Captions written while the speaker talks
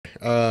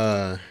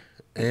And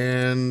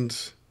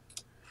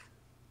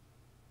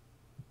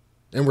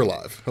we're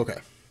live. Okay.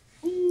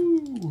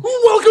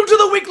 Welcome to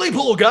the Weekly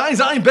Pool, guys.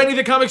 I'm Benny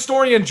the Comic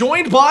Historian,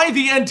 joined by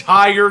the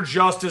entire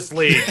Justice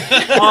League.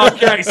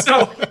 Okay,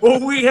 so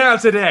what we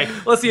have today,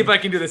 let's see if I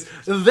can do this.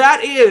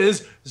 That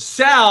is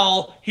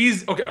Sal.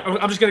 Okay,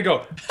 I'm just going to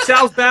go.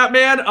 Sal's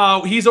Batman.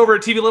 He's over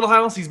at TV Little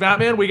House. He's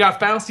Batman. We got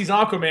Faust. He's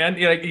Aquaman.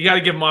 You got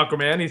to give him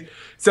Aquaman. He's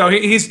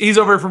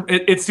over from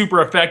It's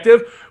Super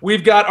Effective.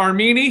 We've got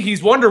Armini.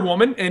 He's Wonder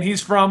Woman, and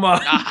he's from...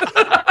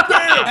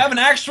 have an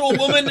actual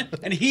woman,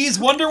 and he's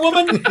Wonder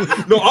Woman?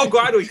 No, I'll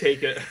gladly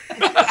take it.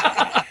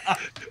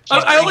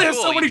 I only have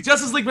so many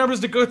Justice League members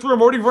to go through.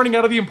 I'm already running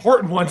out of the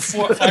important ones.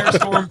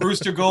 Firestorm,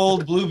 Brewster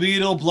Gold, Blue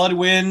Beetle,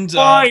 Bloodwind.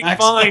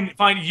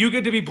 Fine. You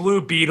get to be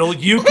Blue Beetle.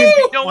 You can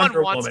be no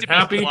Wonder one wants Woman. to be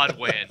Happy?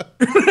 Bloodwind.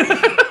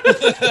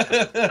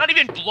 Not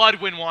even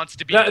Bloodwind wants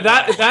to be.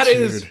 That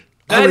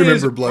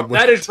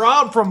is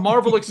Rob from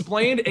Marvel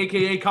Explained,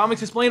 aka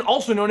Comics Explained,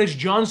 also known as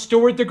John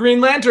Stewart the Green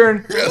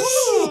Lantern. Yes.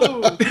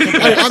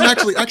 I'm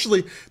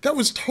actually that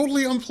was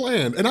totally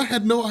unplanned, and I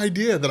had no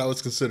idea that I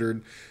was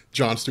considered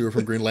John Stewart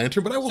from Green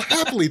Lantern, but I will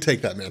happily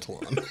take that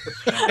mantle on.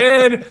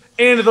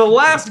 and the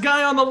last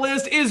guy on the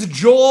list is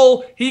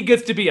Joel. He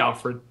gets to be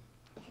Alfred.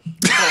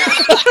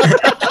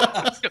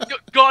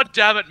 God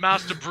damn it,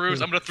 Master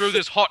Bruce! I'm gonna throw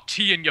this hot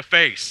tea in your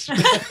face.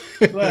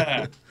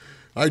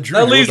 I drew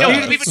At least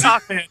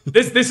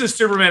this is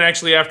Superman.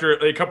 Actually, after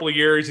a couple of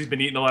years, he's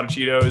been eating a lot of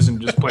Cheetos and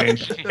just playing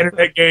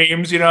internet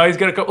games. You know, he's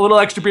got a little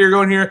extra beer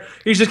going here.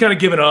 He's just kind of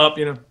giving up.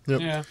 You know.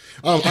 Yep. Yeah.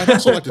 I'd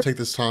also like to take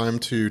this time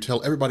to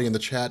tell everybody in the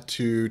chat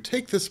to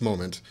take this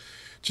moment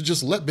to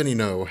just let Benny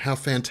know how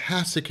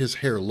fantastic his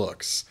hair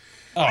looks,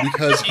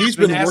 because he's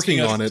been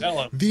working on it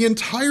the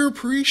entire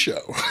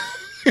pre-show.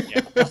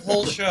 Yeah, the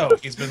whole show.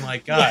 He's been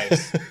like,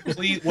 guys,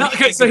 please.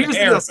 So here's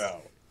the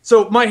deal.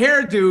 So my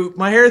hair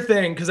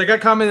thing, because I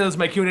got commented as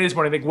my Q&A this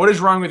morning, I think, what is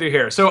wrong with your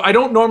hair? So I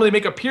don't normally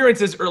make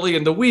appearances early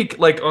in the week,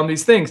 like on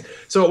these things.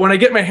 So when I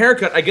get my hair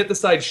cut, I get the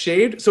side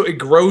shaved, so it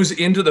grows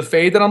into the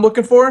fade that I'm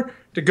looking for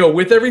to go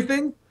with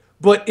everything.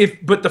 But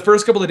the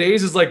first couple of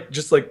days is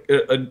just like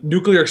a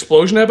nuclear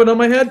explosion happened on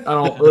my head. I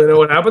don't really know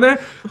what happened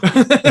there.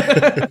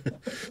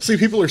 See,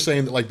 people are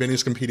saying that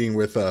Benny's competing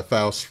with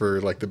Faust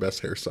for the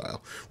best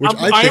hairstyle, which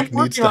I think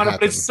needs to happen.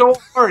 It's so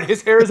hard.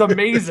 His hair is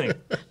amazing.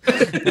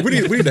 we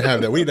need to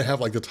have that. We need to have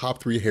the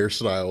top 3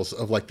 hairstyles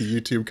of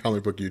the YouTube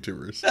comic book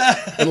YouTubers.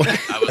 I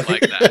would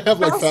like that. Have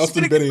Faust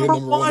and Benny in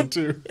number 1 and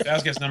 2.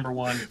 Faust gets number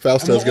 1.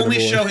 Faust does get number 1. We'll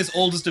only show his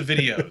oldest of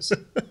videos.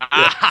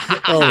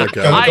 Oh my god!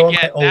 I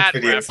get that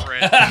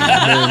reference.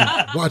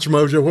 Man, Watch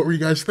Mojo, what were you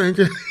guys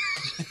thinking?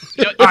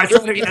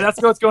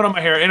 That's what's going on my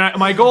hair. And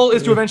my goal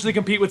is to eventually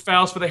compete with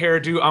Faust for the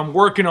hairdo. I'm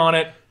working on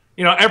it.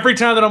 You know, every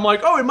time that I'm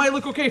like, oh, it might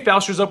look okay,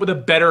 Faust shows up with a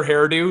better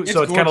hairdo.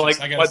 So it's kind of like,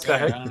 what the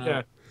heck?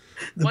 Yeah.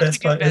 The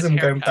best part is I'm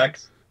going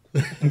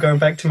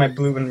back to my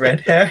blue and red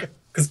hair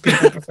because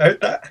people prefer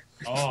that.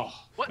 Oh.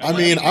 I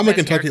mean, I'm a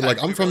Kentucky,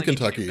 I'm from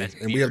Kentucky,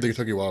 and we have the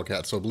Kentucky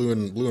Wildcats, so blue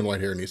and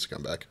white hair needs to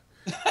come back.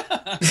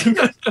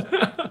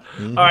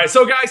 All right,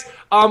 so guys,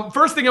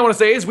 first thing I want to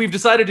say is we've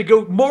decided to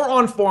go more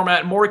on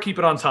format, more keep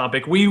it on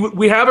topic.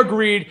 We have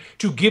agreed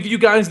to give you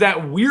guys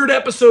that weird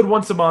episode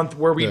once a month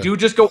where we do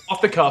just go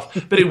off the cuff,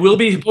 but it will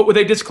be put with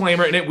a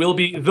disclaimer, and it will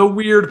be the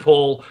weird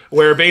pull,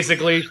 where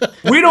basically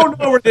we don't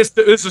know where this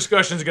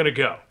discussion is going to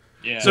go.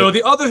 Yeah. So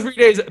the other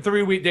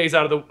 3 weekdays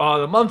out of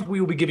the month, we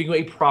will be giving you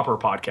a proper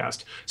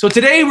podcast. So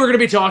today we're going to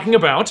be talking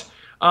about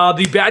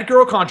the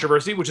Batgirl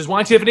controversy, which is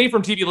why Tiffany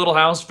from TV Little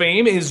House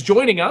fame is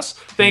joining us.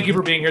 Thank you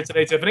for being here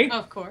today, Tiffany.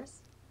 Of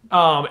course.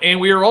 And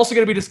we are also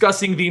going to be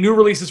discussing the new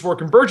releases for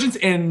Convergence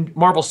and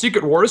Marvel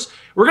Secret Wars.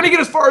 We're going to get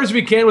as far as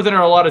we can within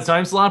our allotted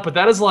time slot, but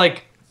that is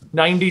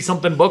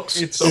 90-something books.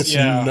 It's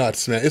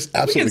nuts, man. It's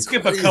absolutely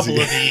skip crazy. A couple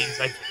of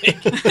these, I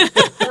think.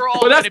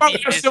 But that's why we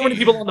have so many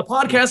people on the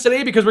podcast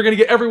today, because we're going to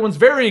get everyone's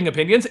varying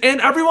opinions,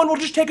 and everyone will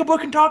just take a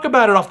book and talk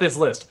about it off this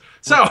list.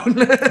 So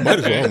might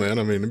as well, man.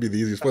 I mean, it'd be the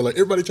easiest way.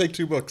 Everybody take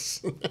 2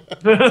 books. Just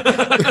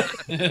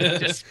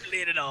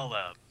split it all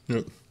up.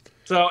 Yep.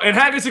 So, and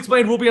Haggis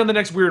Explained will be on the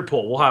next weird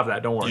poll. We'll have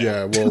that. Don't worry.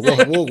 Yeah,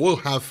 we'll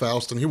have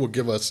Faust, and he will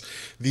give us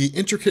the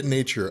intricate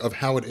nature of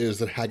how it is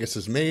that Haggis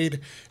is made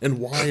and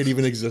why it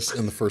even exists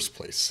in the first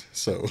place.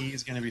 So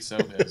he's gonna be so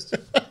pissed.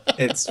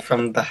 It's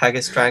from the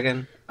Haggis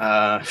Dragon.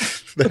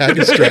 The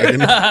Haggis Dragon.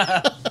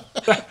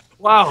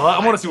 Wow,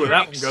 I want to see where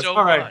that one goes. So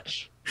all right.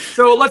 much.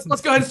 So let's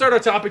go ahead and start our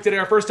topic today.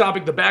 Our first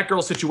topic, the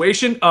Batgirl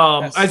situation.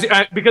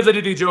 Because I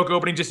did the joke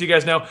opening, just so you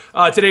guys know,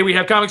 today we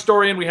have Comic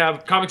Historian, we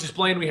have Comics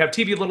Explained, we have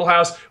TV Little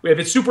House, we have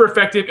It's Super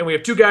Effective, and we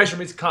have 2 guys from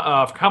his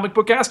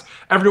Comicbookcast.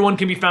 Everyone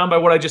can be found by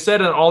what I just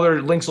said, and all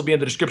their links will be in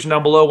the description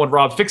down below when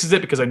Rob fixes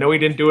it, because I know he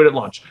didn't do it at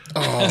lunch.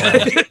 Oh.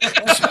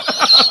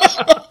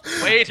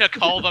 Way to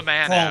call the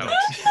man out.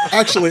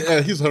 Actually,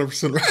 he's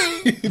 100% right.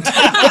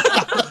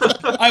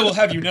 I will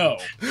have you know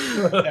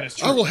that is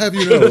true. I will have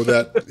you know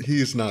that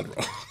he's not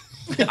wrong.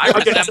 I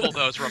resemble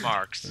those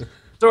remarks.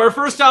 So our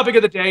first topic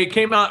of the day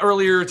came out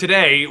earlier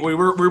today. We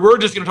were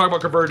just going to talk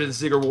about Convergence and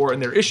Secret War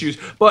and their issues,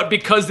 but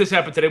because this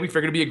happened today, we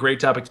figured it'd be a great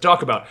topic to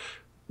talk about.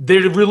 They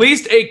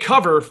released a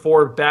cover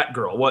for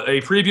Batgirl,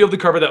 a preview of the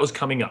cover that was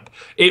coming up.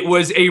 It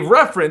was a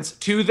reference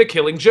to The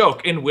Killing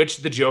Joke, in which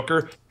the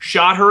Joker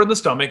shot her in the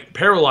stomach,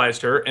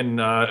 paralyzed her, and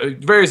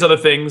various other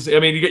things. I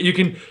mean, you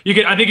can.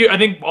 I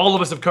think all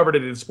of us have covered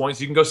it at this point,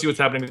 so you can go see what's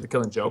happening with The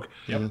Killing Joke.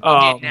 Yep.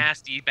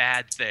 Nasty,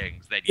 bad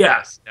things that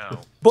yes, no.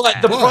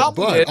 But the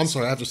problem is, I'm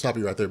sorry, I have to stop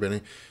you right there, Benny.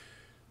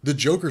 The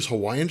Joker's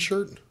Hawaiian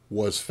shirt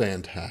was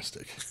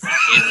fantastic.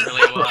 It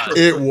really was.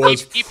 It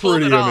was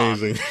pretty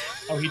amazing.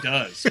 Oh, he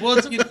does. Well,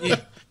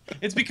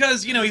 it's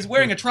because, you know, he's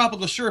wearing a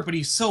tropical shirt, but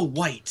he's so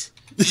white.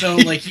 So,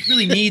 like, he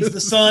really needs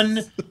the sun.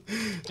 You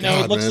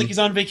know, it looks like he's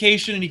on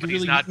vacation, and he can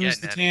really use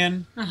the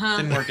tan.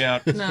 Didn't work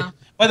out. No.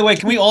 By the way,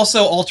 can we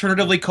also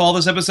alternatively call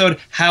this episode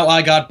How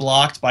I Got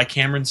Blocked by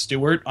Cameron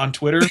Stewart on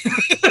Twitter?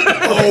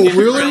 Oh,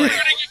 really?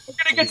 We're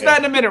gonna get to that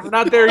in a minute. We're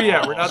not there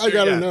yet. I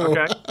gotta know.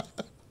 Okay.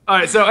 All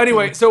right, so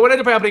anyway, so what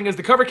ended up happening is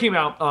the cover came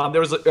out.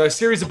 There was a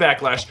series of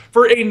backlash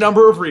for a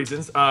number of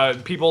reasons.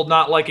 People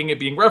not liking it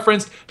being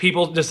referenced,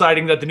 people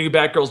deciding that the new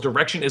Batgirl's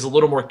direction is a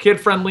little more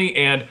kid-friendly,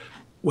 and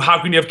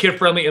how can you have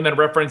kid-friendly and then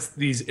reference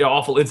these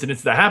awful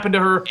incidents that happened to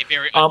her?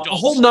 A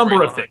whole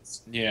number of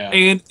things. Yeah.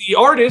 And the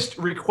artist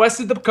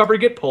requested the cover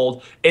get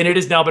pulled, and it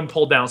has now been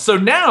pulled down. So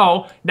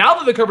now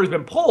that the cover has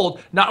been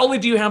pulled, not only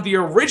do you have the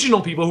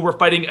original people who were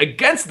fighting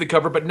against the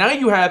cover, but now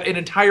you have an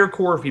entire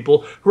core of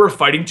people who are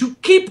fighting to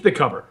keep the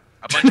cover.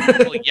 A bunch of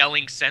people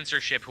yelling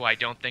censorship who I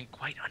don't think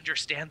quite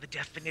understand the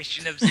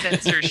definition of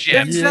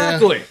censorship.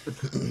 Exactly.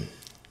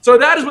 So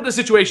that is what the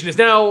situation is.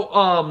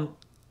 Now,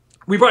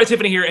 we brought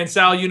Tiffany here, and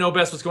Sal, you know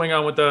best what's going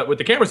on with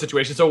the camera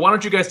situation, so why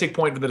don't you guys take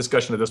point for the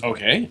discussion at this point?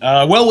 Okay.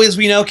 Well, as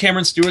we know,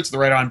 Cameron Stewart's the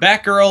writer on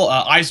Batgirl,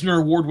 Eisner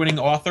Award-winning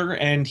author,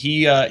 and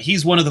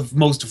he's one of the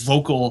most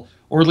vocal,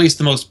 or at least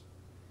the most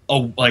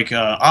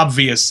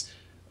obvious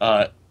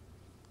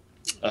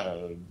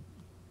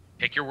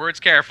pick your words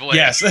carefully.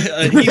 Yes,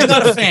 he's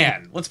not a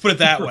fan. Let's put it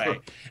that way.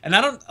 And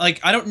I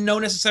don't know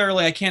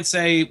necessarily. I can't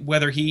say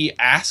whether he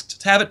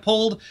asked to have it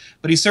pulled,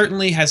 but he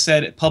certainly has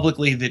said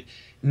publicly that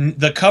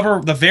the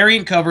cover, the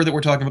variant cover that we're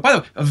talking about. By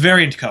the way, a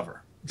variant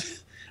cover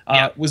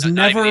was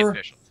never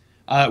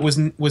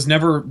was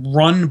never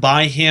run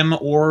by him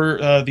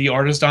or the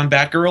artist on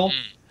Batgirl,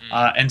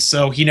 and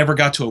so he never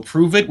got to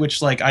approve it.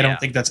 Which, I don't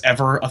think that's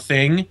ever a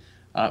thing.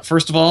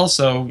 First of all,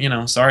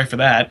 so sorry for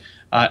that.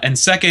 And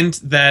second,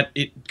 that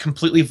it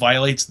completely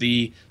violates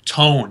the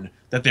tone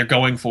that they're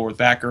going for with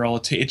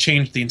Batgirl. It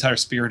changed the entire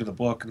spirit of the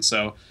book, and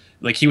so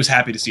he was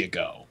happy to see it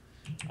go.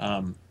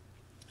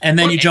 And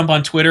then you jump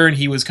on Twitter, and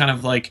he was kind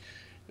of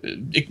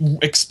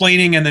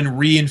explaining and then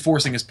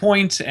reinforcing his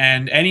point.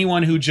 And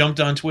anyone who jumped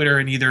on Twitter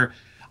and either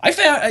I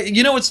found,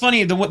 what's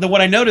funny?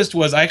 What I noticed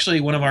was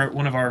actually one of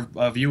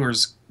our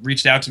viewers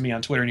reached out to me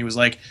on Twitter, and he was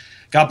like,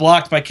 got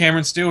blocked by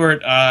Cameron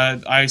Stewart.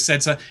 I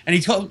said so, and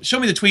he showed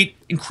me the tweet,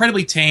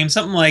 incredibly tame,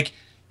 something like,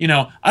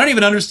 I don't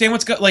even understand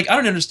I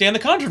don't understand the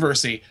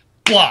controversy.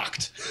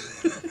 Blocked.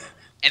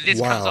 And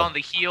this comes on the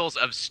heels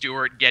of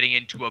Stewart getting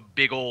into a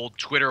big old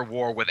Twitter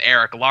war with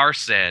Eric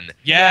Larson.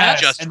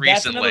 Just recently.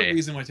 That's another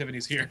reason why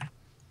Tiffany's here.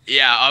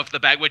 Yeah, off the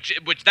back, which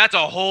that's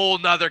a whole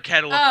nother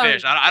kettle of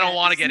fish. I don't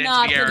want to get into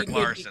the Eric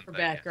Larson for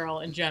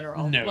Batgirl in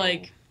general.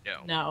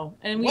 No.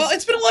 And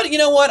it's been a lot. You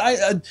know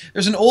what?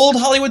 There's an old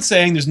Hollywood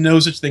saying: "There's no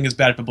such thing as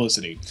bad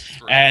publicity."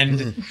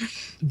 And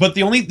but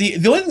the only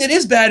thing that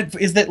is bad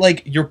is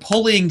that you're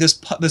pulling this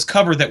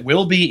cover that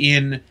will be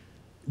in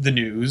the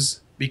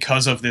news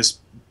because of this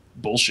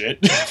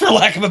bullshit, for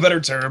lack of a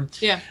better term.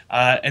 Yeah.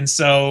 And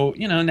so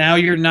now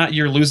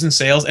you're losing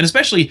sales, and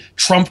especially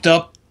trumped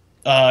up,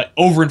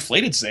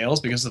 overinflated sales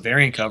because of the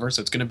variant cover.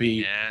 So it's going to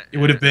be it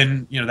would have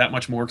been that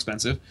much more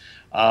expensive.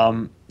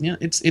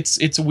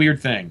 It's a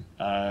weird thing.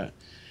 And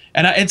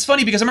it's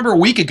funny because I remember a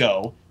week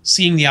ago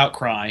seeing the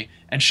outcry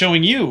and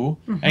showing you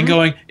and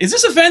going, "Is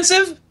this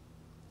offensive?"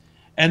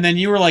 And then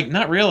you were like,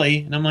 "Not really."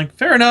 And I'm like,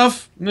 "Fair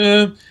enough."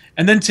 And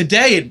then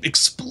today it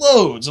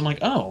explodes. I'm like,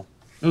 "Oh."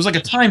 It was like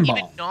a time bomb.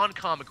 Even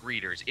non-comic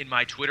readers in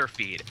my Twitter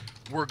feed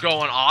were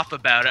going off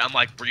about it. I'm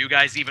like, were you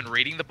guys even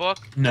reading the book?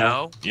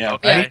 No. Yeah.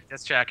 Okay,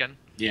 just checking.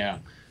 Yeah. I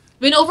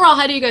mean, overall,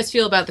 how do you guys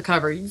feel about the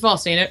cover? You've all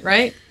seen it,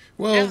 right?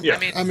 Well,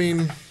 I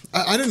mean,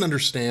 I didn't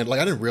understand.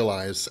 I didn't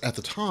realize at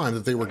the time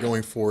that they were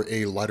going for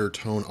a lighter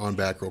tone on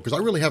Batgirl, because I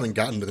really haven't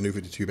gotten to the New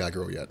 52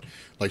 Batgirl yet.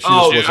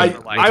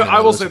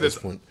 I will say this.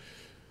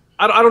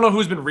 I don't know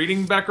who's been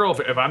reading Batgirl.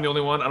 If I'm the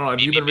only one, I don't know. Have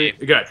you been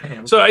reading? Okay.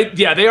 So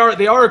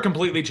they are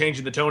completely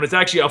changing the tone. It's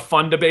actually a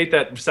fun debate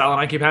that Sal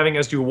and I keep having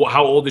as to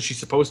how old is she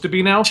supposed to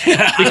be now?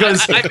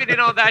 Because I've been in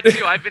on that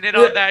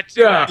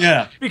too.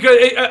 Yeah. Because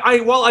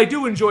while I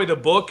do enjoy the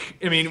book,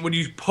 I mean, when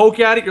you poke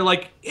at it, you're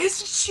like,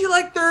 isn't she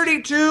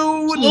 32? It's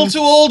a little too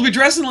old to be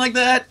dressing like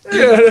that.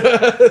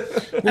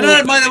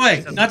 And by the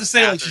way, not to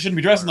say she shouldn't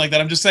be dressing like that.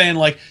 I'm just saying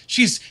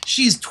she's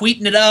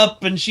tweeting it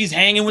up and she's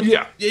hanging with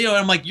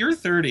I'm like, you're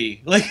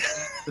 30.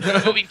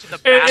 moving to the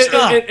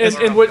bathroom.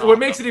 And what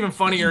makes it even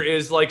funnier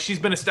is like she's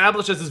been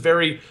established as this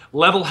very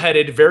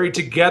level-headed, very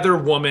together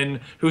woman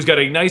who's got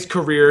a nice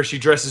career. She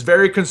dresses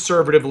very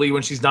conservatively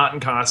when she's not in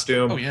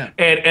costume. Oh yeah.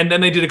 And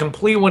then they did a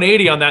complete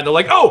 180 on that. And they're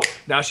like, oh,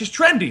 now she's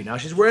trendy. Now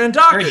she's wearing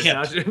Dockers.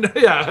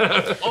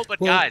 Yeah. Oh, but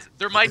guys,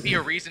 there might be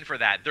a reason for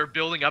that. They're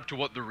building up to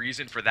what the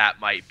reason for that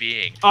might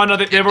be. Oh no,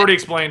 they've already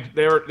explained.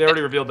 They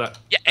already revealed that.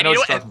 Yeah, and you know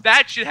what? And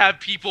that should have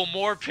people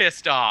more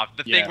pissed off.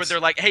 The thing where they're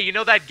like, hey, you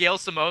know that Gail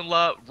Simone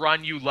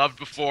run you loved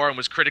before and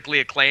was critically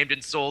acclaimed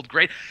and sold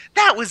great?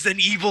 That was an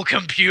evil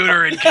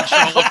computer in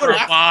control of her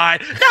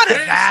mind. How did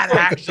that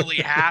actually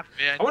happen?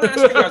 I want to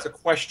ask you guys a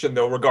question,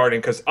 though,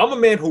 regarding, because I'm a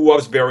man who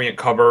loves variant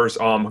covers.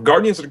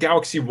 Guardians of the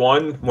Galaxy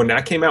 1, when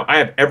that came out, I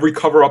have every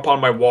cover up on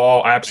my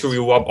wall. I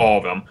absolutely love all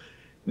of them.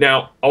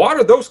 Now, a lot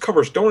of those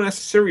covers don't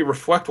necessarily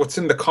reflect what's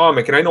in the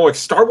comic, and I know like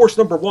Star Wars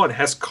 #1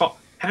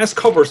 has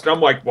covers that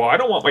I'm like, well, I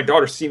don't want my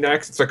daughter to see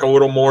next. It's like a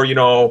little more,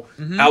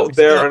 out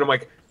there, and I'm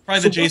like,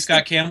 probably the J.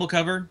 Scott Campbell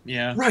cover.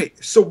 Yeah. Right.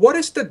 So what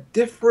is the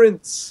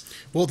difference?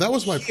 Well, that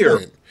was my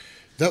point.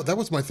 That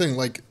was my thing.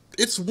 Like,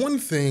 it's one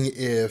thing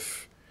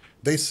if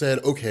they said,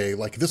 okay,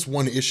 like this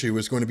one issue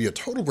is going to be a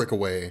total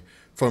breakaway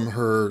from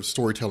her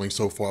storytelling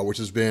so far, which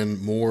has been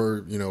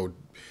more,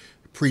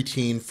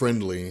 preteen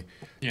friendly,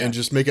 and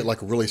just make it like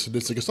really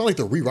sadistic. It's not like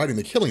they're rewriting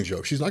the Killing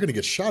Joke. She's not going to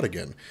get shot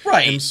again.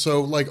 Right. And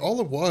so like all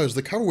it was,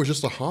 the cover was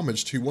just a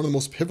homage to one of the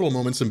most pivotal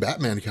moments in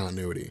Batman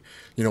continuity,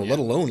 let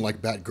alone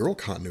like Batgirl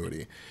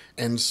continuity.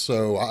 And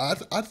so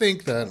I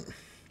think that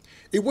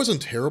it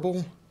wasn't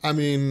terrible. I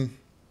mean,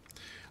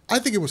 I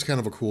think it was kind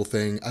of a cool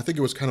thing. I think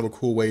it was kind of a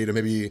cool way to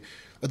maybe,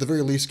 at the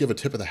very least, give a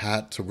tip of the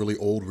hat to really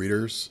old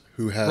readers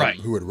who had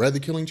read The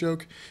Killing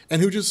Joke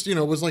and who just,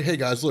 was like, hey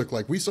guys, look,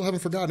 like we still haven't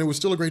forgotten. It was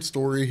still a great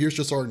story. Here's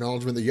just our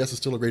acknowledgement that yes, it's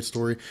still a great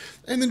story,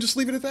 and then just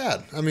leave it at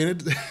that. I mean,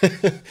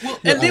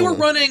 they were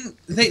running.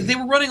 They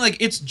were running like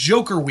it's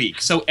Joker week,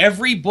 so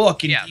every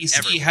book in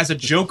DC has a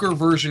Joker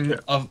version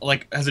of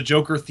has a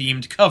Joker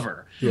themed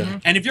cover. Yeah.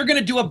 And if you're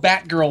gonna do a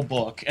Batgirl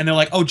book, and they're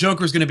like, oh,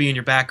 Joker's gonna be in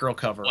your Batgirl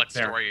cover, what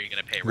story are you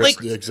gonna pay?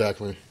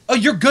 Exactly. Oh,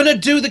 you're gonna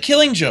do The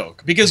Killing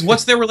Joke because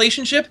what's their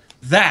relationship?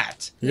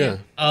 That. Yeah.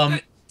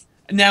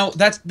 Now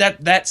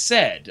that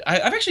said,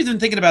 I've actually been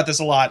thinking about this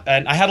a lot,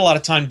 and I had a lot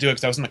of time to do it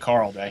because I was in the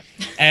car all day.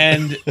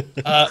 And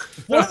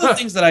one of the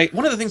things that I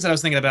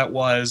was thinking about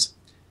was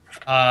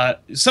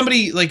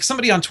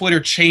somebody on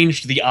Twitter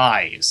changed the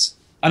eyes.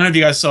 I don't know if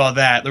you guys saw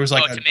that. There was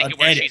like to make it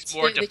where edit. She's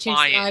more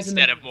defiant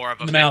instead of more of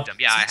a victim.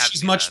 Yeah, I have.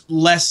 She's much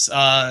less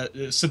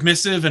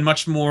submissive and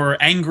much more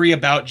angry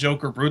about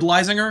Joker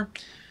brutalizing her.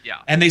 Yeah.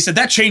 And they said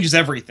that changes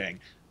everything.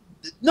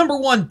 Number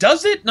one,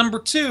 does it? Number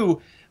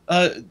two,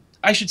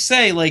 I should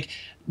say, I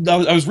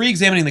was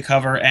re-examining the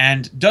cover,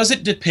 and does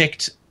it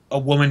depict a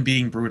woman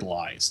being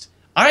brutalized?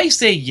 I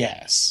say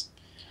yes.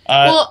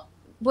 Well,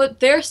 what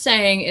they're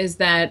saying is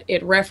that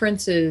it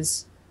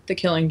references The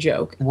Killing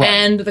Joke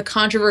and the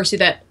controversy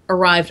that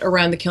arrived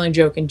around The Killing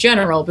Joke in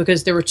general,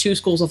 because there were two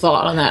schools of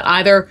thought on that.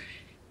 Either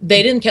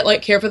they didn't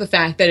care for the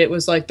fact that it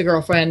was like the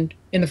girlfriend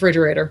in the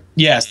refrigerator.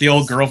 Yes, the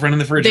old girlfriend in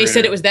the refrigerator. They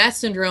said it was that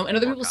syndrome, and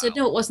other people said,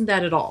 no, it wasn't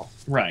that at all.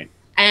 Right.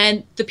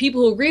 And the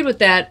people who agreed with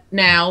that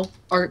now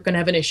are going to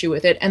have an issue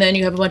with it. And then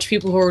you have a bunch of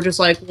people who are just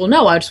like, well,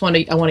 no, I want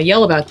to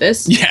yell about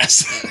this.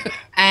 Yes.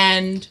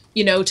 And,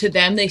 to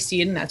them, they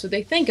see it and that's what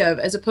they think of,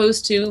 as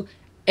opposed to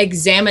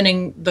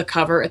examining the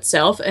cover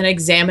itself and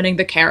examining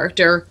the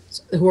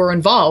characters who are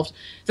involved.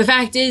 The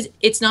fact is,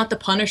 it's not the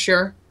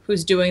Punisher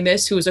who's doing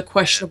this, who is a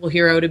questionable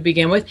hero to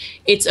begin with.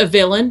 It's a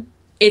villain.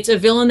 It's a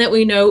villain that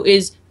we know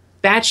is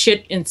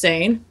batshit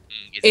insane.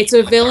 It's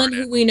a villain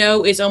who we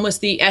know is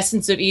almost the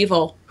essence of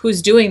evil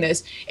who's doing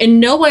this. And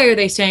nowhere are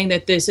they saying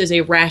that this is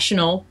a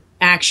rational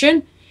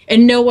action.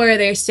 And nowhere are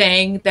they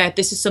saying that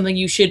this is something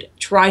you should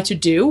try to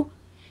do.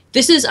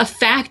 This is a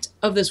fact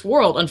of this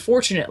world,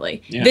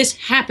 unfortunately. Yeah. This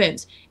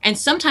happens. And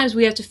sometimes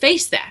we have to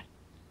face that.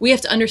 We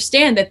have to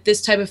understand that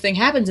this type of thing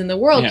happens in the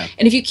world. Yeah.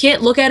 And if you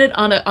can't look at it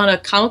on a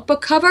comic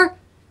book cover,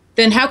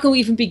 then how can we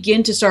even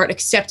begin to start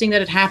accepting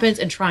that it happens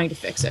and trying to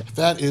fix it?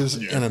 That is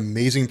an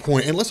amazing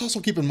point. And let's also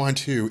keep in mind,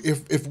 too,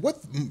 if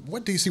what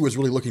DC was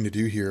really looking to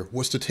do here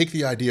was to take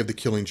the idea of The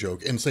Killing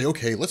Joke and say,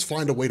 okay, let's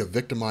find a way to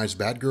victimize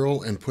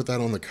Batgirl and put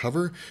that on the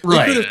cover.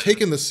 Right. They could have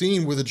taken the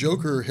scene where the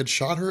Joker had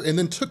shot her and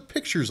then took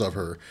pictures of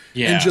her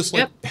and just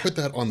put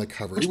that on the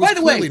cover. Which, it was by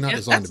the way, not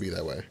designed to be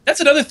that way. That's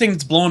another thing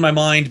that's blowing my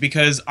mind,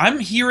 because I'm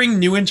hearing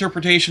new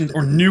interpretations of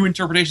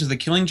The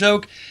Killing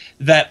Joke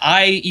that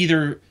I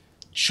either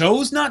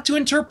chose not to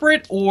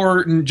interpret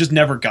or just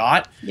never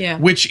got,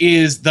 which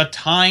is the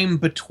time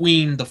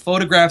between the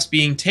photographs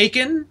being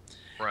taken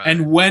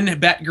and when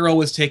Batgirl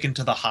was taken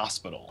to the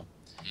hospital.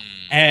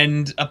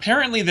 And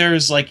apparently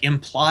there's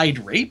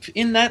implied rape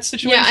in that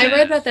situation. Yeah, I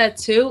read about that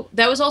too.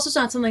 That was also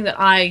not something that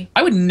I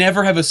would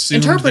never have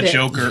assumed the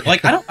Joker. I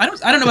don't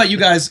know about you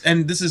guys,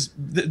 and this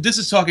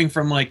is talking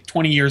from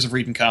 20 years of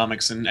reading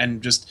comics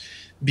and just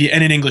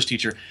and an English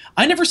teacher.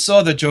 I never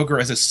saw the Joker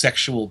as a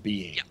sexual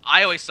being. Yeah,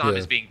 I always saw him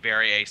as being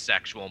very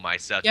asexual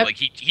myself. Yep. Like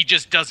he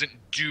just doesn't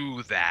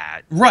do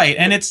that. Right,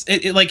 and it's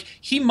like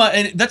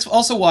and that's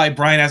also why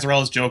Brian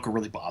Azarella's Joker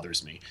really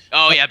bothers me.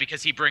 Oh yeah,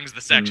 because he brings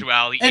the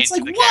sexuality And it's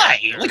into like, the why?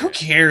 character. Like, who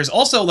cares?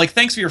 Also, like,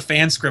 thanks for your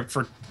fan script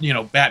for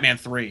Batman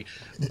 3,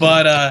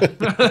 but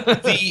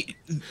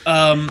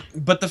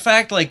but the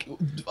fact, like,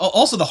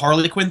 also the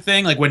Harley Quinn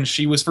thing, like when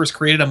she was first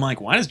created, I'm like,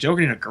 why does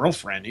Joker need a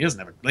girlfriend? He doesn't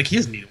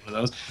need one of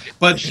those.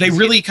 But they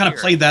really kind of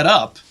played that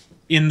up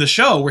in the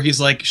show where he's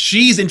like,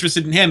 she's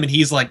interested in him, and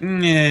he's like,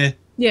 nah.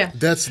 Yeah.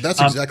 That's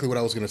exactly what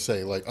I was going to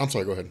say. Like, I'm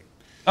sorry, go ahead.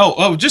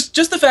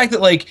 Just the fact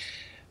that, like,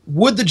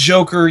 would the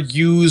Joker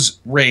use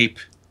rape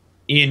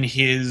in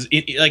his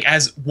like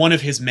as one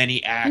of his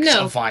many acts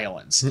of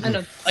violence? I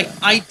don't. Like,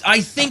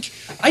 I think,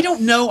 I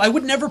don't know. I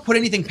would never put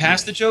anything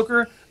past the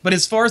Joker, but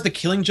as far as the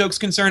Killing Joke's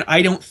concerned,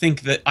 I don't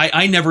think that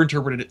I never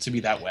interpreted it to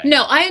be that way.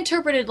 No, I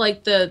interpreted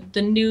like the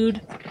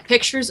nude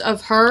pictures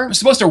of her. It's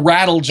supposed to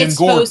rattle Jim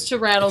Gordon. It's supposed to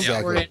rattle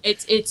Gordon.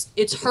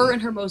 It's her in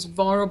her most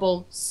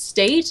vulnerable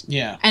state.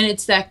 Yeah. And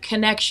it's that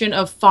connection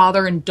of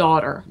father and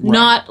daughter,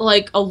 not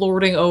like a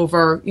lording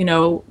over,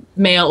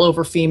 male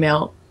over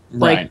female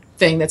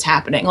thing that's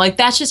happening. Like,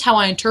 that's just how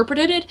I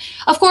interpreted it.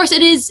 Of course,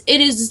 it is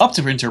up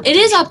to interpretation.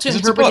 It is up to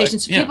interpretation.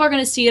 So Yeah. people are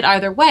going to see it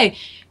either way.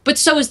 But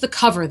so is the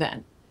cover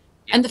then.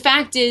 And the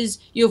fact is,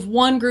 you have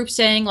one group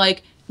saying,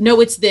 like, no,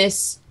 it's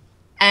this,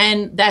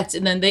 and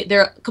then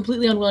they're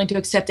completely unwilling to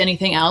accept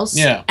anything else.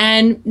 Yeah.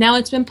 And now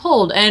it's been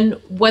pulled. And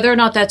whether or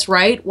not that's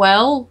right,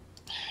 well,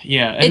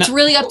 yeah, it's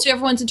really up to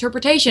everyone's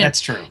interpretation.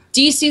 That's true.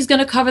 DC's going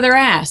to cover their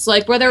ass.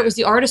 Like, whether it was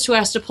the artist who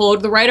has to pull it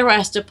or the writer who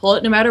has to pull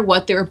it, no matter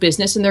what, they're a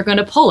business and they're going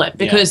to pull it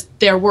because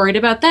they're worried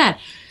about that.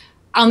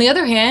 On the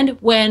other hand,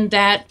 when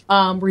that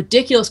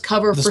ridiculous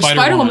cover for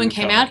Spider-Woman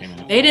came out,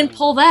 they didn't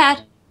pull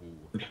that.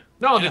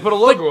 No, they put a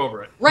logo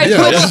over it. Right.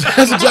 Yeah,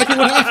 that's exactly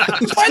what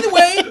happened. By the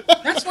way,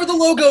 that's where the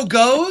logo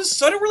goes.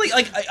 So I don't really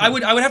like. I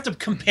would have to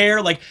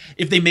compare, like,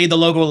 if they made the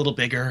logo a little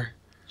bigger.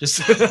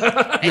 Just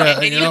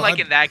and even like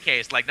in that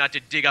case, like, not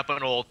to dig up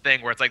an old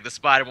thing where it's like the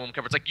Spider-Woman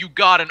cover. It's like, you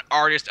got an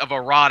artist of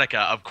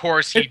erotica. Of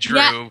course he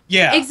drew.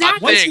 Yeah,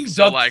 exactly. Once you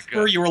dug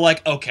through, you were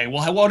like, okay,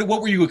 well,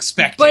 what were you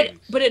expecting?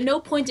 But at no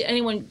point did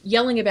anyone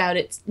yelling about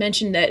it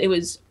mention that it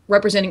was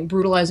representing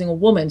brutalizing a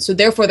woman. So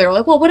therefore, they were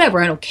like, well, whatever,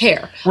 I don't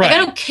care. Right. Like, I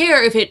don't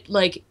care if it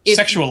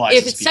sexualizes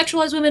if it's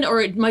sexualized women or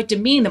it might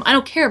demean them. I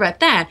don't care about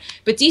that.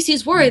 But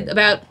DC's worried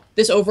about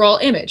this overall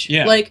image.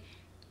 Yeah. Like,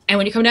 and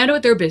when you come down to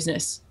it, they're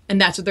business. And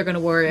that's what they're going to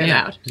worry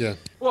about. Yeah.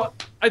 Well,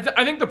 I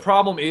think the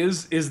problem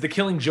is the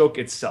Killing Joke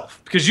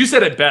itself. Because you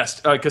said it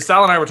best. Because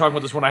Sal and I were talking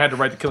about this when I had to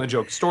write the Killing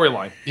Joke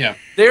storyline. Yeah.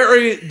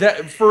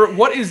 For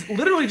what is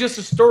literally just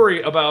a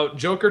story about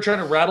Joker trying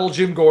to rattle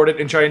Jim Gordon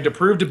and trying to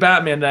prove to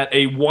Batman that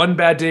a one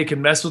bad day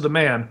can mess with a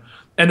man,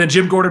 and then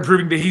Jim Gordon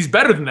proving that he's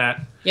better than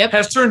that,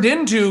 has turned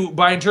into,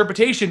 by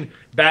interpretation,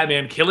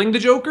 Batman killing the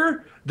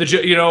Joker.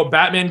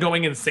 Batman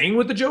going insane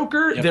with the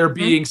Joker, there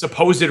being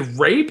supposed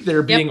rape,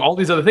 there being all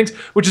these other things,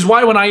 which is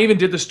why when I even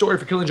did the story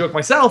for Killing Joke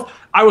myself,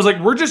 I was like,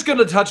 we're just going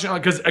to touch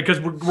on, because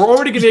we're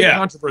already going to get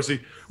controversy,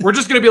 we're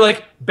just going to be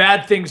like,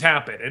 bad things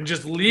happen, and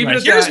just leave it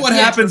at Here's that. what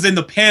happens in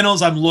the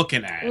panels I'm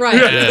looking at.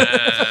 Right.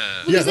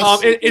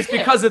 It's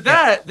because of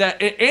that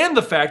and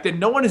the fact that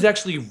no one has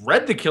actually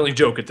read the Killing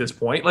Joke at this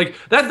point. Like,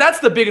 that's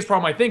the biggest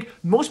problem, I think.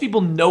 Most people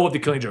know of the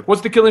Killing Joke.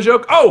 What's the Killing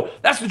Joke? Oh,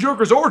 that's the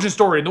Joker's origin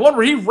story, the one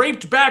where he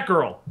raped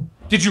Batgirl.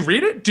 Did you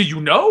read it? Do you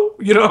know?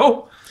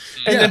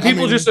 And then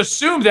people just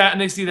assume that,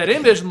 and they see that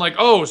image and like,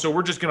 oh, so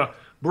we're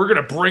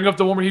gonna bring up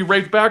the one where he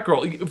raped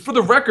Batgirl. For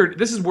the record,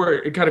 this is where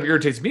it kind of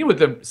irritates me with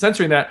them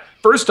censoring that.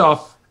 First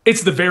off,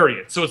 it's the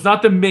variant, so it's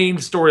not the main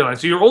storyline.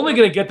 So you're only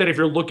gonna get that if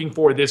you're looking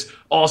for this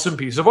awesome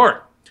piece of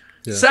art.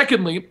 Yeah.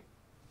 Secondly,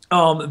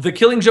 the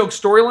Killing Joke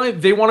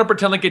storyline, they want to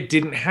pretend like it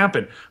didn't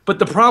happen. But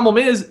the problem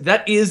is,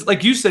 that is,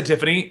 like you said,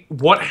 Tiffany,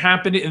 what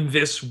happened in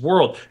this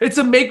world. It's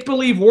a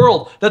make-believe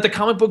world that the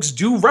comic books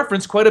do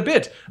reference quite a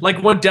bit.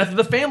 Like when Death of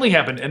the Family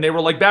happened, and they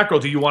were like,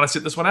 Batgirl, do you want to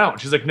sit this one out?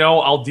 And she's like, no,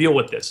 I'll deal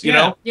with this, you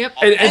know? Yep.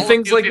 And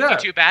things like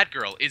that. 52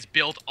 Batgirl is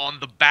built on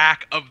the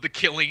back of the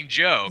Killing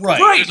Joke.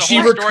 Right. She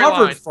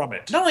recovered from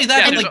it. Not only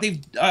that, and like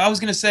I was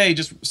going to say,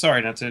 just,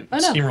 sorry not to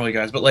steamroll you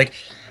guys, but like,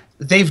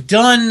 they've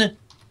done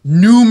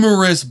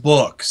numerous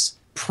books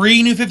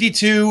pre-New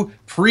 52,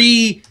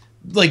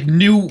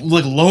 new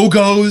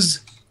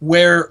logos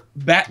where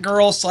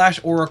Batgirl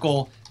 /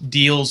 Oracle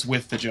deals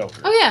with the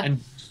Joker. Oh yeah.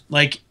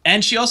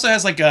 And she also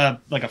has like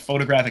a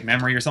photographic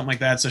memory or something like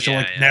that, so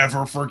she'll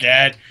never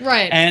forget.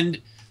 Right.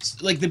 And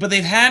but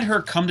they've had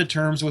her come to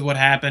terms with what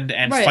happened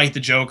and fight the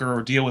Joker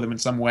or deal with him in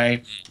some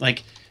way.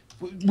 Like,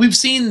 we've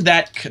seen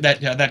that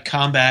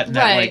combat and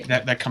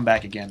that come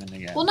back again and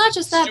again. Well, not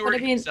just that, Stewart but I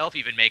mean, himself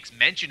even makes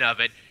mention of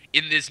it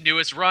in this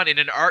newest run in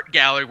an art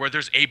gallery where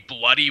there's a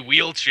bloody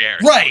wheelchair.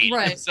 Right. He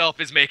himself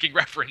is making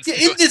reference to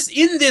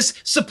in this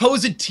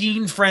supposed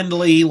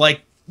teen-friendly,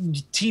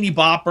 teeny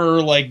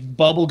bopper,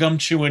 bubblegum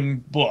chewing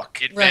book.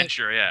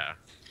 Adventure, yeah.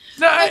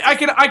 No, I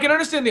can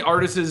understand the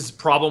artist's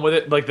problem with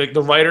it, like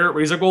the writer,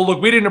 where he's like, well,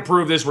 look, we didn't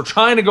approve this. We're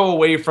trying to go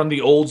away from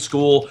the old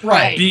school.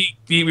 Right.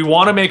 We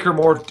want to make her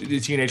more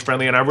teenage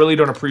friendly, and I really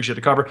don't appreciate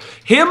the cover.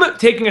 Him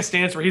taking a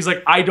stance where he's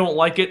like, I don't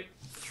like it,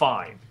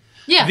 fine.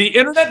 Yeah. The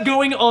internet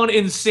going on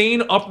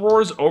insane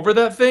uproars over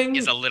that thing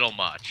is a little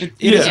much. It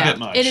is a bit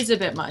much. It is a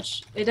bit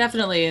much. It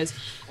definitely is.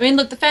 I mean,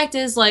 look, the fact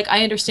is, like,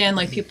 I understand,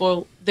 like,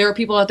 there are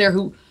people out there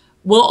who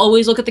will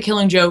always look at the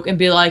Killing Joke and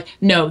be like,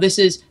 no, this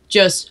is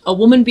just a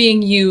woman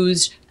being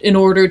used in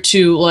order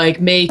to, like,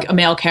 make a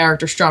male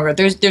character stronger.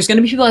 There's going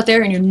to be people out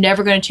there, and you're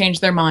never going to change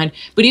their mind.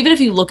 But even if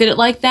you look at it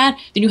like that,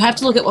 then you have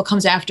to look at what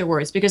comes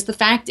afterwards. Because the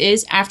fact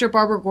is, after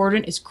Barbara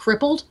Gordon is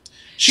crippled,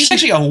 she's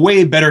actually a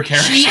way better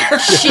character.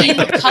 She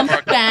comes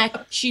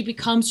back. She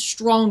becomes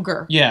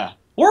stronger. Yeah.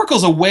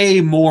 Oracle's a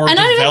way more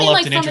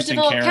developed and interesting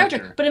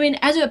character. But I mean,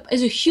 as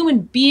a human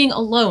being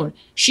alone,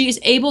 she is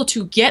able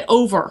to get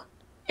over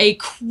a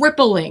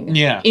crippling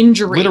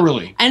injury.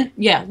 Literally. And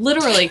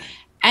literally.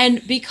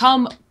 And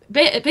become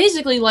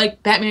basically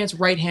like Batman's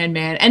right-hand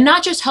man. And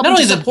not just helping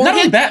to support him. Not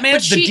only Batman,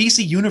 but the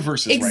DC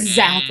Universe's right-hand.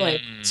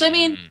 Exactly. So I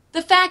mean,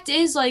 the fact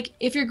is, like,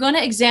 if you're going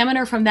to examine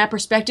her from that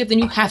perspective, then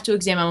you have to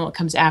examine what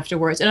comes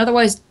afterwards. And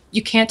otherwise,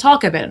 you can't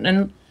talk about it.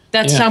 And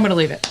that's how I'm going to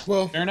leave it.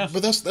 Well, fair enough.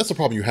 But that's the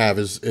problem you have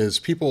is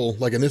people,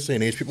 like, in this day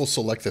and age, people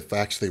select the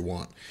facts they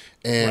want.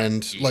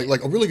 And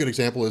like a really good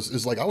example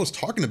is like I was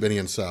talking to Benny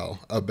and Sal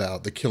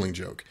about the Killing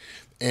Joke.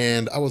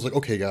 And I was like,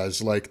 okay,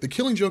 guys, like, the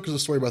Killing Joke is a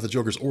story about the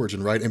Joker's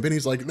origin, right? And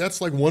Benny's like,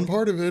 that's like one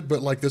part of it,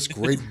 but like this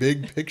great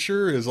big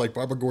picture is like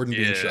Barbara Gordon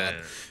being shot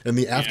and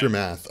the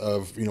aftermath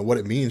of, you know, what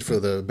it means for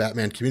the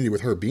Batman community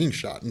with her being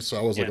shot. And so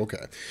I was like,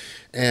 okay.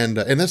 And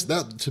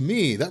that, to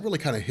me, that really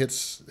kind of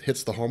hits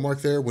the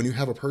hallmark there when you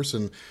have a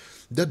person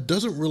that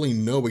doesn't really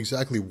know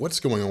exactly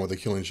what's going on with the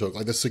Killing Joke,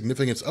 like the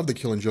significance of the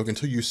Killing Joke,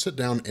 until you sit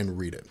down and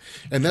read it.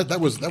 And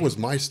that was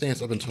my stance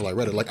up until I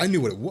read it. Like, I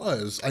knew what it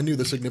was. I knew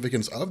the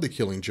significance of the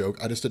Killing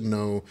Joke. I just didn't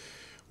know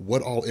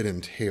what all it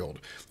entailed.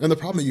 And the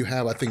problem that you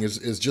have, I think,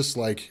 is just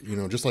like, you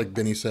know, just like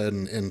Benny said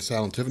and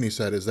Sal and Tiffany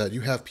said, is that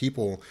you have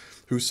people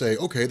who say,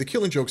 okay, the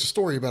Killing Joke's a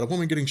story about a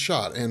woman getting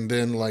shot, and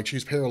then, like,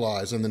 she's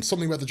paralyzed, and then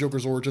something about the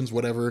Joker's origins,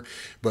 whatever,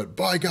 but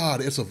by God,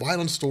 it's a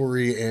violent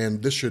story,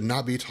 and this should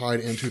not be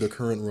tied into the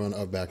current run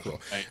of Batgirl.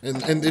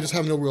 And they just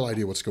have no real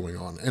idea what's going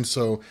on. And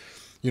so,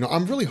 you know,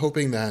 I'm really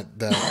hoping that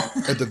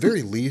at the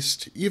very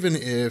least, even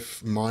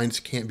if minds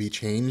can't be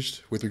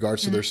changed with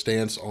regards to their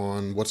stance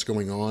on what's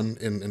going on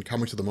in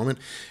comics at the moment,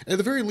 at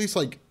the very least,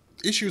 like,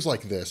 issues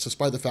like this,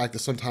 despite the fact that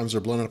sometimes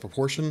they're blown out of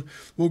proportion,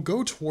 will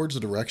go towards the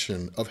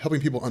direction of helping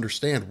people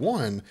understand,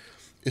 one,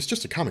 it's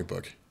just a comic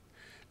book,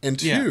 and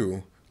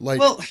two,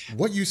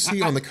 what you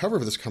see on the cover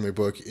of this comic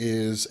book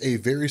is a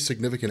very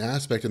significant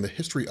aspect in the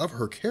history of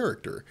her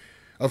character,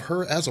 of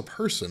her as a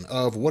person,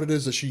 of what it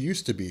is that she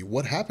used to be,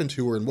 what happened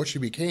to her, and what she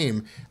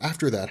became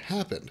after that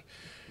happened.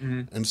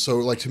 And so,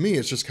 like, to me,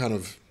 it's just kind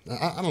of,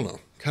 I don't know,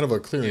 kind of a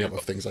clearing up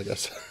of things, I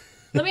guess.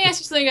 Let me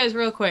ask you something, guys,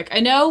 real quick.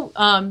 I know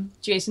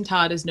Jason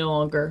Todd is no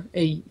longer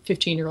a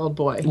 15-year-old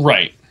boy.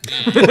 Right.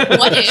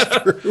 What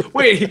if...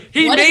 Wait,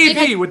 he may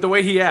be with the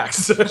way he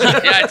acts.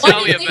 Yeah,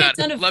 tell me about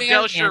it.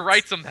 Lobdell sure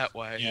writes him that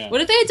way. Yeah. What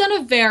if they had done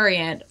a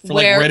variant for,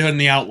 where... like, Red Hood and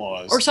the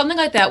Outlaws. Or something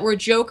like that, where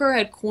Joker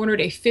had cornered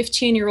a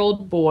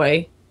 15-year-old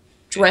boy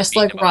dressed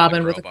like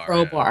Robin with a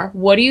crowbar.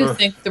 What do you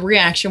think the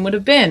reaction would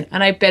have been?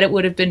 And I bet it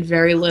would have been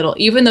very little,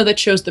 even though that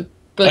shows the...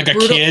 Like a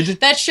kid?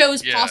 That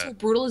shows possible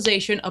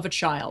brutalization of a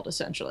child,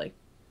 essentially.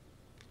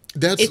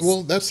 That's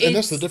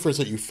the difference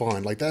that you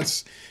find. Like,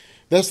 that's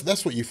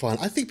what you find.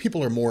 I think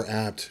people are more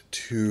apt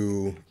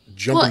to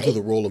jump into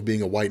the role of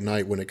being a white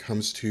knight when it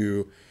comes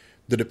to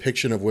the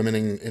depiction of women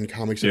in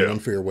comics in an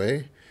unfair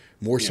way,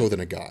 more so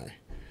than a guy.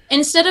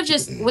 Instead of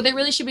just, what they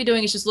really should be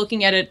doing is just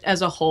looking at it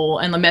as a whole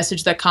and the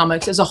message that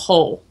comics as a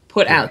whole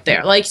put out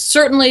there. Like,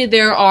 certainly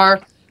there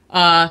are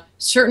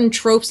certain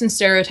tropes and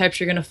stereotypes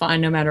you're going to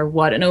find no matter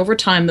what, and over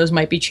time those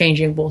might be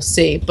changing, we'll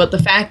see. But the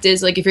fact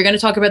is, like, if you're going to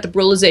talk about the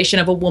brutalization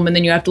of a woman,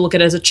 then you have to look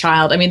at it as a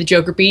child. I mean, the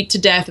Joker beat to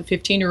death a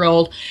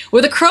 15-year-old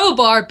with a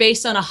crowbar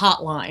based on a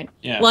hotline.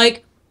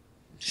 Like,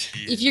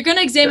 if you're going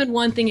to examine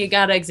one thing, you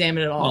got to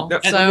examine it all. Now,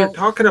 so, you're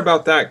talking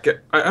about that,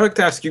 I'd like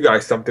to ask you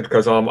guys something,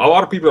 because a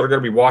lot of people that are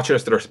going to be watching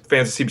us that are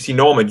fans of CBC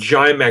know I'm a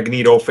giant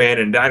Magneto fan,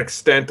 and to that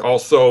extent,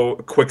 also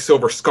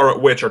Quicksilver,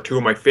 Scarlet Witch are two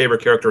of my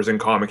favorite characters in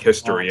comic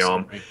history.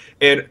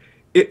 And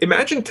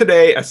imagine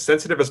today, as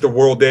sensitive as the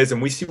world is,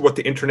 and we see what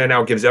the internet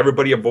now gives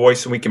everybody a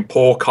voice, and we can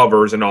pull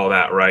covers and all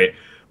that, right?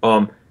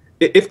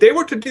 If they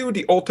were to do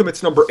the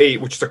Ultimates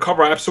 #8, which is a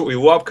cover I absolutely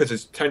love because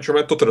it's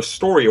detrimental to the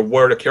story of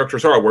where the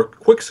characters are, where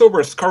Quicksilver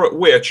and Scarlet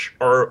Witch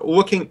are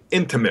looking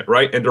intimate,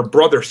 right? And they're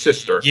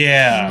brother-sister.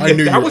 Yeah. I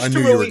knew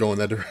you were going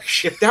that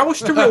direction. If that was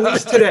to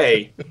release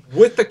today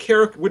with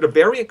a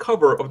variant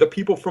cover of the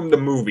people from the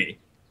movie,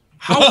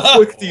 how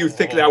quick do you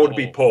think that would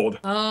be pulled?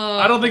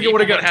 I don't think it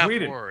would have got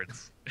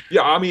tweeted.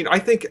 Yeah, I mean, I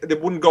think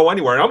it wouldn't go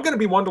anywhere. And I'm going to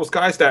be one of those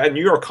guys that at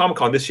New York Comic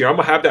Con this year, I'm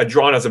going to have that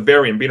drawn as a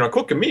variant, being like,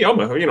 look at me, I'm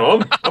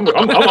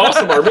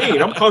awesome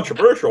Armin, I'm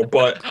controversial,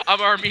 but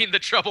I'm Armin the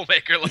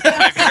troublemaker, like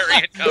my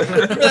variant cover.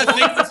 Remember that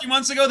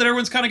months ago that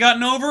everyone's kind of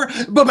gotten over.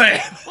 Bam! Well,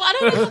 I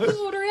don't know how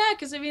people would react,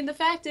 because I mean, the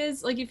fact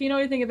is, like, if you know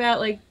anything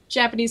about like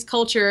Japanese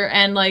culture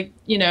and like,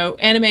 you know,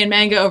 anime and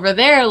manga over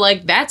there,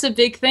 like that's a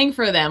big thing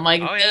for them.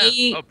 Like,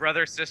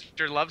 brother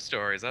sister love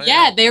stories.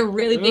 They're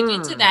really big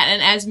into that.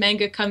 And as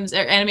manga comes,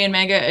 anime and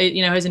manga,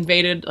 you know, has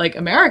invaded like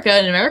America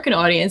and American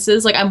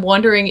audiences, like I'm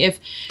wondering if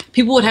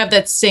people would have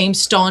that same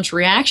staunch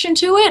reaction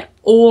to it,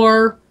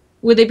 or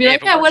would they be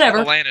like, yeah, whatever.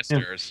 For the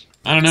Lannisters.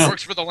 I don't know. It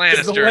works for the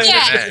Lannisters.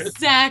 Yeah,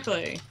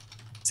 exactly.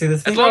 See, the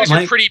thing as long as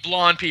you're pretty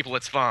blonde people,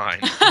 it's fine.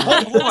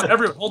 hold on,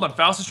 everyone. Hold on.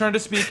 Faust is trying to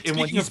speak, and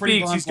when he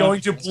speaks, he's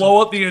going to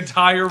blow up the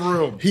entire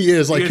room. He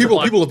is. Like,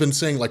 people have been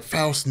saying, like,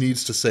 Faust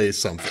needs to say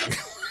something.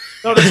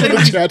 No,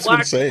 the chat's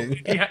been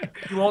saying.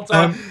 He won't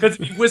talk, because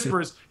if he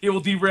whispers, he will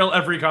derail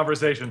every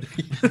conversation.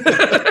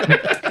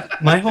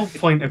 My whole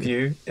point of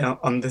view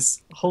on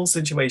this whole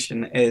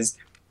situation is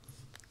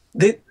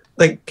that,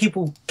 like,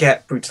 people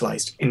get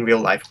brutalized in real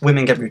life.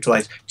 Women get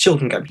brutalized.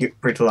 Children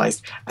get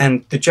brutalized.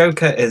 And the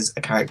Joker is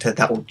a character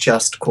that will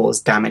just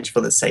cause damage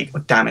for the sake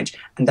of damage.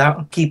 And there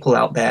are people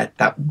out there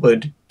that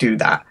would do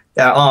that.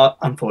 There are,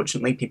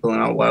 unfortunately, people in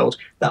our world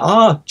that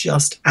are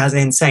just as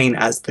insane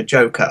as the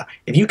Joker.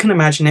 If you can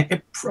imagine it,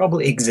 it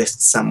probably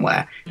exists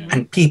somewhere.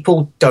 And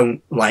people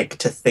don't like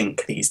to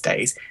think these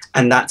days.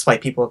 And that's why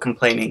people are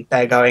complaining.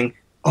 They're going,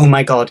 oh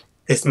my god,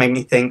 this made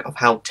me think of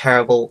how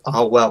terrible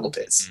our world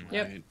is.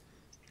 Yep.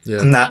 Yeah.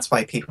 And that's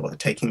why people are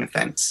taking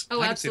offense.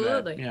 Oh,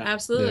 absolutely. Yeah.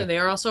 Absolutely. Yeah.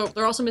 They're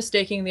also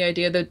mistaking the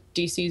idea that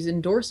DC's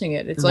endorsing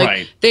it. It's like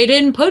Right. they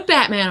didn't put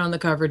Batman on the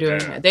cover doing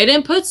that. They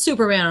didn't put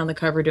Superman on the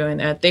cover doing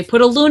that. They put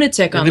a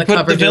lunatic on the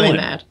cover doing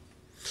that.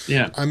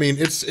 Yeah. I mean,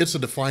 it's a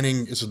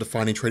defining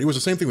trait. It was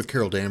the same thing with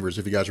Carol Danvers,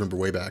 if you guys remember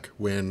way back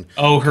when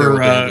her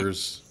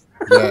Danvers,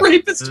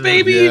 rapist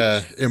baby.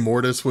 Yeah,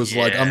 Immortus was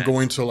like, I'm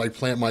going to like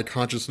plant my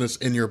consciousness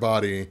in your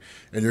body,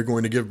 and you're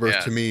going to give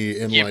birth to me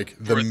in like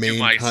the main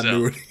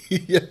continuity.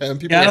 And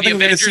people I don't the think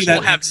we're gonna see Avengers that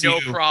will have no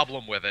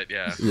problem with it.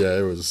 Yeah. Yeah,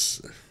 it was.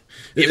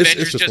 The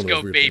Avengers just just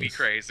go weird baby things.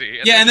 crazy.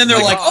 And then they're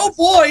like, "Oh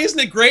boy, isn't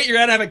it great? You're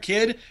gonna have a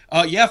kid?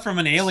 Yeah, from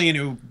an alien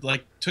who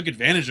like took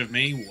advantage of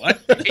me.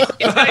 What?"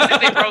 It's nice that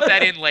they wrote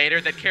that in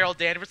later. That Carol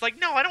Danvers like,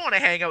 "No, I don't want to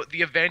hang out with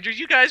the Avengers.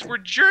 You guys were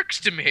jerks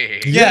to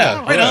me."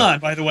 Yeah, right on.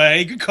 By the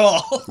way, good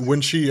call.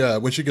 When she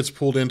gets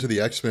pulled into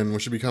the X-Men, when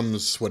she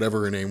becomes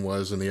whatever her name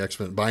was in the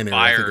X-Men, Binary,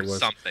 I think it was.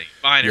 Something.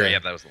 Binary, yeah,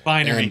 that was the one.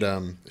 Binary.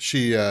 And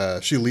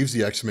she leaves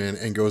the X-Men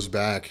and goes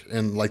back,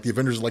 and like the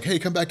Avengers are like, "Hey,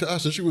 come back to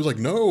us," and she was like,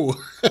 "No."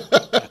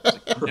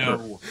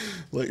 No.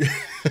 Like,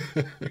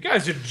 You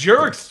guys are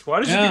jerks. Why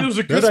did you think it was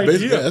a good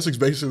idea?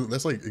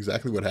 That's like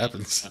exactly what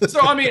happens.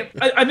 So I mean,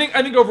 I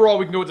think overall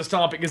we can go with this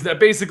topic is that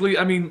basically,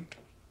 I mean,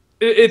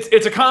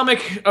 it's a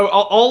comic.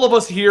 All of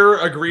us here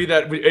agree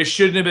that it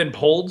shouldn't have been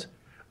pulled.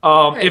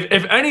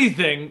 If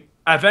anything,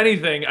 I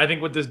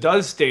think what this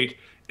does state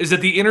is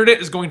that the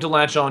internet is going to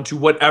latch on to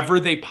whatever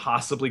they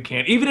possibly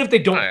can, even if they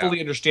don't fully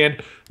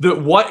understand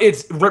what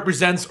it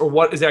represents or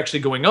what is actually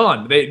going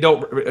on. They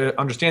don't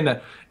understand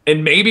that.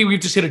 And maybe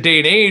we've just hit a day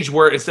and age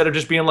where instead of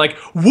just being like,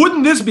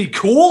 wouldn't this be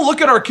cool? Look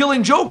at our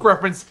Killing Joke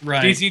reference.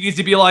 Right. DC needs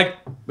to be like,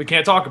 we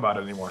can't talk about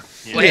it anymore.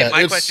 Well, hey,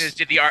 my question is,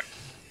 did the art?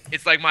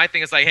 It's like my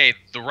thing is like, hey,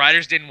 the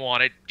writers didn't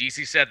want it.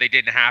 DC said they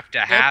didn't have to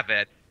have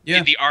it. Yeah.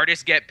 Did the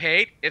artist get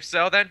paid? If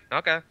so, then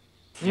okay.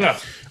 Yeah.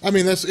 I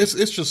mean,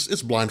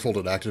 it's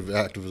blindfolded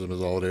activism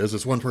is all it is.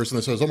 It's one person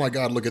that says, "Oh my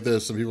God, look at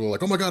this," and people are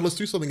like, "Oh my God, let's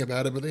do something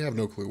about it," but they have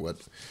no clue what.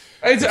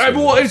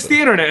 It's the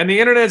internet, and the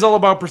internet is all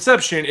about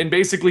perception. And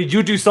basically,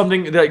 you do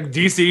something that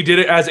DC did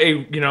it as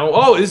a,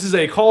 this is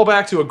a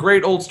callback to a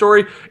great old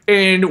story,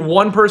 and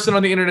one person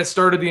on the internet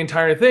started the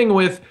entire thing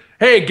with,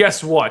 "Hey,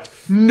 guess what?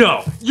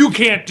 No, you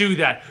can't do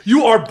that.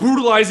 You are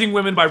brutalizing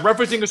women by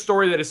referencing a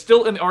story that is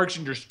still in the arch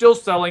and you're still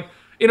selling."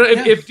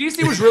 If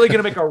DC was really going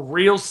to make a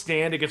real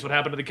stand against what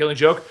happened to the Killing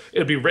Joke, it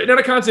would be written out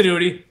of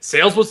continuity,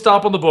 sales would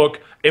stop on the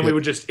book, and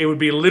it would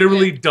be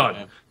literally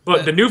done.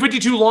 But the New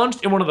 52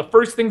 launched, and one of the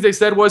first things they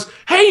said was,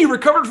 "Hey, you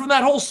recovered from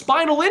that whole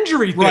spinal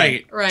injury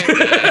thing." Right.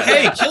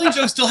 Hey, Killing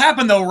Joke still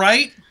happened though,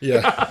 right?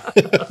 Yeah.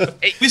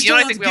 Hey, We still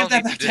have to we all give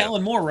that need back to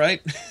Alan Moore,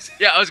 right?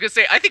 Yeah, I was gonna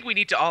say, I think we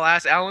need to all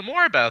ask Alan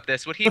Moore about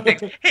this. What he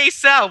thinks. Hey,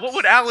 Sal, what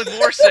would Alan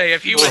Moore say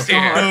if he was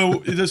here?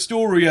 No, the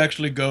story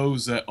actually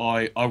goes that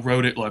I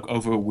wrote it like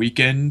over a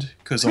weekend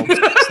because I was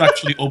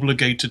actually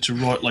obligated to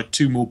write like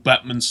 2 more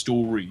Batman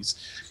stories.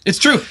 It's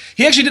true.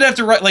 He actually did have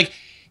to write, like,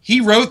 he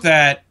wrote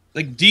that,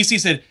 like, DC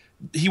said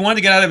he wanted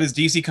to get out of his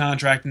DC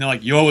contract, and they're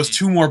like, "Yo, it's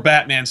 2 more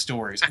Batman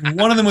stories." And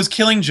one of them was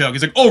Killing Joke.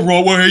 He's like, "Oh,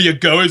 right, well, here you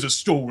go. Here's a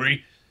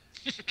story.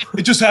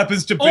 It just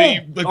happens to be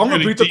like, I'm gonna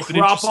really beat the deep and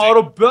crap interesting." out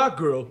of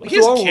Batgirl. He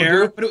doesn't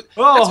care, but that's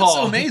what's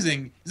so Oh.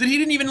 amazing is that he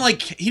didn't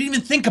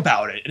even think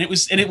about it,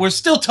 and we're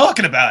still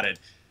talking about it.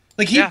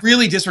 Like, he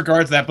really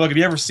disregards that book. If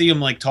you ever see him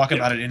like talk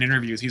about it in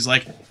interviews, he's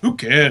like, "Who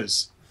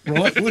cares?"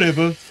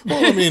 Whatever.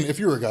 Well, I mean, if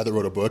you're a guy that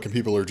wrote a book and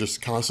people are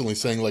just constantly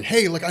saying like,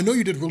 "Hey, like I know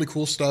you did really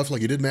cool stuff,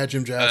 like you did Mad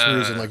Jim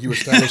Jaspers and like you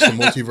established the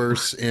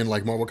multiverse in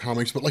like Marvel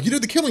Comics, but like you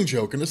did the Killing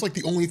Joke and it's like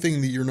the only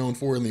thing that you're known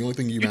for and the only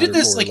thing you did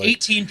this for. like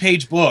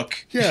 18-page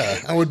book.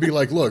 Yeah, I would be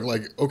like, look,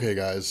 like okay,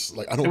 guys,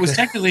 like I don't. It was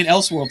technically an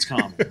Elseworlds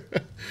comic.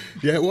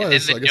 Yeah, it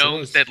was. And the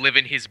gnomes that live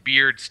in his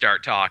beard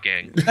start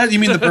talking. You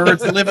mean the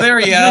birds that live there?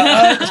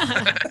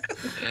 Yeah.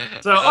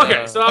 So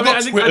okay, so I mean,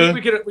 I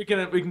think we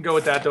can go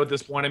with that though at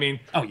this point. I mean,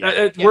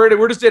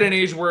 we're just at an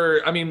age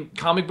where I mean,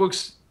 comic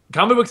books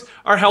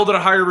are held at a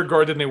higher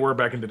regard than they were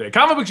back in the day.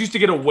 Comic books used to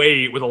get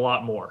away with a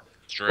lot more.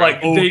 True.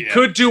 Like they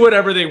could do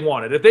whatever they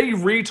wanted. If they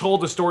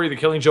retold the story of the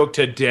Killing Joke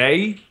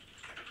today,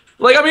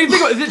 like I mean,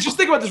 just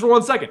think about this for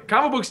 1 second.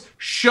 Comic books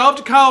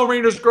shoved Kyle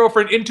Rayner's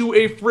girlfriend into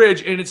a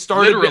fridge, and it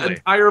started the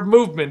entire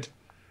movement.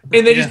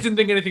 And they just didn't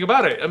think anything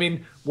about it. I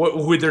mean,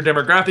 who their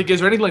demographic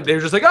is or anything like that. They were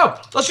just like, oh,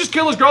 let's just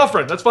kill his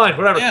girlfriend. That's fine,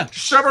 whatever. Yeah.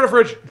 Just shove her in a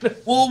fridge.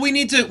 Well, we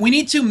need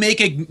to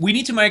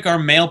make our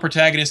male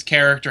protagonist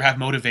character have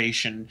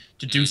motivation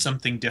to do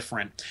something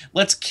different.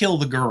 Let's kill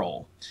the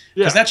girl.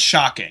 Because that's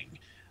shocking.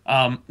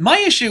 My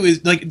issue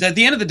is like at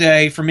the end of the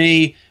day, for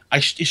me,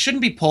 it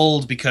shouldn't be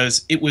pulled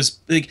because it was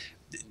like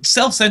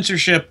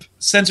censorship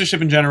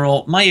in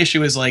general. My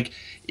issue is like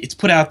it's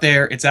put out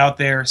there, it's out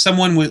there.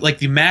 Someone with like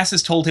the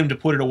masses told him to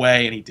put it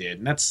away, and he did.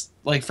 And that's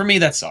like for me,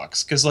 that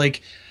sucks because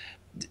like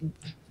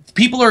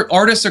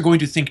artists are going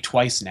to think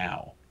twice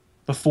now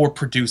before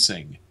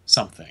producing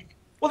something.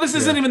 Well, this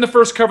isn't even the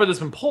first cover that's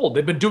been pulled.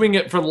 They've been doing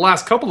it for the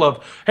last couple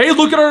of. Hey,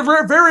 look at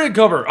our variant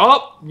cover.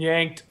 Oh,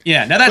 yanked.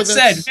 Yeah. Now that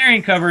said,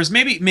 variant covers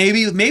maybe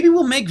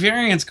we'll make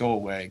variants go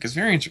away because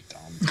variants are dumb.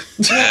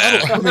 I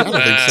don't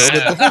think so.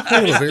 But the whole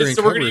point of a variant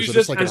so cover is that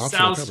it's like an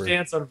optional cover.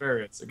 Stance on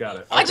variants. I got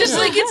it. I just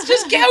like it's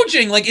just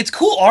gouging. Like it's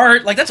cool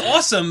art. Like that's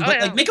awesome.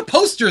 But like make a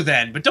poster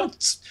then. But don't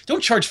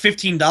charge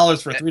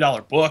 $15 for a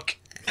 $3 book.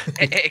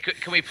 Hey,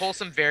 can we pull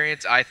some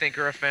variants I think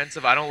are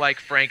offensive? I don't like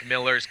Frank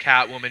Miller's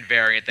Catwoman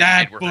variant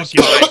that he did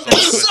book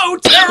is so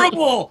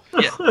terrible.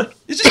 Yeah.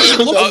 It's just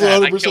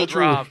I killed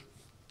Rob.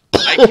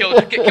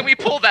 Can we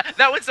pull that?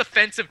 That one's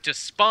offensive to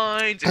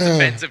spines. It's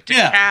offensive to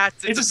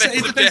cats. It's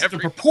offensive to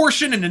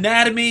proportion and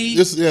anatomy.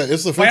 It's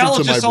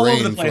offensive to my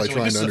brain for like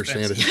trying to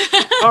understand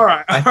it. All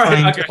right.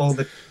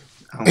 Okay.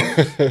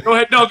 Go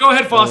ahead. No, go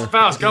ahead,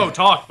 Faust. Go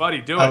talk, buddy.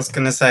 Do it. I was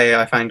gonna say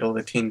I find all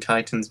the Teen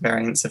Titans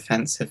variants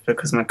offensive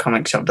because my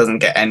comic shop doesn't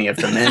get any of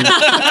them in,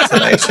 so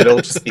they should all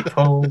just be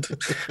pulled.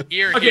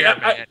 Here.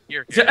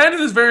 To end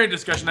this variant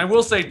discussion, I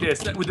will say this: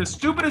 that with the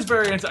stupidest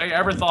variants I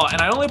ever thought,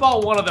 and I only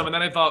bought one of them, and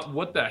then I thought,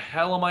 what the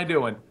hell am I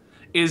doing?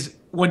 Is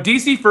when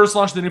DC first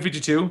launched the New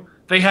 52,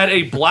 they had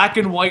a black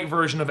and white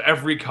version of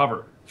every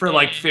cover for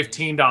like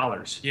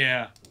 $15.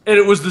 Yeah. And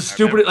it was the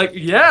stupid, like,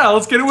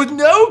 let's get it with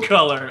no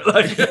color.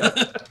 Like,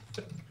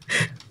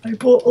 I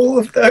bought all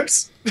of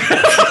those.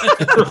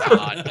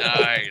 Oh,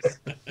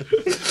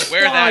 nice.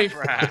 Wear that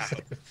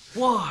proud.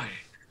 Why?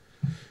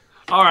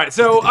 All right,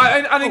 so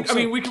I think I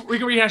mean we can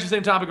rehash the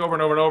same topic over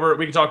and over and over.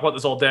 We can talk about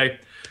this all day.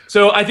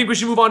 So I think we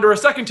should move on to our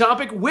second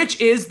topic, which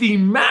is the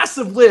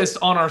massive list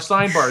on our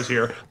sidebars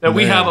here that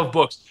we have of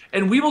books.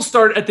 And we will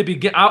start at the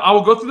beginning. I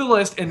will go through the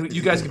list, and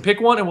you guys can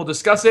pick one, and we'll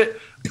discuss it.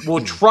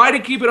 We'll try to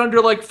keep it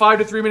under like 5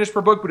 to 3 minutes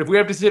per book. But if we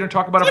have to sit and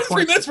talk about it for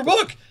 3 minutes per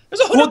book,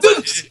 there's 100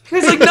 books.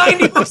 There's like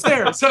 90 books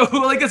there. So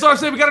like that's what I'm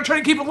saying. We got to try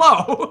to keep it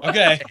low.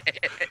 Okay.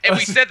 And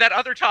we said that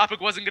other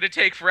topic wasn't going to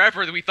take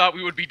forever. That we thought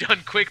we would be done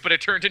quick, but it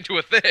turned into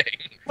a thing.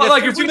 Well,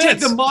 like if we take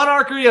the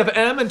monarchy of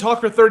M and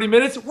talk for 30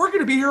 minutes, we're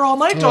going to be here all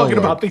night talking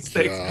about these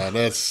things.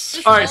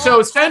 All right.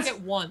 So since at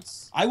once.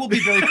 I will be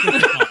very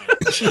quick.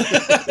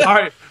 All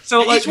right.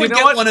 So like you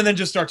know what? One and then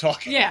just start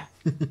talking. Yeah.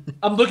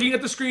 I'm looking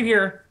at the screen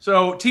here.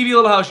 So TV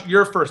Little House,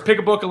 you're first. Pick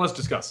a book and let's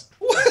discuss.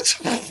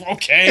 What?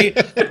 Okay.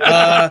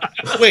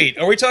 Wait,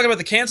 are we talking about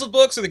the canceled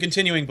books or the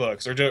continuing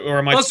books, or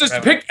am I? Let's just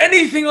pick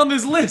anything on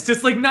this list.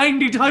 It's like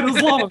 90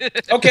 titles long.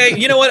 Okay.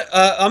 You know what?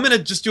 I'm gonna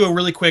just do a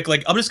really quick.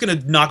 Like, I'm just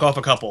gonna knock off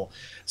a couple.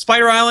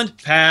 Spider Island,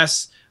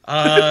 pass.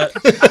 Spider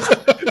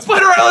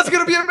Island's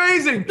gonna be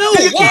amazing. No,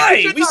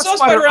 why? We saw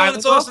Spider Island.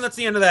 It's awesome. That's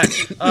the end of that.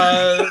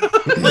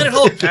 Planet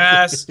Hulk,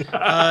 pass.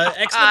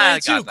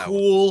 X-Men 2,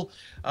 cool.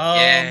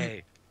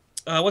 Yay.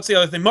 What's the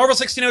other thing? Marvel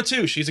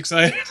 1602. She's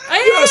excited. I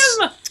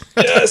am.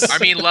 Yes. I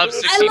mean, love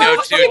I love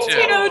 1602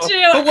 too.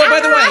 1602. But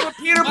by the way,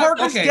 Peter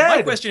Parker's okay, dead.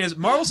 my question is,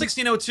 Marvel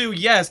 1602,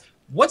 yes.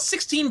 What's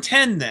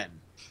 1610 then?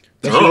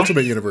 That's the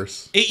Ultimate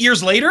Universe. 8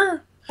 years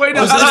later? Wait,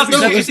 no, Is that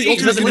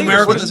the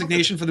numerical What?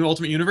 designation for the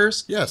Ultimate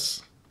Universe?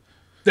 Yes.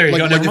 There you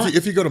go. Never Like mind.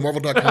 if you go to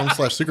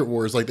marvel.com/Secret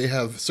Wars, like they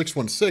have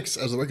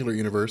 616 as a regular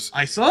universe.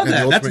 I saw and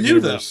that. the That's Ultimate new,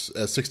 Universe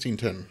as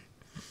 1610.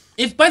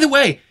 By the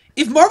way,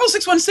 if Marvel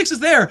 616 is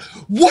there,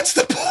 what's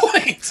the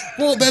point?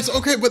 Well, that's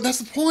okay, but that's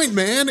the point,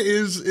 man.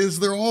 Is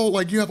they're all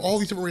like you have all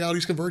these different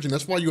realities converging.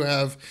 That's why you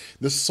have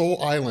this Soul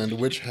Island,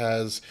 which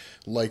has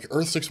like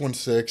Earth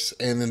 616,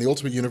 and then the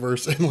Ultimate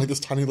Universe, and like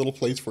this tiny little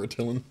place for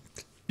Attilan.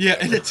 Yeah,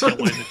 and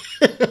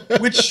Attilan,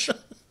 which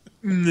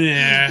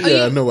Nah.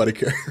 Yeah, nobody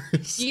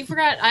cares. You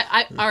forgot.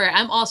 All right.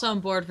 I'm also on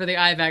board for the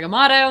Eye of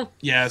Agamotto.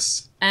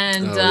 Yes.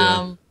 And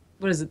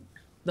what is it?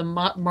 The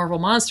Marvel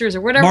Monsters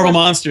or whatever. Marvel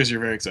Monsters.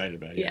 You're very excited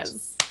about.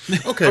 Yes.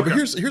 Okay, but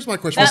here's my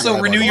question. Also,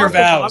 renew your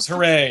vows.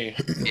 Hooray!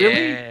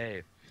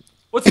 Really?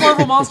 What's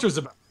Marvel Monsters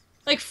about?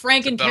 Like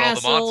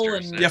Frankencastle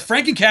and yeah,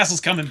 Frankencastle's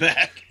coming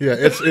back. Yeah,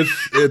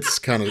 it's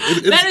kind of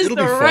that is it'll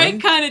the be right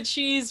fun. kind of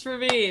cheese for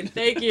me.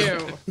 Thank you.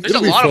 There's It'll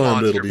a be lot of fun,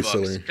 but monster it'll be books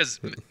silly. because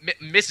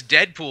Miss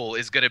Deadpool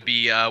is going to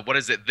be what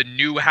is it? The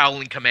new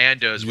Howling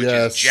Commandos, which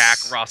Yes. is Jack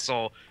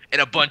Russell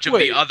and a bunch of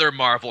the other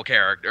Marvel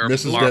characters.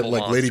 Mrs. Marvel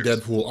like Lady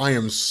monsters. Deadpool. I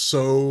am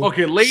so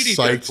Lady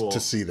psyched Deadpool. to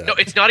see that. No,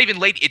 it's not even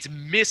Lady. It's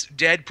Miss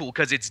Deadpool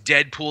because it's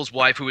Deadpool's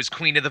wife who is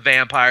Queen of the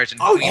Vampires and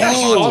Queen of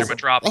Monster I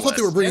Metropolis. thought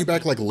they were bringing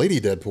back like Lady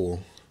Deadpool.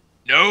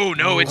 No,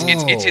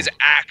 it's his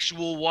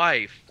actual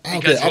wife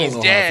because I don't he's know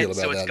how I dead, feel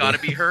about so it's that, got to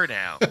then. be her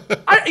now.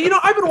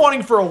 I've been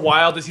wanting for a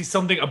while to see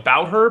something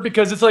about her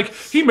because it's like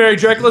he married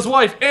Dracula's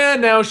wife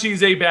and now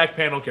she's a back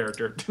panel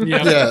character.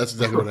 Yeah, that's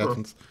exactly what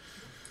happens.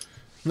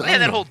 They had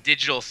that whole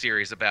digital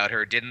series about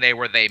her, didn't they?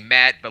 Where they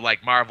met, but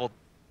like Marvel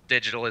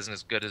Digital isn't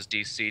as good as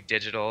DC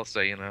Digital, so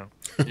you know.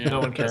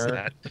 No one cares.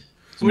 That.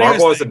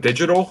 Marvel is a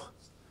digital.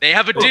 They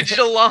have a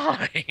digital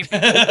line.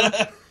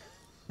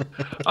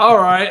 All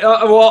right.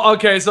 Well,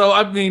 okay. So,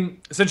 I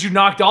mean, since you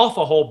knocked off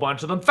a whole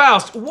bunch of them,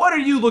 Faust, what are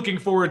you looking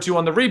forward to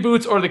on the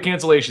reboots or the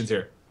cancellations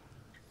here?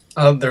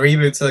 The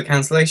reboots or the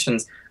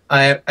cancellations.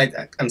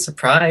 I'm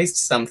surprised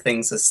some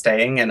things are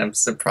staying, and I'm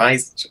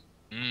surprised.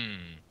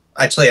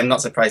 Actually, I'm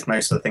not surprised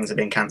most of the things are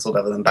being cancelled,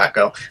 other than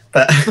Batgirl.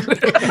 But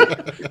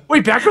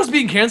wait, Batgirl's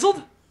being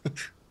canceled?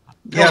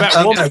 yeah,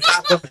 Batwoman.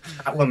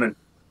 Batwoman.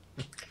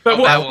 But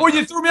well,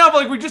 you threw me off.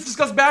 Like we just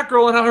discussed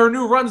Batgirl and how her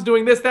new run's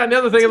doing this, that, and the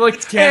other thing. And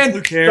like, and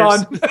who cares?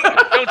 done.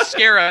 Don't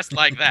scare us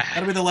like that.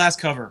 That'll be the last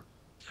cover.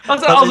 I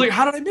was like,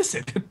 how did I miss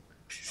it?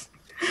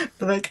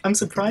 But like, I'm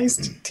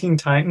surprised Teen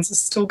Titans is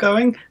still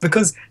going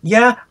because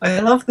I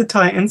love the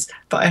Titans,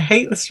 but I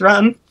hate this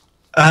run.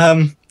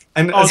 And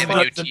Oh, as it's The far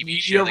new like the TV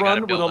media show they got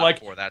to run build with a, up like-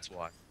 for, that's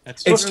why.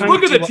 That's It's true.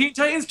 Look at the what- Teen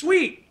Titans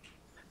tweet.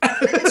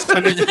 it's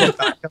kind of what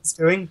Batgirl's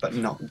doing, but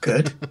not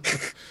good.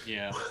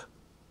 Yeah.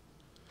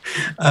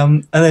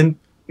 And then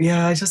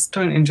I just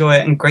don't enjoy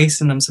it. And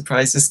Grayson, I'm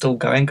surprised, is still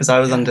going because I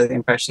was under the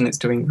impression it's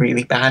doing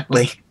really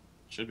badly.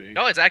 Should be.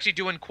 No, it's actually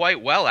doing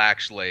quite well,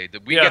 actually.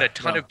 We get a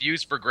ton of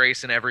views for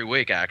Grayson every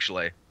week,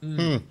 actually.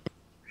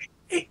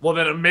 Well,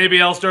 then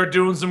maybe I'll start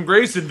doing some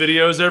Grayson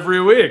videos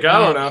every week. I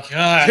don't know.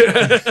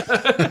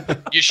 God.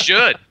 You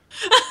should.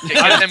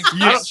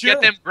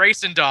 Get them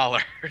Grayson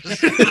dollars.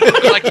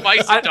 Like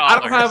Bison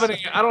dollars.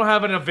 I don't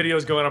have enough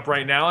videos going up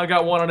right now. I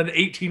got one on an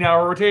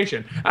 18-hour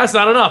rotation. That's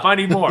not enough. I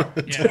need more.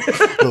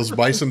 Those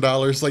Bison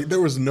dollars, like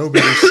there was no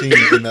bigger scene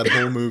in that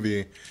whole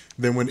movie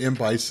than when M.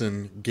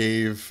 Bison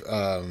gave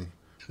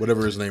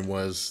whatever his name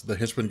was, the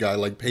henchman guy,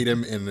 like paid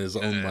him in his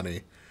own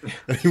money.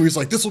 And he was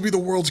like, "This will be the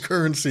world's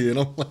currency," and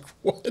I'm like,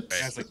 "What?"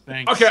 I was like,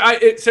 thanks.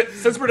 Okay,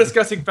 since we're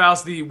discussing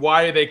Faust, the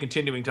why are they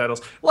continuing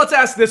titles, let's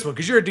ask this one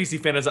because you're a DC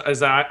fan as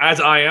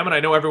I am, and I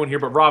know everyone here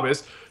but Rob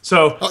is.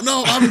 So,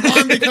 No,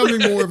 I'm becoming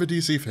more of a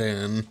DC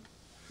fan.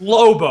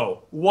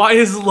 Lobo. Why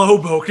is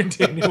Lobo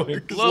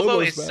continuing? Lobo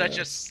Lobo's is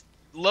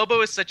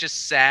badass. such a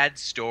sad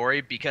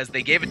story because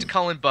they gave it to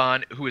Cullen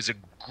Bunn, who is a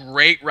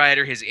great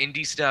writer. His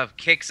indie stuff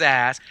kicks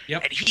ass,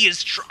 and he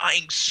is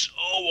trying so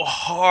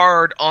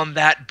hard on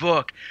that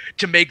book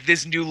to make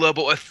this new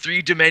Lobo a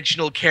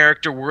three-dimensional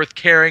character worth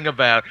caring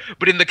about.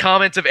 But in the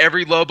comments of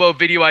every Lobo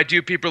video I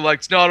do, people are like,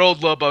 "It's not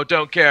old Lobo,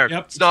 don't care.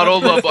 It's not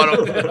old Lobo, I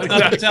don't care." It's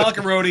not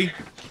Metallica Roadie.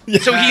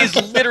 So he is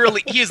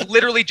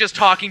literally just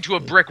talking to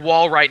a brick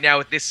wall right now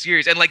with this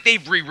series, and like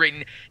they've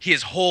rewritten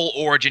his whole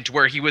origin to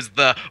where he was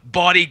the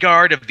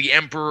bodyguard of the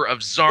Emperor of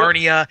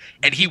Zarnia,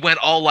 and he went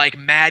all like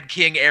Mad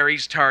King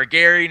Aerys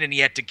Targaryen, and he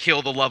had to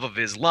kill the love of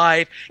his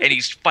life, and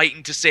he's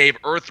fighting to save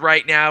Earth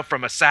right now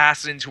from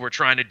assassins who are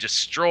trying to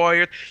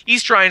destroy Earth.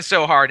 He's trying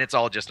so hard, and it's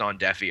all just on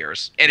deaf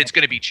ears, and it's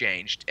going to be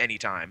changed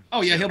anytime.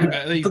 Oh yeah, he'll be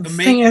back. But The the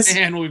main thing is-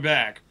 man will be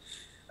back.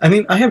 I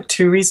mean, I have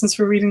two reasons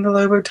for reading the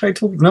Lobo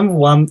title. Number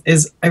one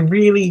is I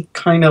really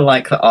kind of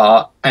like the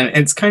art, and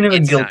it's kind of a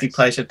guilty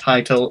pleasure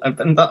title,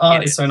 and the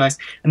art is so nice.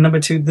 And number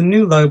two, the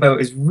new Lobo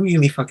is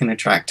really fucking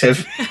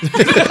attractive.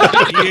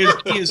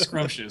 he is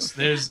scrumptious.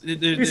 There's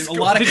a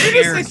lot of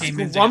care came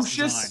into his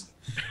design.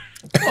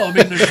 Oh, I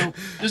mean,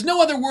 there's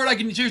no other word I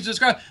can choose to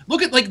describe.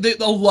 Look at like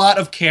a lot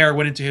of care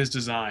went into his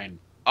design.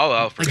 For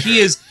like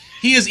sure.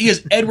 He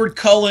is Edward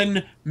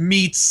Cullen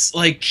meets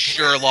like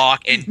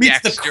Sherlock and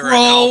meets Dexter the and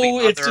all Crow.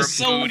 the It's other just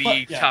so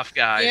moody tough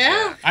guys.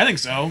 Yeah. I think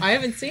so. I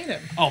haven't seen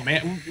him. Oh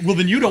man, well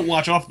then you don't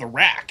watch Off the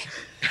Rack.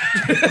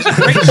 It's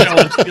a great show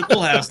on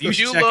Little House. You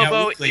should New check out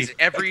Lobo weekly. is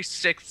every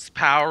sixth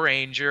Power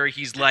Ranger.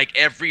 He's like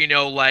every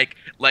like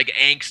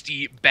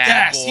angsty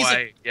bad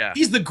boy.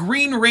 He's the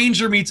Green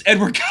Ranger meets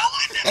Edward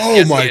Cullen. Oh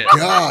Yes, my he is.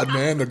 God,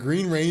 man, the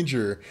Green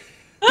Ranger.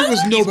 There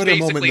was no He's better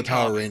moment in basically the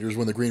Power Tommy. Rangers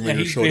when the Green Yeah,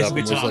 Ranger he's showed up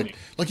and was basically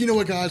like, you know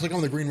what, guys? Like,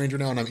 I'm the Green Ranger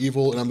now, and I'm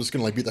evil, and I'm just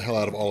gonna like beat the hell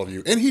out of all of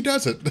you. And he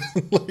does it.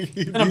 Like,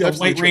 And I'm the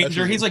White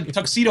Ranger. He's like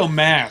Tuxedo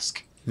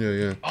Mask.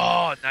 Yeah.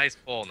 Oh, nice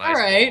pull. Nice All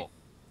right. pull.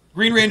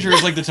 Green Ranger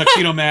is like the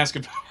tuxedo mask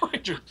of Power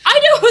Rangers. I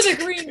know who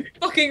the Green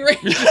fucking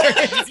Ranger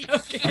is.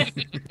 Okay.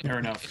 Fair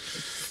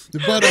enough.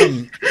 But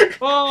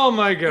Oh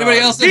my god. Anybody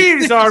else?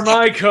 These are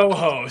my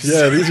co-hosts.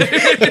 yeah, these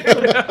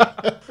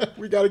are,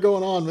 we got it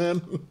going on,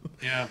 man.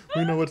 Yeah.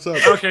 We know what's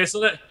up. Okay, so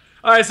that.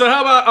 All right, so how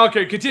about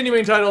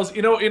continuing titles?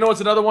 You know what's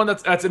another one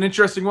that's an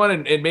interesting one,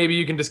 and maybe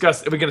you can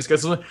discuss. We can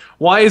discuss this one.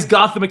 Why is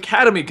Gotham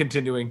Academy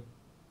continuing?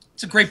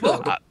 It's a great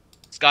book.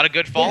 It's got a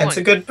good following. Yeah, it's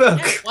a good book.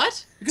 Yeah,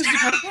 what? Because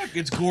it's a good book.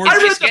 It's I gorgeous.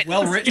 read It's that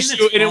well written.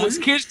 issue, and it was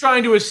kids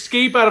trying to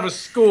escape out of a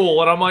school,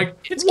 and I'm like,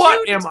 It's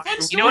what cute, am it's I fun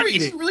You know what?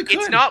 story. It's, really it's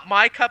good. not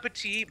my cup of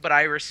tea, but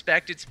I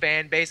respect its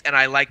fan base, and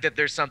I like that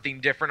there's something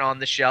different on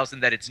the shelves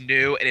and that it's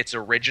new and it's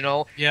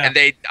original. Yeah. And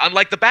they,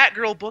 unlike the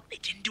Batgirl book, they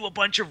didn't do a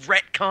bunch of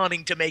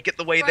retconning to make it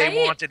the way they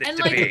Right? wanted it and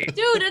to like, be.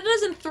 dude, it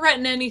doesn't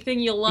threaten anything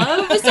you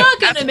love. It's not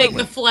gonna make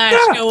the Flash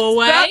go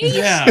away.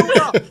 Yeah.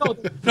 No,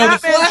 No, the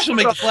Flash will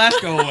make the Flash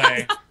go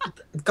away.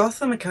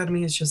 Gotham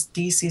Academy is just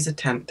DC's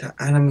attempt to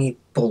animate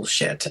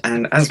bullshit,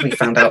 and as we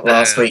found out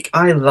last week,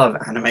 I love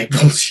anime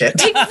bullshit.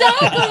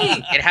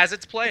 Exactly. It has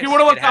its place. Hey, what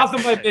about It has Gotham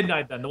its by place.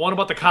 Midnight then? The one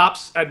about the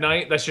cops at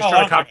night that's just Oh,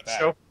 trying I to copy don't the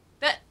think show?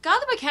 That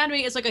Gotham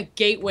Academy is like a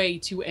gateway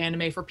to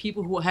anime for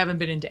people who haven't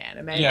been into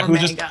anime Yeah, or who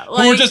manga.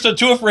 were just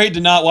too afraid to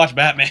not watch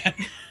Batman.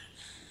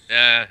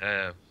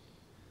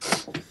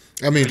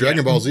 I mean,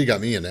 Dragon Ball Z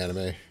got me into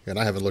anime, and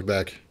I haven't looked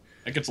back.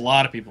 That gets a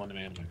lot of people into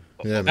anime.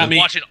 Yeah, Not man. me.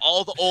 Watching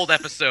all the old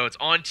episodes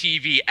on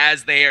TV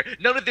as they air.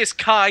 None of this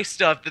Kai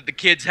stuff that the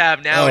kids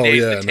have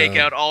nowadays yeah, to take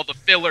no. out all the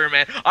filler,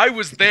 man. I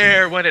was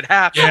there when it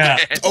happened. Yeah.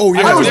 Man. Oh I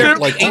yeah, was there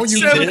like all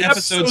you 7 kids.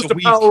 episodes a to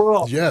week. power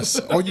up. Yes,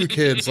 all you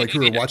kids like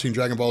who are watching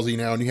Dragon Ball Z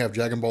now, and you have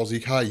Dragon Ball Z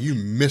Kai, you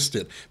missed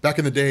it. Back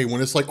in the day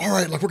when it's like, all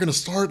right, like we're gonna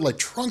start, like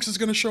Trunks is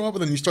gonna show up,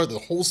 and then you start the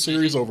whole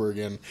series over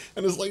again,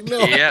 and it's like,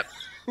 no. Yep.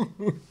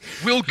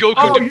 Will Goku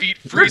Oh, defeat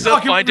you're Frieza?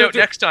 talking Find about out the-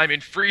 next time in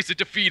Frieza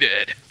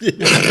Defeated.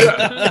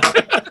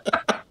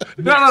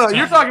 No.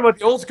 You're talking about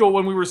the old school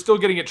when we were still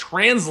getting it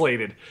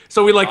translated.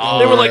 So we they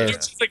were like, yeah.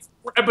 it's just like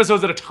 4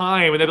 episodes at a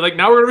time, and they'd be like,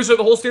 now we're gonna restart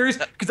the whole series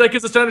because that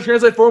gives us time to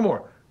translate 4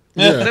 more.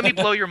 Yeah. Let me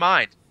blow your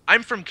mind.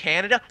 I'm from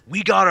Canada.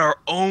 We got our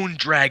own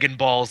Dragon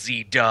Ball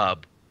Z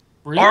dub.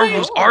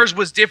 Really? Ours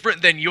was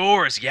different than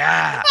yours.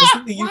 Yeah.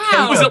 Wasn't the UK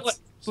Wow. Was it dubbed? like-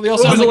 So they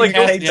also Was have it like the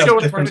Goku yeah, showing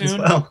the different as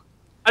cartoon. well.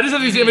 I just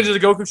have these images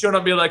of Goku showing up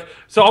and being like,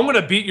 so I'm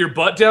gonna beat your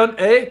butt down,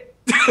 eh?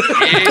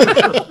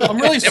 I'm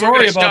really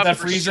sorry about that,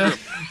 for Frieza.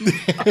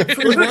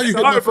 Why are you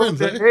hitting my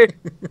friends, eh? Hey.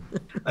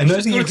 I know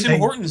Just go to Tim the UK.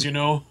 Hortons, you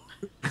know.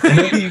 I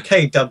know the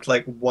UK dubbed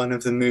like one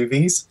of the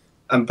movies,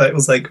 but it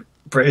was like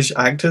British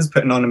actors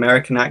putting on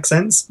American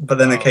accents. But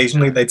then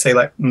occasionally they'd say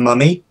like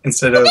 "mummy"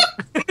 instead of.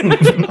 You're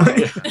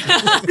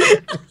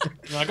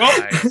like,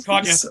 oh, Nice.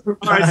 fuck it. So All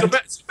right, so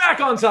bad. back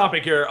on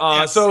topic here.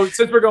 Yes. So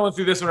since we're going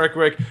through this one right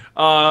quick,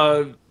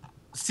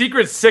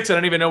 Secret 6, I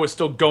didn't even know was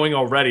still going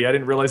already. I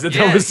didn't realize that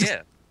that was.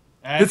 Yeah.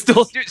 It's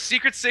still. Dude,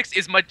 Secret 6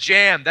 is my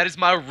jam. That is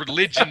my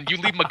religion. You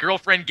leave my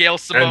girlfriend Gail And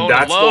Simone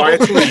that's alone. why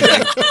it's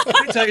leaving.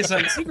 Let me tell you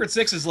something. Secret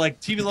 6 is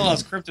like TV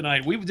Law's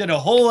kryptonite. We did a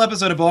whole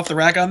episode of Off the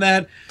Rack on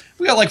that.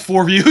 We got like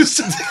 4 views.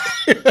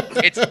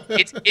 It's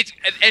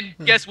and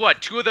guess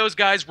what? 2 of those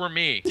guys were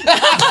me. 2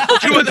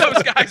 of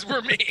those guys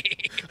were me.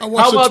 I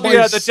watched How about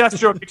it twice. the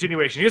Deathstroke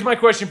continuation? Here's my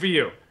question for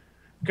you,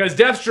 because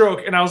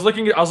Deathstroke, and I was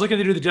looking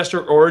to do the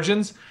Deathstroke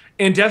origins,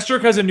 and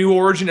Deathstroke has a new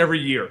origin every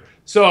year.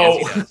 So,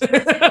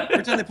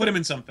 Every time they put him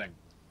in something.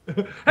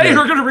 hey, Yeah.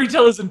 we're gonna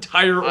retell his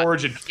entire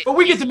origin, but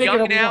we get to He's make it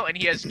young up now, and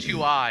he has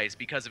 2 eyes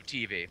because of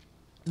TV.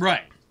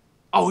 Right.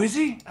 Oh, is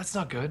he? That's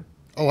not good.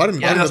 Oh, I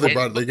didn't Yeah, know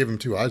it- they gave him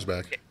 2 eyes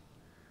back.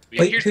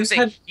 Wait, Here's the who's thing: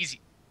 had-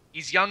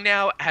 he's young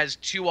now, has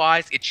 2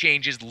 eyes. It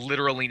changes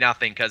literally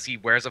nothing because he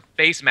wears a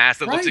face mask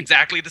that looks Right.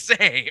 exactly the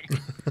same.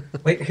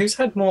 Wait, who's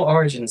had more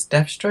origins,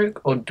 Deathstroke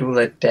or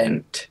Dula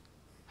Dent?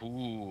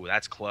 Ooh,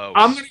 that's close.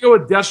 I'm gonna go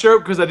with Deathstroke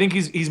because I think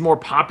he's more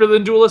popular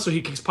than Duelist, so he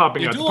keeps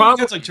popping Yeah, out. The Duel problem,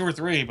 gets like 2 or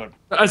 3, but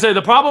I say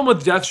the problem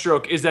with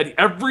Deathstroke is that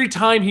every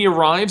time he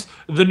arrives,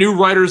 the new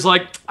writer's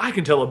like, I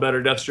can tell a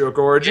better Deathstroke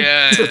origin.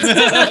 Yeah.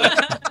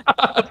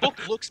 The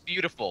book looks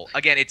beautiful.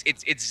 Again,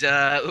 it's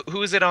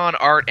who is it on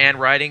art and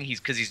writing?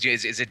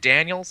 Is it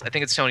Daniels? I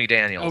think it's Tony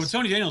Daniels. oh, with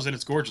Tony Daniels in,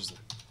 it's gorgeous.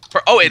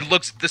 It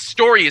looks. The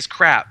story is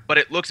crap, but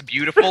it looks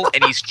beautiful,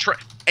 and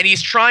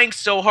he's trying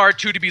so hard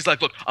too to be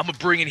like, look, I'm gonna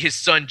bring in his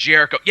son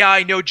Jericho. Yeah,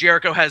 I know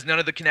Jericho has none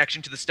of the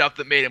connection to the stuff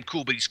that made him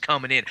cool, but he's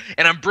coming in,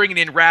 and I'm bringing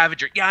in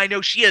Ravager. Yeah, I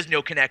know she has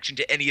no connection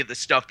to any of the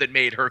stuff that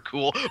made her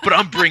cool, but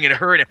I'm bringing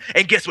her in.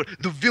 And guess what?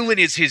 The villain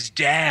is his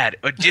dad,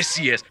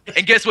 Odysseus.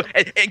 And guess what?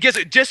 And guess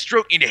what?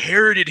 Deathstroke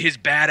inherited his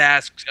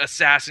badass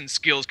assassin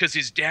skills because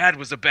his dad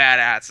was a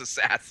badass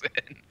assassin.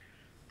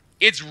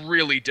 It's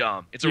really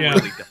dumb. It's a Yeah.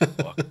 really dumb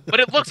book. But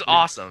it looks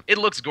awesome. It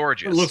looks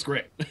gorgeous. It looks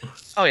great.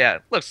 Oh, yeah.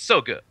 It looks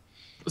so good.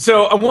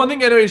 So one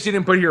thing I know you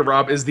didn't put here,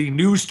 Rob, is the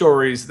news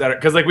stories that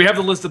because like we have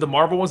the list of the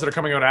Marvel ones that are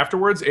coming out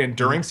afterwards and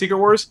during Secret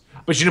Wars,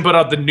 but you didn't put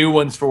out the new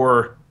ones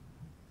for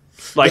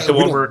like Yeah, the we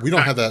one don't, where we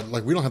don't have that.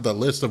 Like we don't have that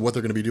list of what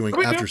they're going to be doing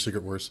We do. after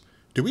Secret Wars.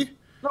 Do we?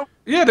 No,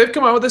 yeah, they've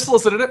come out with this,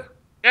 solicited it.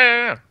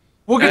 Yeah.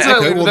 We'll get to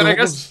that later. Well, then I what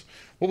guess.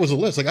 what was the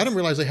list? Like, I didn't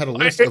realize they had a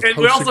list of And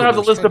we also have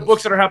the list of titles.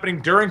 books that are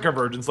happening during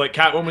Convergence. Like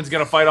Catwoman's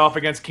going to fight off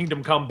against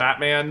Kingdom Come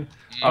Batman.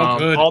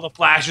 Good. All the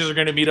Flashes are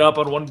going to meet up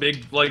on one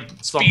big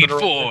Speed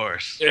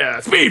Force. Yeah,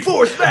 Speed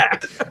Force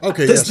back.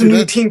 Okay, There's the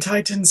new Teen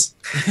Titans.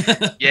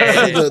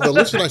 Yeah. the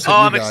list that I sent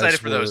Oh, you I'm guys excited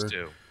for were, those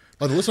two.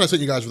 The list that I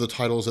sent you guys were the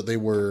titles that they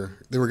were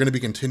going to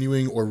be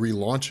continuing or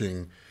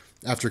relaunching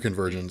after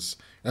Convergence,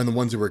 and the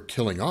ones they were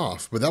killing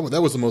off. But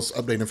that was the most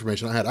updated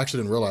information I had. I actually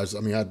didn't realize. I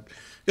mean, I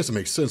guess it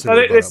makes sense.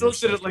 They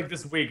listed it like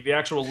this week. The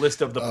actual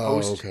list of the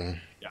post. Okay.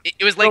 Yeah.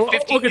 It was like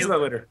 50. We'll get to that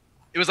later.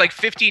 It was like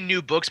 50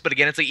 new books, but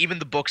again, it's like even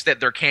the books that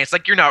they're canceling,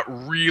 like you're not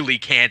really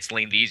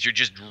canceling these, you're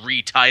just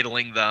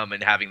retitling them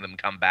and having them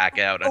come back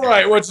out. All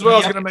right, which is what I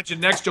was going to mention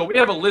next, Joe. We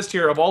have a list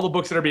here of all the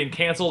books that are being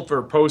canceled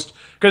for post,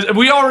 because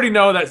we already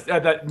know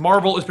that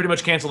Marvel is pretty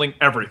much canceling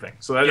everything.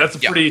 So that's a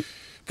pretty.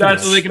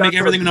 That's so they can make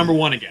everything number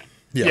one again.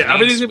 Yeah,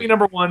 everything's going to be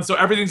number one, so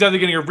everything's either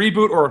getting a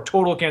reboot or a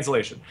total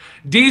cancellation.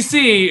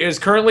 DC is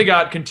currently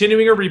got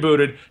continuing or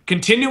rebooted,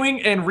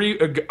 continuing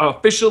and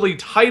officially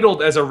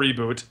titled as a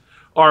reboot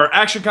are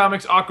Action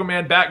Comics,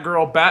 Aquaman,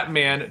 Batgirl,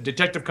 Batman,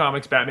 Detective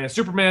Comics, Batman,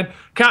 Superman,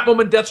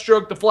 Catwoman,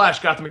 Deathstroke, The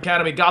Flash, Gotham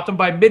Academy, Gotham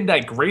by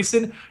Midnight,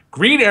 Grayson,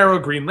 Green Arrow,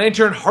 Green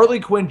Lantern,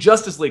 Harley Quinn,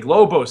 Justice League,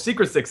 Lobo,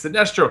 Secret Six,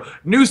 Sinestro,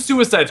 New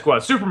Suicide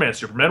Squad, Superman,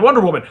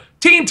 Wonder Woman,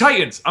 Teen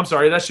Titans. I'm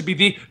sorry, that should be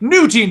the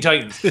New Teen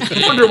Titans.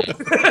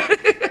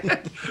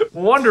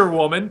 Wonder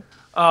Woman,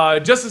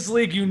 Justice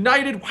League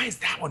United. Why is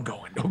that one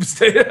going?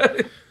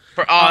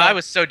 I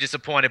was so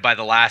disappointed by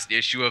the last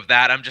issue of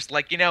that. I'm just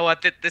like, you know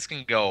what? This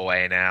can go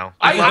away now.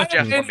 I love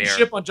Jeff Lemire.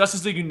 Ship on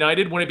Justice League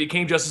United when it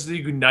became Justice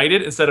League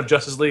United instead of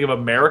Justice League of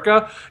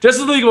America.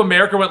 Justice League of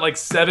America went like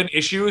 7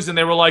 issues, and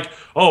they were like,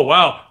 "Oh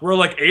wow, we're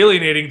like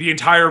alienating the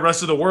entire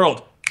rest of the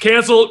world."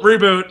 Cancel,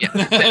 reboot. Yeah.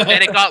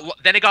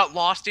 then it got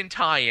lost in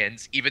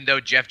tie-ins, even though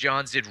Jeff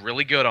Johns did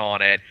really good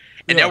on it.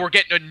 And now we're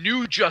getting a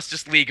new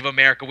Justice League of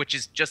America, which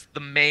is just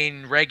the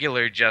main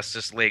regular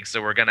Justice League.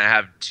 So we're gonna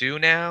have 2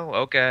 now.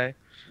 Okay.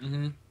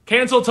 Mm-hmm.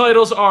 Cancel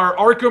titles are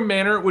Arkham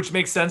Manor, which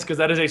makes sense because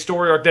that is a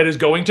story arc that is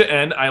going to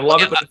end. I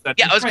love it.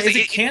 But I was gonna say, is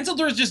it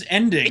canceled or is it just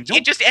ending?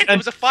 It just ended. It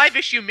was a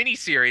 5-issue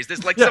miniseries.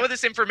 There's like some of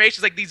this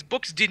information is like these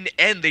books didn't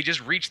end. They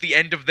just reached the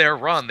end of their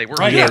run. They were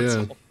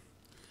canceled.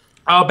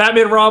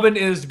 Batman Robin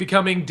is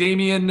becoming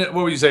Damian. What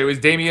would you say? It was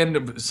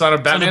Damian, son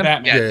of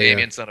Batman? Yeah,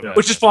 Damian, son of Batman.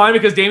 Which is fine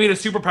because Damian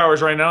has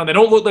superpowers right now, and they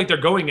don't look like they're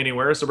going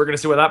anywhere. So we're gonna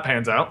see where that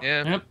pans out.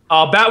 Yeah. Yep.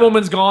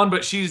 Batwoman's gone,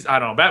 but I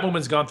don't know.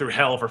 Batwoman's gone through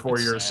hell for 4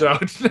 years. So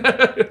she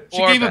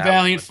gave a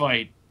valiant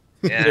fight.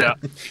 Yeah.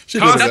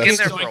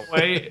 Constantine's going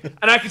away,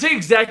 and I can tell you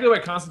exactly why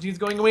Constantine's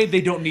going away. They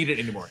don't need it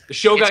anymore. The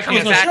show got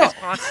coming canceled. back as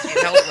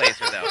Constantine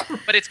Hellblazer, though.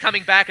 But it's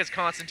coming back as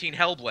Constantine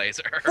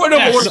Hellblazer. Well, no,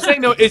 but we're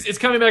saying though it's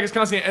coming back as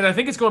Constantine, and I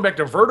think it's going back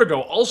to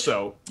Vertigo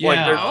also.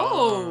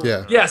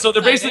 Yeah. Yeah. So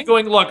they're basically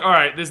going, look, all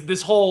right,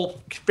 this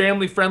whole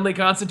family-friendly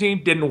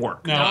Constantine didn't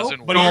work. No,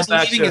 but he's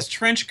leaving his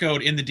trench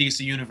coat in the DC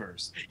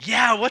universe.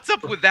 Yeah, what's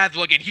up with that?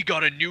 Look, and he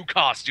got a new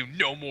costume.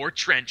 No more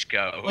trench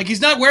coat. Like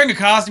he's not wearing a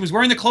costume. He's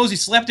wearing the clothes he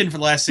slept in for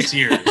the last 6 years.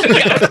 Yeah,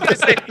 I was gonna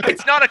say,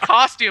 it's not a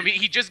costume.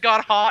 He just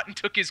got hot and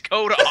took his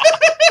coat off.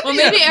 Well,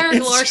 maybe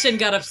Eric Larson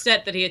got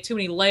upset that he had too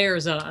many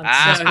layers on. So.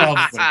 At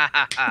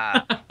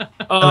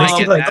least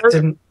he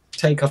didn't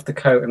take off the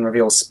coat and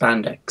reveal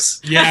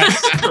spandex. Yeah.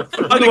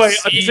 By the way,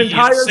 this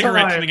entire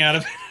cigarette time, coming out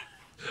of it.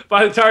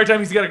 by the entire time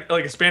he's got a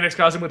spandex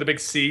costume with a big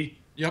C.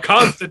 Yep.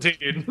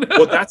 Constantine.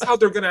 Well, that's how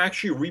they're going to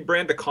actually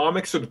rebrand the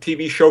comics so the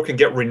TV show can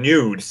get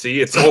renewed.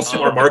 See, it's all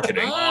smart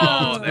marketing.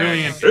 Oh, there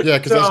you go. Yeah,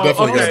 because that's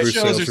definitely going to boost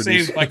Shows sales are for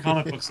saved DC. by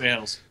comic book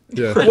sales.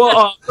 Yeah.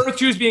 Well, Earth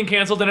 2 is being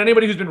canceled, and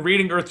anybody who's been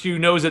reading Earth 2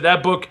 knows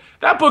that book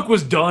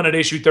was done at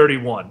issue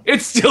 31.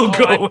 It's still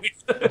going.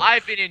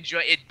 I've been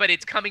enjoying it, but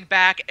it's coming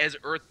back as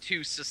Earth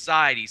 2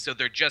 Society, so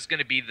they're just going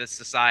to be the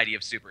Society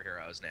of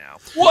Superheroes now.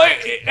 What?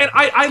 And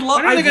I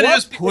love. Why are they going to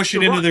just push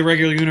it into the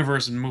regular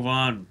universe and move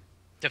on?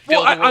 To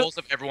fill the roles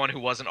of everyone who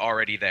wasn't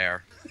already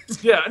there.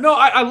 Yeah, no,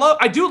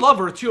 I do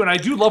love Earth 2, and I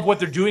do love what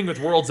they're doing with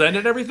World's End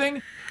and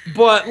everything.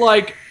 But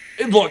like,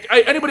 look,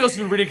 anybody else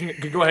who's been reading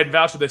can go ahead and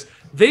vouch for this.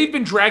 They've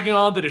been dragging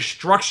on the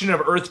destruction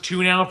of Earth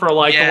 2 now for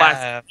like the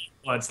last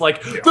months.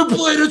 Like the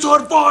planet's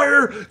on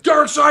fire,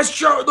 Darkseid's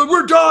show,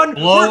 we're done.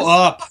 Blow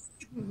up.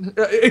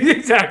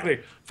 Exactly.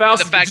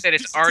 Faust. The fact that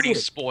it's already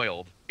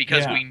spoiled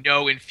because we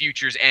know in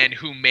Futures End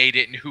who made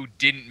it and who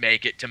didn't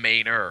make it to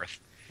main Earth.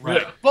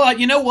 Right. But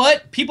you know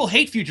what? People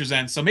hate Futures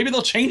End, so maybe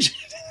they'll change it.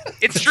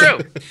 It's true.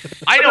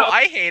 I know.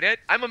 I hate it.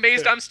 I'm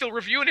amazed I'm still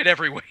reviewing it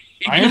every week.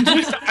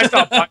 I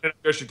stopped buying it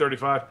at issue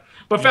 35.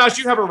 But Faust,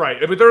 you have it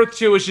right. With Earth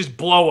 2, it's just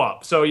blow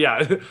up. So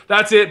yeah,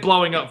 that's it,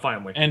 blowing up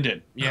finally.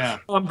 Ended. Yeah.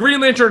 Green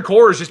Lantern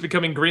Corps is just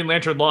becoming Green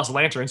Lantern Lost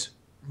Lanterns.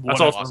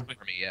 That's all for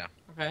me. Yeah.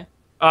 Okay.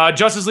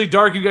 Justice League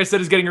Dark, you guys said,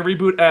 is getting a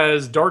reboot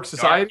as Dark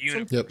Society.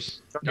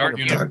 Dark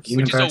Universe.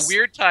 Which is a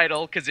weird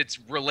title because it's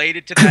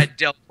related to that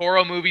Del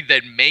Toro movie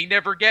that may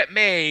never get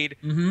made,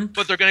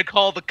 but they're going to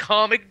call the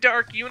comic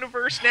Dark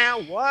Universe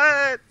now?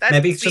 What?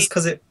 Maybe it's just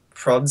because it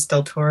prods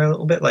Del Toro a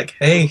little bit, like,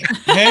 hey,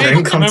 Hey,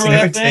 don't come remember to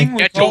that everything. thing?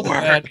 Get to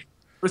work.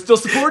 We're still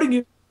supporting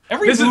you.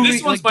 Every movie,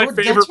 this one's like, my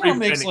favorite. Del Toro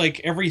makes like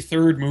every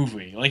third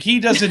movie. Like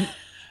he doesn't.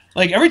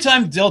 Like every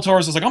time Del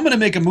Toro's is like, I'm going to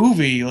make a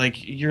movie.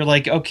 Like you're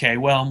like, okay,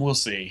 well, we'll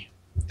see.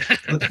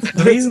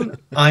 The reason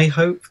I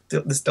hope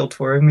that this Del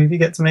Toro movie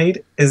gets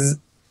made is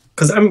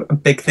because I'm a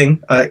big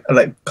thing.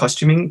 Like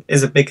costuming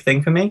is a big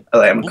thing for me.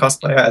 I'm a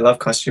cosplayer. I love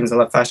costumes. I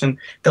love fashion.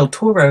 Del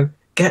Toro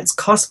gets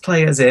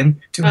cosplayers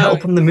in to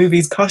help on the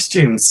movie's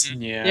costumes.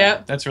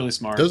 Yeah, that's really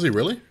smart. Does he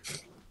really?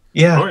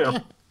 Yeah. Oh yeah.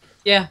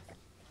 Yeah.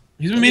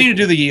 He's been meaning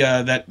to do the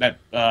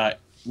that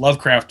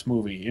Lovecraft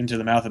movie, Into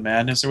the Mouth of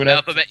Madness or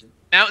whatever.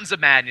 Mountains of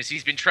Madness.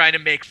 He's been trying to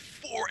make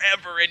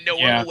forever, and no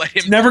one will let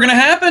him. It's never gonna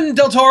happen,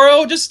 Del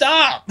Toro. Just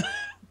stop.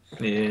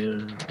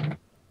 Yeah.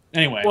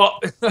 Anyway. Well,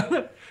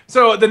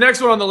 so the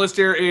next one on the list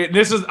here,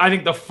 this is, I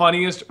think, the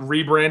funniest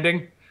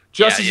rebranding.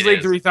 Justice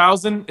League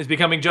 3000 is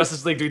becoming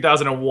Justice League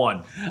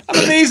 3001.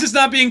 I'm amazed it's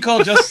not being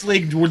called Justice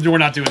League. We're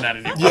not doing that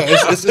anymore.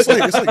 Yeah, it's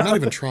like not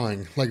even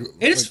trying. Like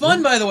it's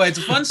fun, by the way. It's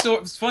a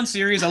fun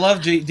series. I love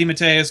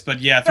DeMatteis, but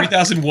yeah,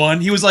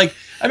 3001. He was like,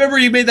 I remember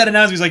you made that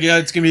announcement. He was like, yeah,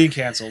 it's gonna be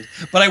canceled.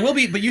 But I will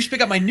be. But you should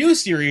pick up my new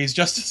series,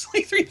 Justice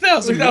League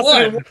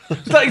 3001.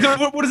 Like,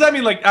 what does that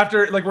mean? Like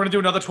after, like we're gonna do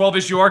another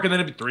 12-issue arc, and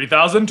then it'd be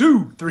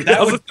 3002,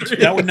 3003.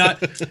 That would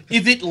not.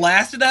 If it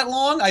lasted that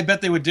long, I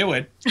bet they would do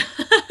it. Do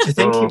you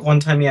think one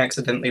time he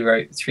accidentally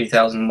wrote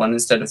 3001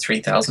 instead of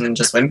 3000 and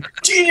just went,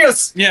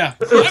 genius? Yeah.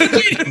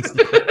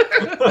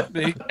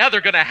 Now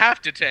they're gonna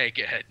have to take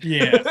it.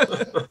 Yeah.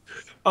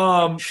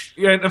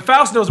 Yeah, and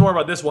Faust knows more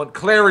about this one.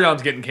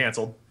 Clarion's getting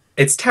canceled.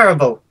 It's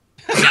terrible.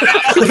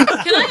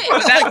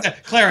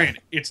 Clarion,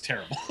 it's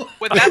terrible.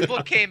 When that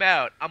book came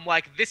out, I'm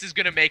like, this is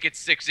gonna make it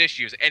 6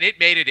 issues, and it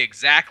made it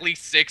exactly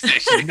 6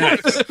 issues.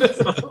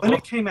 When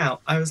it came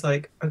out, I was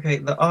like, okay,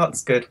 the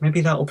art's good.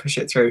 Maybe that'll push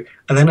it through.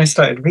 And then I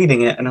started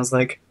reading it, and I was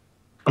like,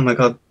 oh my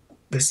god,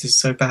 this is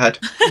so bad.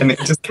 And it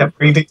just kept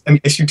reading. And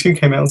issue 2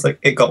 came out, I was like,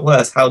 it got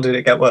worse. How did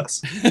it get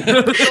worse?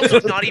 It's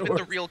also not even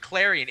the real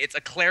Clarion. It's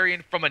a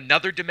Clarion from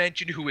another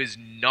dimension who is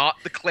not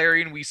the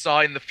Clarion we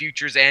saw in the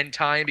Future's End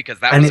Time, because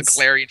that was a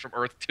Clarion from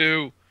Earth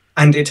 2.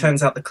 And it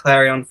turns out the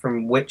Clarion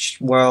from Witch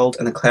World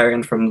and the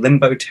Clarion from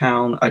Limbo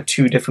Town are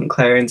 2 different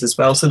Clarions as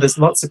well. So there's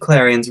lots of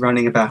Clarions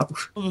running about.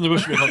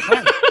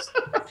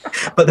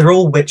 But they're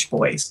all witch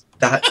boys.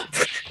 That's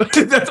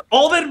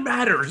all that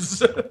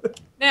matters.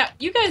 Now,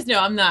 you guys know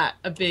I'm not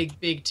a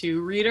big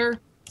 2 reader.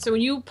 So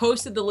when you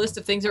posted the list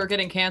of things that were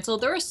getting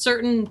canceled, there were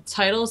certain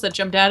titles that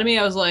jumped out at me.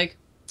 I was like,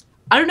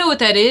 I don't know what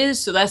that is,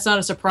 so that's not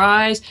a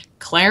surprise.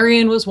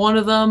 Clarion was one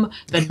of them.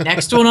 The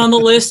next one on the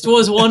list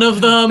was one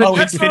of them. Oh,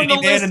 Infinity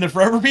Man and the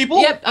Forever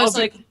People? Yep, I was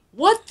like,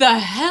 what the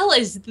hell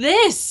is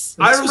this?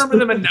 I remember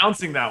them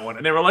announcing that one,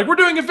 and they were like, "We're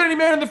doing Infinity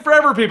Man and the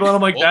Forever People," and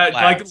I'm like,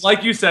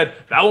 like you said,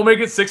 that will make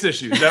it 6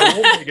 issues. That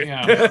will make it.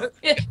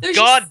 Yeah,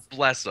 God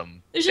bless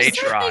them. There's They just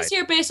tried. things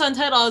here based on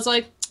title. I was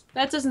like,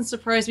 that doesn't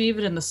surprise me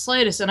even in the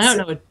slightest, and I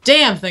don't know a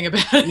damn thing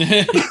about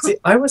it. See,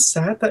 I was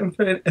sad that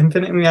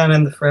Infinity Man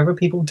and the Forever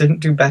People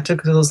didn't do better,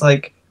 because I was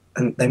like,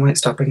 and they might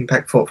start bringing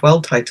back 4th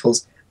World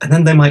titles, and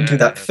then they might do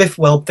that 5th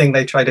World thing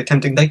they tried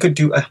attempting. They could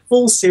do a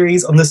full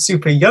series on the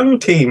super young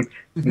team.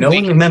 No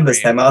one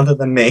remembers them other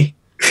than me.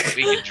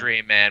 We can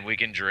dream, man. We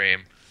can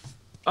dream.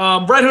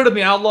 Red Hood and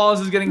the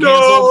Outlaws is getting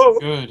canceled.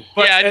 Good.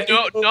 But,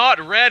 yeah, not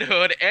Red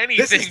Hood.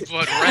 Anything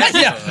but Red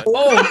Hood.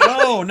 Oh,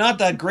 no, not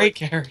that great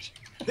character.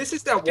 This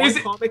is that one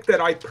comic that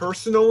I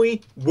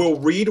personally will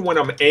read when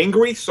I'm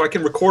angry, so I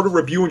can record a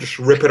review and just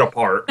rip it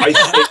apart. I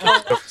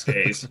hate those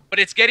days. But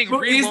it's getting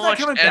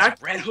relaunched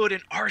as Red Hood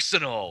and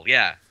Arsenal.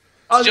 Yeah.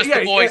 It's just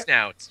the boys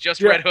now. It's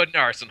just Red Hood and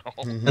Arsenal.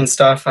 And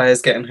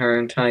Starfire's getting her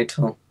own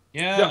title.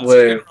 Yeah.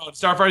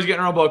 Starfire's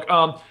getting her own book.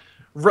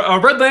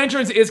 Red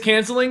Lanterns is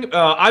canceling.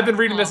 I've been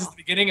reading this since the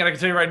beginning, and I can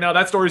tell you right now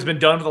that story's been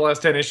done for the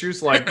last 10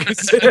 issues. Like,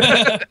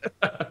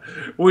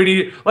 we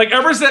need, like,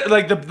 ever since,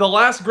 like, the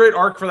last great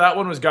arc for that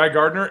one was Guy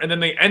Gardner, and then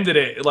they ended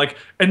it, like,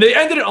 and they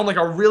ended it on, like,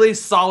 a really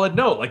solid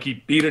note. Like, he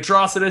beat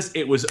Atrocitus,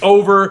 it was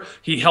over,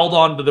 he held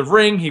on to the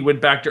ring, he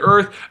went back to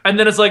Earth, and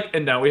then it's like,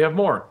 and now we have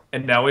more,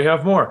 and now we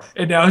have more,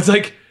 and now it's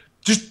like,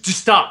 just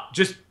stop,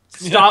 just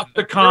stop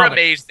the comic. We're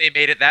amazed they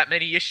made it that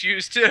many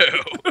issues, too.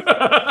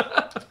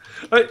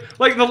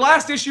 Like the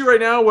last issue right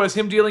now was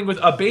him dealing with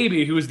a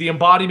baby who is the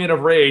embodiment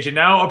of rage, and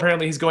now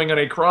apparently he's going on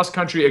a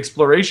cross-country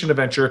exploration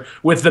adventure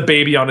with the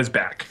baby on his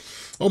back.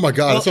 Oh my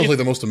god, it sounds like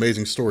the most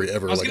amazing story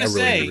ever. I was going to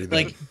say,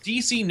 like,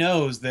 DC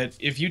knows that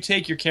if you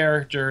take your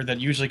character that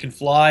usually can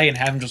fly and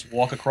have him just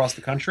walk across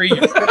the country,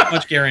 you're pretty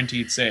much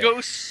guaranteed safe. It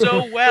goes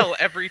so well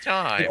every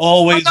time. It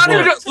always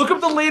works. Look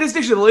up the latest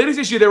issue. The latest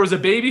issue, there was a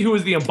baby who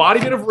was the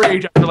embodiment of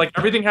rage after, like,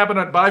 everything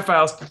happened by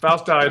Faust.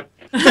 Faust died.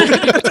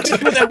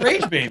 That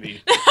rage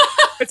baby.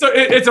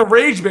 It's a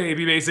rage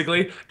baby,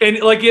 basically, and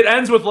like it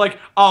ends with like,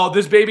 oh,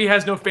 this baby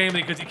has no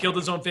family because he killed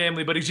his own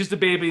family, but he's just a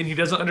baby and he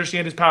doesn't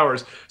understand his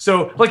powers.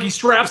 So like he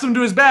straps him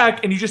to his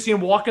back, and you just see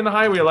him walking the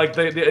highway like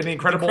the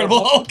Incredible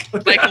Hulk.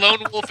 Like Lone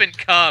Wolf and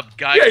Cub,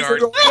 Guy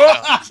Gardner.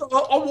 Like,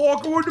 I'm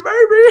walking with the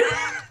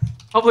baby.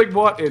 I'm like,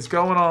 what is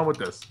going on with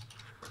this?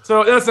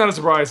 So that's not a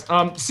surprise.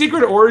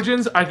 Secret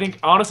Origins, I think,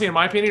 honestly, in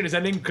my opinion, is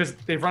ending because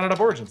they've run out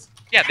of Origins.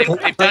 Yeah,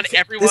 they've done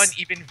everyone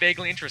even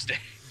vaguely interesting.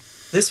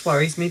 This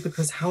worries me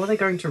because how are they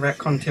going to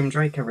retcon Tim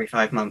Drake every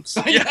 5 months?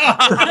 Well,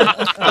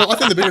 I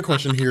think the bigger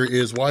question here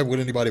is why would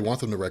anybody want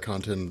them to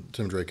retcon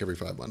Tim Drake every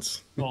 5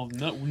 months? Well,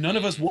 none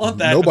of us want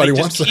that. Nobody but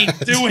they wants just keep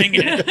that. doing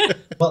it.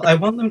 Well, I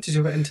want them to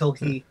do it until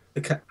he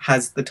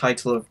has the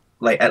title of,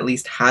 like, at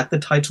least had the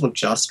title of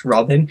just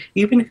Robin,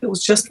 even if it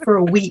was just for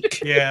a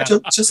week. Yeah.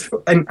 Just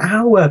for an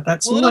hour.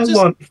 That's all I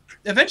want.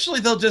 Eventually,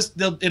 it'll just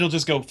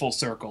go full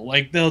circle.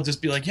 Like they'll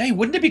just be like, "Hey,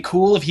 wouldn't it be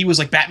cool if he was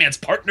like Batman's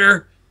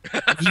partner?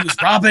 If he was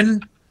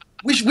Robin?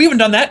 We haven't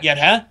done that yet,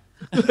 huh?"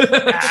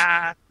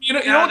 You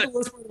know what the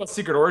worst part about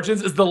Secret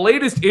Origins is? The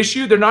latest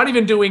issue, they're not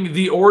even doing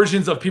the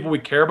origins of people we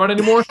care about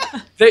anymore.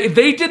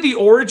 they did the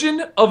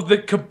origin of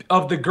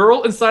the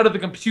girl inside of the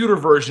computer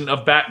version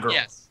of Batgirl.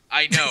 Yes,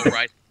 I know,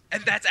 right?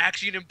 And that's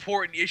actually an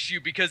important issue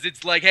because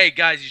it's like, hey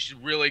guys, you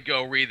should really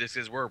go read this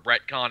because we're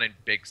retconning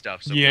big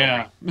stuff. So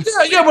yeah,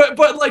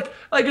 but like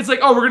it's like,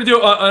 oh, we're gonna do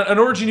an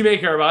origin you may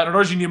care about, an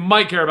origin you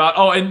might care about.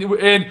 Oh,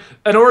 and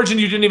an origin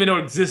you didn't even know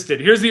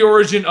existed. Here's the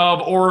origin of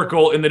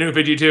Oracle in the New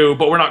 52,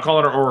 but we're not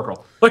calling her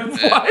Oracle. Like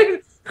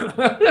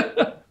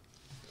what?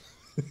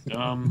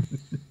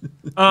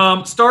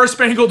 Star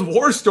Spangled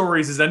War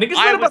Stories is ending. Is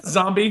that about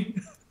zombie?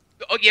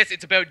 Oh yes,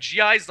 it's about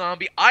G.I.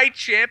 Zombie. I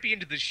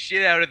championed the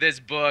shit out of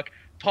this book.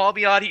 Paul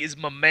Miotti is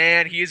my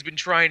man. He has been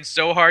trying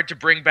so hard to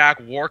bring back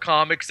war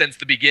comics since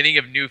the beginning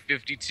of New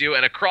 52,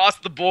 and across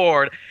the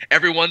board,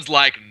 everyone's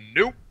like,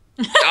 nope,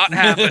 not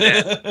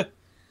happening.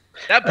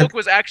 That book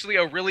was actually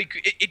a really...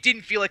 It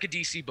didn't feel like a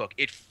DC book.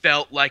 It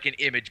felt like an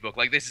Image book.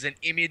 Like, this is an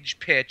Image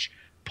pitch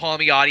Paul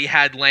Miotti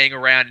had laying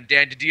around, and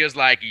Dan DiDio's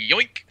like,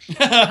 yoink.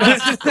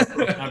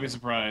 I'd be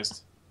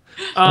surprised.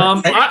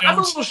 I'm a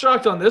little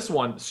shocked on this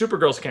one.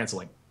 Supergirl's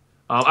canceling.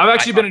 I've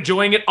actually been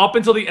enjoying it up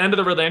until the end of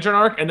the Red Lantern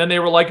arc, and then they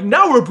were like,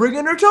 now we're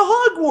bringing her to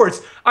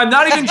Hogwarts. I'm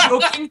not even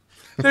joking.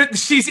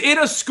 She's in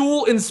a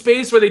school in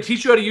space where they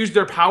teach you how to use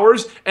their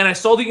powers, and I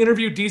saw the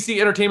interview DC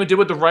Entertainment did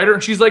with the writer,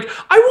 and she's like,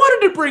 I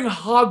wanted to bring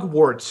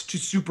Hogwarts to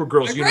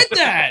Supergirl's universe. I read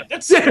that.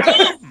 That's so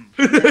dumb.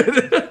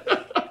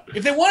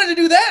 If they wanted to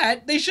do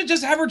that, they should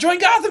just have her join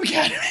Gotham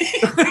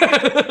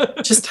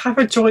Academy. Just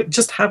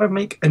have her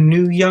make a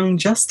new Young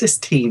Justice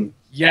team.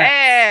 Yeah.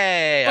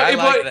 Hey, I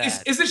like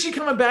that. Isn't she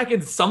coming back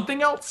in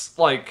something else?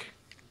 Like,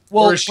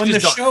 well, when the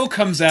show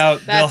comes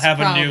out, they'll have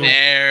a new.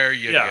 There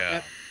you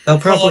go. They'll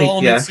probably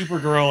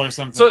Supergirl or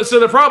something. So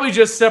they're probably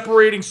just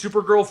separating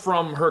Supergirl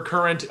from her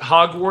current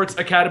Hogwarts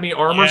Academy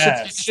armor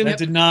situation. That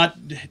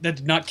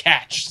did not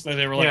catch. So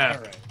they were like,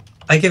 all right.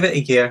 I give it a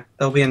year.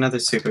 There'll be another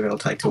Supergirl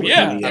title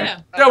within a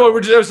year. Yeah, well, I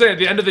was saying, at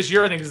the end of this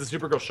year, I think, is the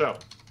Supergirl show.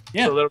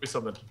 Yeah. So that'll be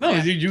something. No,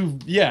 with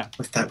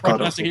that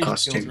god-awful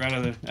costume.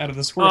 Out of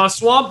this world.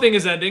 Swamp Thing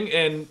is ending,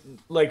 and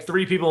like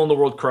 3 people in the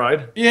world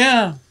cried.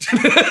 Yeah.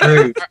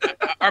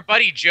 our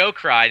buddy Joe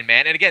cried,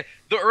 man. And again,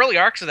 the early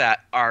arcs of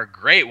that are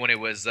great when it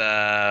was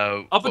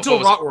up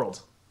until Rot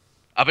World.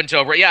 Up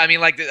until I mean,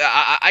 like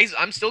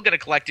I'm still gonna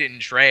collect it in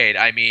trade.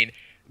 I mean,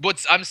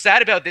 I'm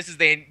sad about this is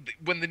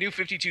when the New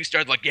 52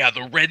 started, like, yeah,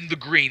 the red and the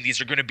green, these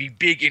are going to be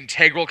big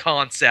integral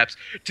concepts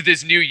to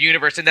this new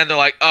universe, and then they're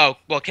like, oh,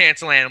 well,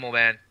 cancel Animal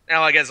Man.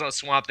 Now I guess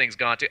Swamp Thing's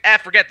gone too.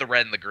 Forget the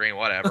red and the green,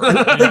 whatever.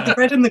 The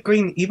red and the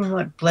green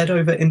even bled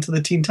over into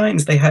the Teen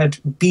Titans. They had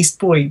Beast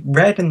Boy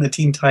red in the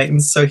Teen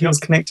Titans, so he was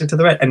connected to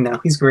the red, and now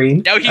he's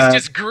green. Now he's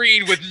just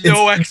green with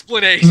no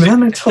explanation.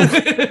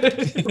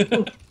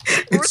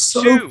 It's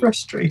so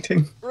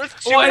frustrating. Earth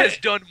 2 has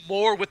done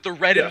more with the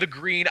red and the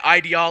green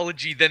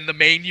ideology than the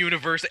main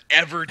universe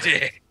ever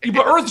did.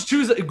 But Earth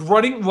 2's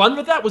run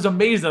with that was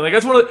amazing. Like,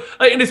 that's one of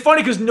the, and it's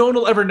funny because no one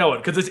will ever know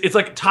it because it's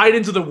like tied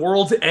into the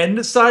World's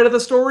End side of the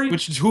story.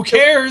 Which, who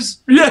cares?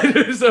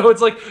 Yeah, so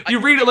it's like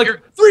you read it like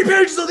 3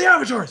 pages of the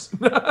avatars.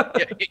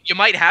 You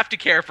might have to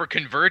care for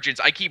Convergence.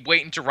 I keep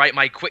waiting to write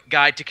my quick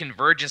guide to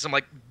Convergence. I'm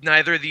like,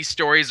 neither of these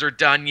stories are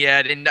done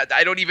yet, and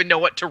I don't even know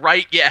what to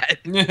write yet.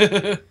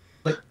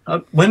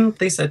 When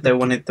they said they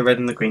wanted the red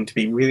and the green to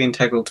be really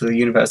integral to the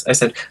universe, I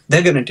said,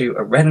 they're going to do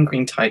a red and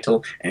green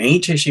title, and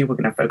each issue we're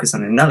going to focus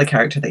on another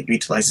character that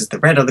utilizes the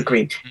red or the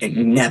green. It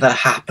never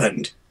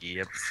happened.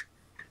 Yep.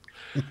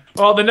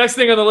 Well, the next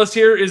thing on the list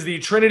here is the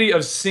Trinity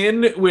of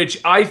Sin, which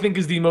I think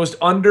is the most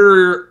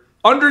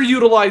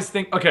underutilized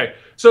thing. Okay,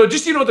 so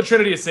just so you know what the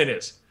Trinity of Sin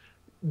is.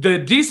 The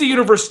DC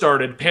Universe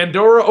started,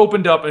 Pandora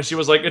opened up, and she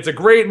was like, it's a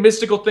great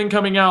mystical thing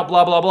coming out,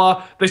 blah, blah,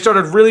 blah. They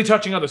started really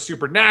touching on the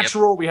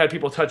supernatural. Yep. We had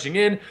people touching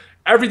in.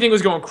 Everything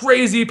was going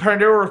crazy.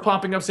 Pandora was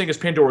popping up saying it's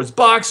Pandora's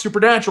box,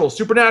 supernatural,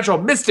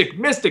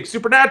 mystic,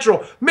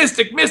 supernatural,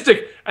 mystic.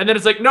 And then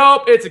it's like,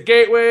 nope, it's a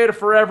gateway to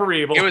forever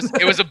evil. It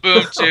was a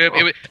boom tube.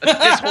 It was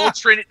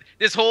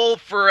this whole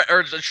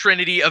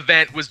Trinity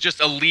event was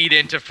just a lead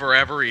into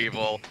forever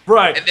evil.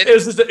 Right. And then,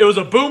 it was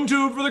a boom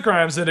tube for the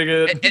crime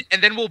syndicate.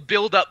 And then we'll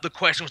build up the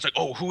question. It's like,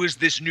 oh, who is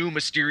this new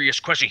mysterious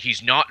question?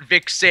 He's not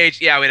Vic Sage.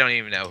 Yeah, we don't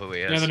even know who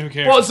he is. Yeah, then who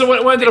cares? Well, so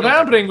what ended up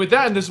happening with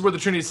that, and this is where the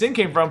Trinity of Sin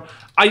came from,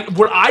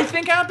 what I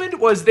think happened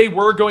was they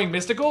were going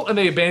mystical and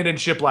they abandoned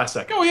ship last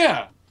second. Oh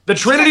yeah. The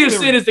Trinity of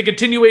Sin is the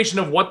continuation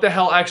of what the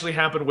hell actually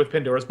happened with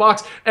Pandora's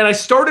Box. And I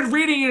started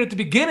reading it at the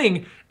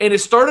beginning, and it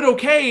started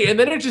okay, and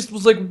then it just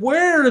was like,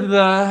 where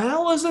the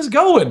hell is this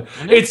going?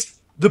 It's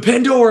the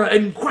Pandora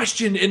in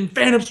question and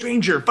Phantom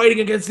Stranger fighting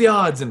against the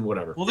odds and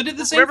whatever. Well, they did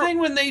the same thing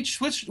when they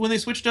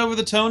switched over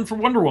the tone for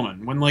Wonder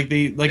Woman. When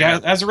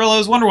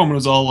Azzarello's Wonder Woman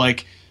was all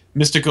like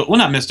mystical, well,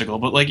 not mystical,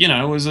 but like, you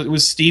know, it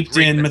was steeped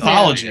Greek in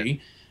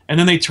mythology, and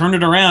then they turned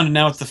it around, and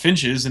now it's the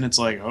Finches, and it's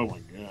like, oh my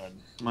god.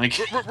 Like,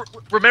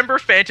 remember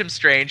Phantom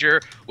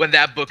Stranger when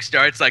that book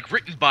starts, like,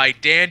 written by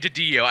Dan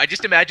DiDio? I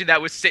just imagine that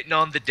was sitting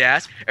on the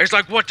desk. And it's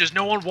like, what, does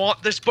no one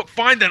want this book?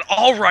 Fine then,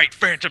 I'll write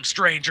Phantom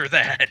Stranger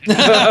then.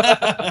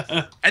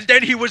 And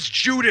then he was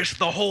Judas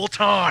the whole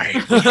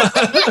time.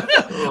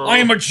 I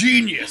am a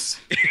genius.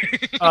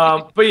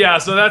 But yeah,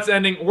 so that's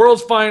ending.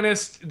 World's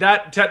Finest,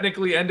 that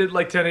technically ended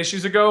like 10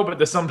 issues ago,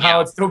 but somehow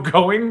it's still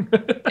going.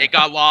 It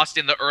got lost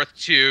in the Earth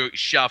 2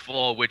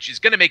 shuffle, which is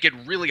going to make it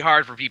really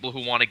hard for people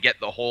who want to get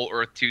the whole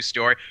Earth 2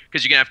 story,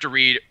 because you're going to have to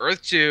read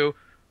Earth 2,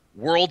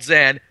 World's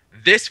End,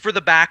 this for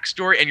the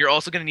backstory, and you're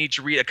also going to need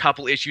to read a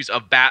couple issues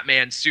of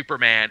Batman,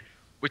 Superman,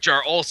 which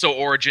are also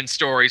origin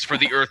stories for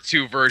the Earth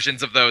 2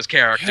 versions of those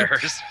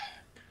characters.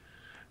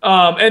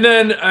 And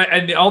then,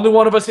 and the only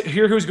one of us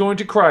here who's going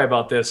to cry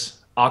about this,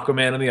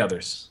 Aquaman and the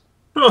Others.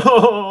 Is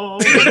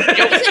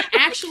it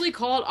actually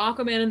called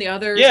Aquaman and the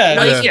Others? Yeah.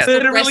 Like, Yeah. it's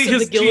the rest Literally of the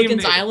his team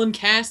Gilligan's name. Island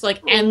cast,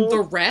 like, and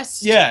the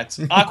rest? Yeah, it's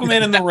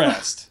Aquaman and the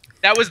rest.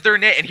 That was their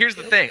name. And here's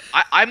the thing.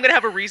 I'm going to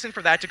have a reason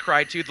for that to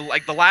cry, too.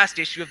 The last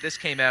issue of this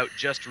came out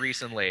just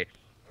recently.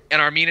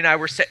 And Armin and I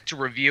were set to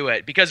review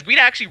it because we'd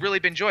actually really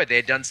been enjoyed. They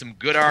had done some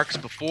good arcs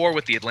before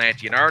with the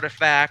Atlantean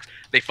artifacts.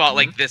 They fought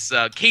like this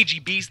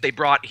KG Beast. They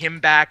brought him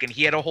back, and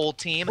he had a whole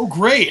team. Oh,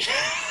 great.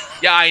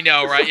 Yeah, I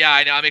know, right? Yeah,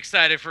 I know. I'm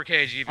excited for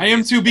KG Beast. I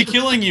am to be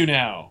killing you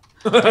now.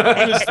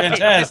 That is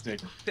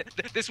fantastic.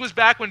 This was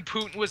back when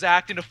Putin was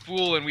acting a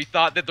fool, and we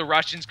thought that the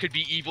Russians could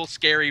be evil,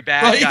 scary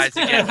bad guys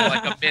again for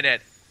like a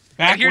minute.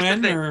 Back here's the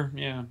when, thing. or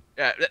yeah.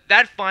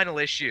 That final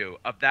issue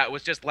of that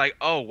was just like,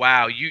 oh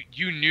wow,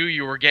 you knew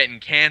you were getting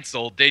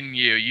canceled, didn't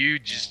you? You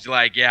just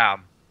like, yeah,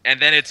 and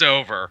then it's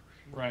over.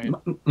 Right.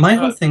 My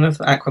whole thing with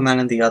Aquaman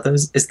and the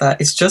Others is that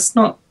it's just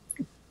not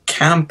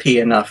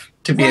campy enough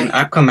to be an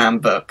Aquaman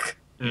book.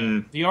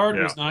 The art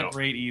was not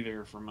great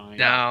either for mine.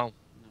 No.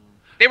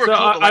 They were So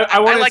cool. But I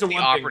wanted liked to the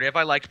one thing. operative.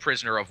 I liked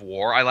Prisoner of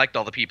War. I liked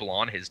all the people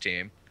on his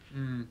team.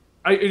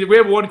 We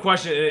have one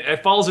question.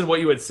 It follows in what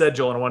you had said,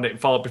 Joel, and I wanted to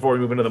follow up before we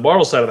move into the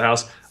Marvel side of the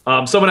house.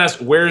 Someone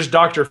asked, where's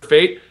Dr.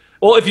 Fate?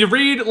 Well, if you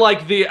read,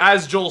 like,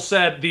 as Joel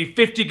said, the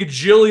 50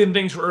 gajillion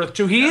things for Earth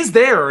 2, he is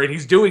there, and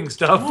he's doing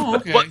stuff. Oh,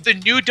 okay. But the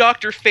new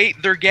Dr. Fate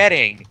they're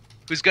getting,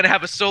 who's going to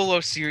have a solo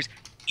series,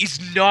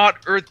 is not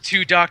Earth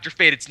 2 Dr.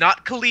 Fate. It's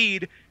not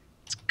Khalid.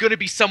 It's going to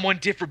be someone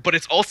different, but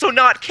it's also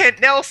not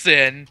Kent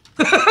Nelson.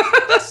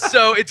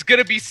 So it's going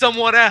to be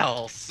someone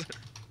else.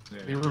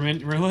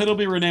 It'll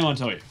be Renee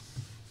Montoya.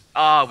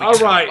 All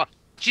right.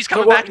 She's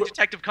coming back in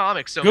Detective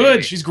Comics. So Good.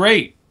 maybe. She's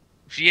great.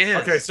 She is.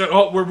 Okay,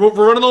 so we're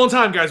running low on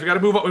time, guys. We got to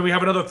move on. We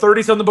have another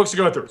 30-something books to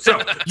go through.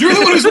 So You're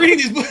the one who's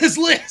reading this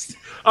list.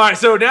 all right,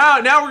 so now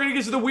we're going to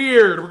get to the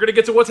weird. We're going to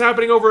get to what's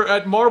happening over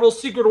at Marvel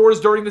Secret Wars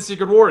during the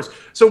Secret Wars.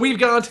 So we've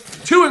got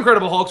two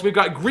Incredible Hulks. We've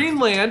got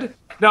Greenland.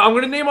 Now, I'm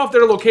going to name off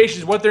their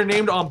locations, what they're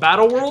named on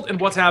Battle World, and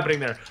what's happening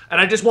there. And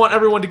I just want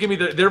everyone to give me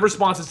their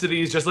responses to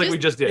these, just like we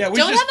just did. Yeah, we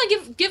Don't just, have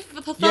to give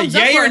the thumbs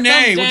yay up or a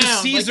nay. thumbs We'll down.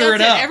 just Caesar Like, it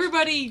that's up.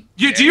 Everybody.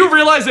 Do you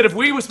realize that if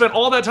we spent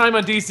all that time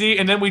on DC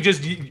and then we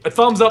just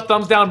thumbs up,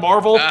 thumbs down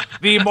Marvel,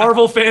 the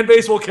Marvel fan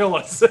base will kill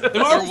us. the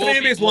Marvel will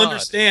fan be base will blood.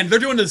 understand. They're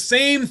doing the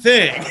same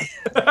thing.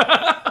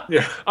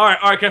 Yeah. All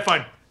right, okay,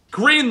 fine.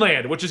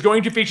 Greenland, which is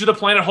going to feature the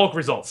Planet Hulk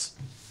results.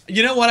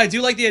 You know what? I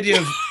do like the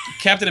idea of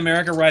Captain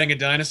America riding a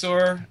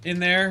dinosaur in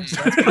there. So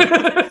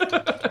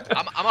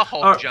I'm a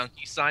Hulk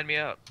junkie. Sign me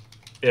up.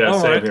 Yeah, All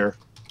same right. here.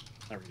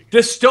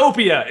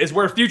 Dystopia is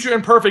where Future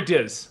Imperfect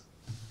is.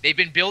 They've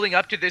been building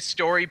up to this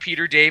story.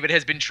 Peter David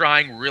has been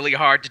trying really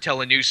hard to tell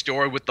a new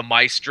story with the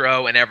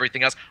Maestro and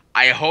everything else.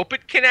 I hope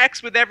it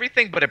connects with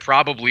everything, but it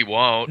probably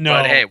won't. No,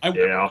 But hey,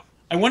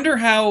 I wonder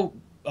how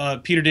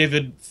Peter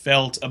David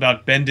felt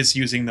about Bendis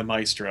using the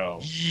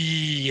Maestro.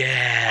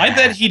 yeah. I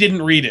bet he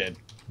didn't read it.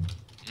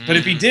 But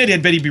if he did, I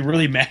bet he'd be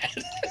really mad.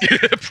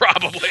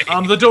 Probably.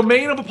 The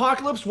Domain of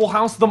Apocalypse will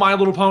house the My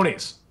Little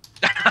Ponies.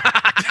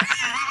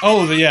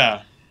 Oh,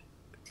 yeah.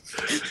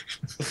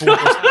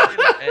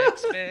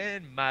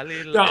 X-Men, my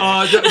little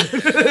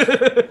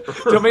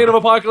Domain of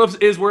Apocalypse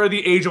is where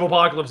the Age of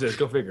Apocalypse is.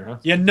 Go figure, huh?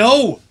 Yeah,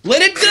 no!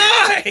 Let it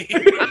die!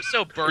 I'm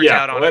so burnt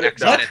out on let it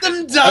X-Men. Let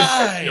them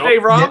die! Hey,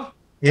 Rob?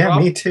 Yeah,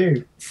 Rob? me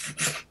too.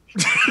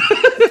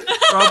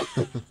 Rob?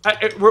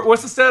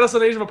 What's the status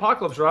on Age of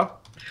Apocalypse, Rob?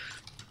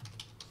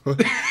 I've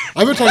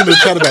been talking to the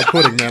chat about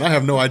pudding, man. I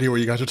have no idea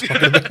what you guys are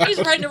talking about. He's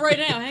writing it right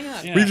now. Hang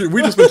on. Yeah.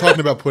 We just been talking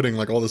about pudding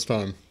like all this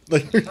time.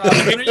 Like, When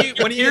are you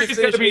going to Here's finish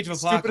gonna be Age of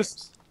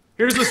Apocalypse?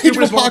 Here's the Age of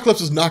stupidest one.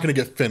 Apocalypse is not going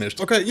to get finished.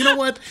 Okay, you know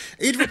what?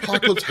 Age of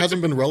Apocalypse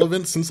hasn't been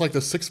relevant since like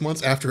the 6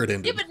 months after it Yeah,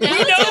 ended. but now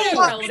it's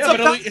irrelevant. Yeah,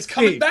 but it's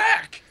coming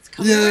back.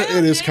 coming around,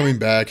 it is man. coming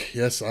back.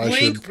 Yes, I should.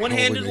 Blink,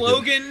 one-handed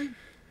probably make it. Logan.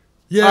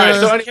 Yeah. All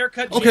right, so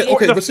Haircut. Okay,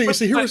 the but see,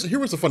 flip here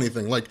was the funny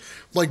thing.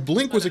 Like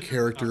Blink was a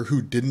character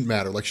who didn't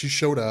matter. Like she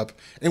showed up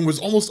and was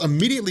almost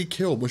immediately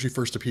killed when she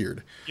first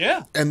appeared.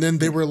 Yeah. And then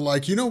they were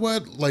like, you know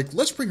what? Like,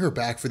 let's bring her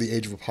back for the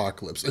Age of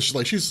Apocalypse. And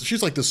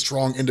she's like this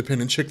strong,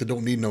 independent chick that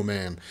don't need no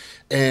man.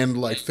 And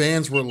like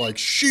fans were like,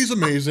 she's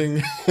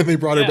amazing, and they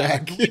brought her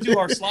back. We do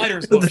our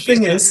sliders. But the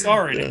thing is,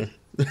 sorry.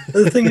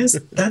 The thing is,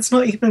 that's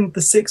not even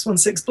the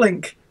 616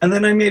 Blink. And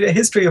then I made a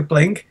history of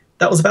Blink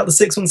that was about the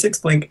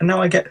 616 Blink, and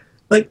now I get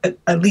like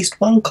at least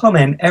one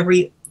comment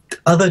every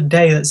other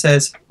day that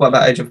says, "What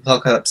about Age of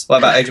Apocalypse? What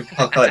about Age of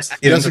Apocalypse?"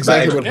 That's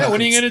exactly what Yeah, when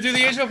are you happens. going to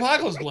do the Age of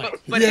Apocalypse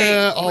Blink? But Yeah,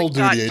 hey, I'll Blink do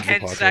got the Age of 10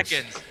 Apocalypse.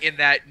 seconds in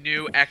that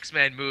new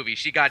X-Men movie.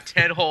 She got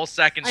 10 whole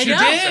seconds I for know.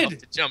 herself Did.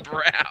 to jump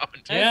around.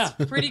 Yeah.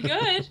 That's pretty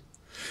good.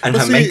 And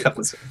But her see- makeup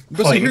was.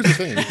 But see, here's the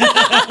thing.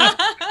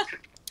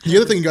 The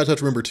other thing you guys have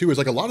to remember too is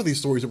like a lot of these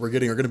stories that we're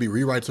getting are going to be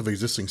rewrites of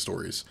existing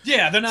stories.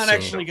 Yeah, they're not So,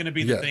 actually going to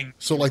be the Yeah. thing.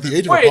 So like the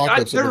Age of Wait,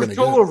 Apocalypse that we're there going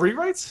were to total get.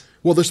 rewrites?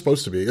 Well, they're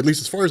supposed to be, at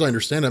least as far as I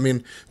understand. I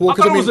mean, well, I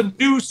thought it because was a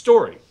new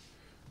story.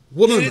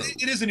 well, no,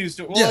 It is a new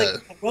story. Well, Yeah.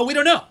 well, we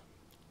don't know.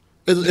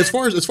 As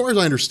far as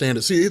I understand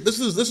it, see, this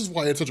is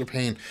why it's such a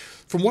pain.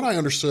 From what I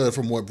understood,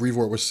 from what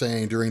Brevoort was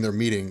saying during their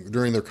meeting,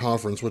 during their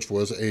conference, which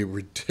was a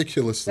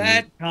ridiculously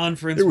That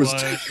conference It was-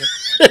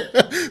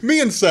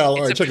 me and Sal.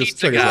 All right, It's a check this.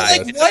 pizza Check this guy. out.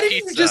 Like, guys. why didn't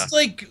you Pizza. just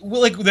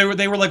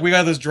they were like, we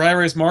got this dry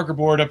erase marker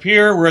board up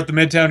here. We're at the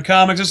Midtown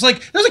Comics. It's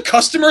like there's like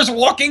customers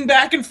walking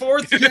back and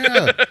forth.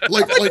 Yeah,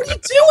 like What are you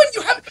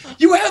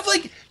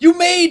doing? You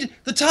made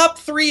the top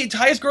 3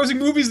 highest grossing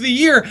movies of the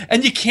year,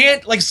 and you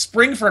can't like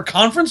spring for a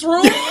conference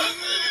room.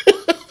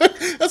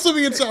 that's what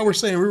me and Sal were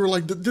saying. We were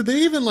like, did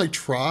they even like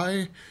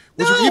try?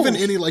 Was there even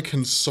any like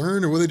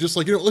concern, or were they just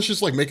like, let's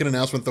just like make an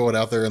announcement, throw it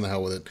out there, and the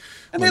hell with it?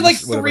 And they had like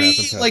just whatever 3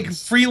 happens, like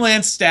happens.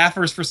 freelance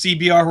staffers for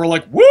CBR who are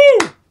like, woo!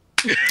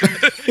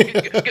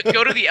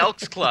 Go to the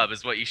Elks Club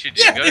is what you should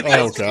do. Yeah, Go to the Oh,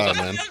 Elks God,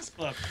 Club. man.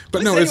 But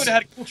But no, no, they it's- would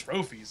have had cool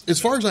trophies. As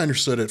far as I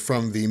understood it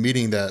from the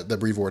meeting that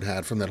Brevoort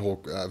had from that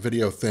whole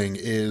video thing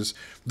is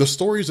the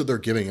stories that they're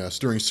giving us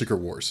during Secret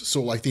Wars.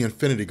 So like the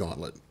Infinity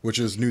Gauntlet, which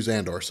is New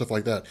Xandar, stuff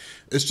like that.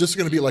 It's just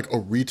going to be like a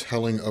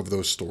retelling of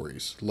those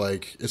stories.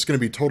 Like it's going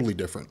to be totally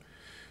different.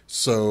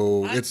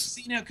 So I it's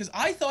see now because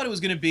I thought it was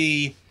going to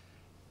be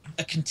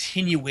a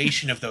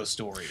continuation of those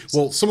stories.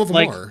 well, some of them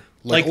are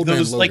like Old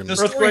those, Man like Logan. the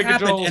story Earthquake happened,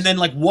 controls. and then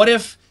like, what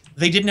if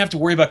they didn't have to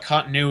worry about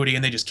continuity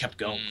and they just kept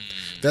going?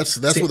 That's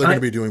See, what they're I- going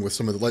to be doing with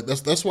some of the like.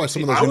 That's why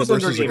some of those I was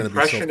under universes the are going to be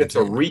impression it's a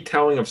self-contained.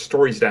 retelling of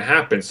stories that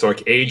happened. So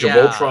like Age of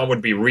Yeah. Ultron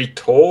would be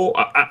retold.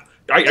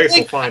 I guess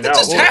we'll find that out.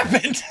 just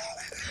happened.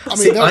 I mean,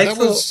 See, I that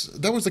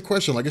was the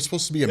question. Like it's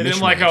supposed to be a They mishmash.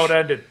 didn't like how it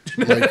ended.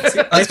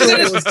 Like,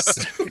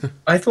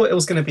 I thought it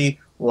was going to be,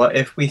 what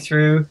if we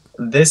threw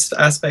this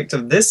aspect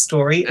of this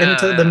story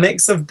into the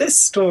mix of this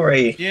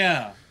story?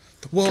 Yeah.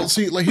 well,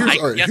 see, like I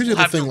all right, guess here's we'll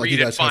the other have to thing. Like you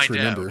read guys and have to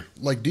find out. remember,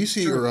 like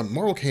DC or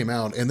Marvel came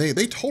out and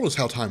they told us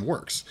how time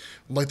works.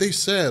 Like they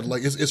said,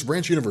 like it's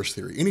branch universe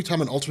theory.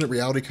 Anytime an alternate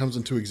reality comes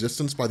into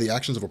existence by the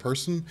actions of a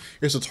person,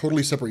 it's a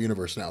totally separate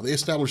universe now. They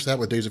established that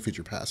with Days of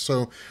Future Past.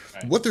 So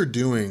what they're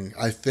doing,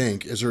 I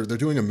think, is they're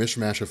doing a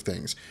mishmash of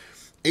things.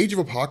 Age of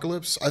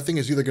Apocalypse, I think,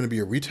 is either going to be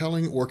a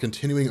retelling or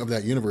continuing of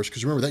that universe.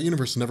 Because remember, that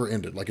universe never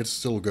ended. Like, it's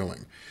still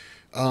going.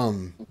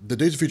 The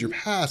Days of Future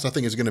Past, I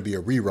think, is going to be a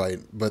rewrite,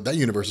 but that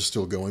universe is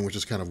still going, which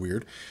is kind of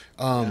weird.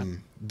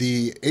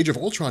 The Age of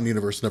Ultron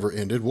universe never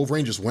ended.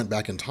 Wolverine just went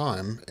back in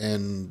time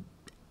and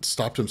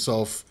stopped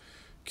himself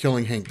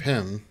killing Hank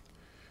Pym,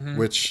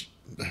 which,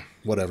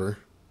 whatever.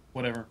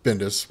 Whatever.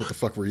 Bendis, what the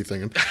fuck were you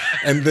thinking?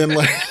 And then,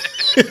 like...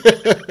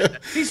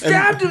 He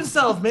stabbed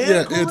himself, man.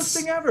 Yeah, Coolest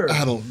thing ever.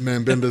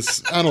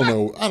 Bendis. I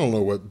don't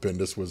know what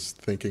Bendis was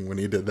thinking when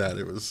he did that.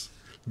 It was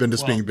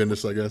Bendis being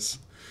Bendis, I guess.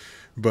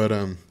 But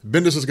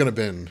Bendis is gonna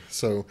bend.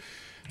 So,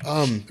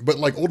 but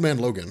like Old Man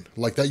Logan,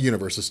 like that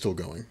universe is still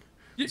going.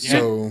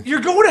 So You're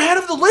going ahead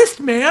of the list,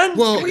 man.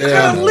 well, we yeah,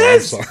 got a no, I'm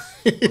list. sorry.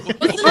 What's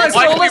the Alright, next Why so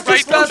one? do we let's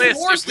write the discuss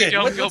list if we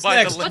don't go by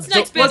the next? list? What's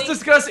next, Let's Benny?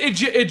 discuss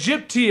Egyptian.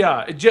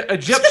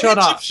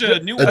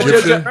 New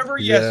Egyptian? Remember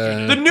Yeah.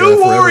 yesterday. The Yeah, New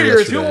forever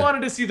Warriors. Who yesterday.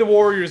 wanted to see the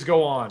Warriors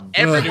go on?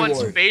 Everyone's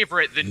Warriors.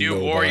 favorite, the New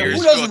Nobody. Warriors. Who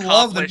to doesn't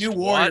love the accomplish New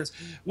what?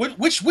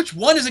 Warriors? Which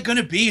one is it going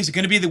to be? Is it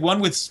going to be the one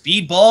with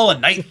Speedball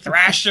and Night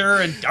Thrasher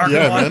and Dark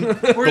Yeah, One? man. Or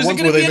The is it ones going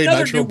where to they be made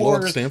another Nitro New blow up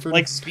Warriors Stanford?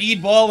 like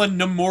Speedball and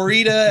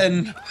Namorita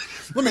and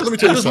Let me tell you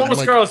There's one something. with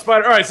Like, Scarlet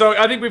Spider. All right, so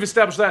I think we've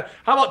established that.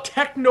 How about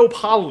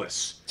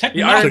Technopolis?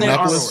 The Iron Man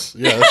armor. Technopolis?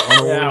 Yeah, that's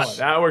Armor Yeah, Wars.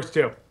 that works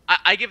too.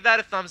 I give that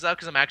a thumbs up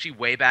because I'm actually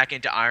way back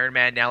into Iron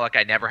Man now, like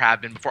I never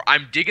have been before.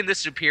 I'm digging the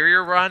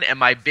Superior run, and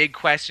my big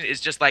question is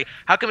just like,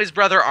 how come his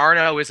brother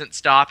Arno isn't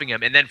stopping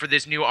him? And then for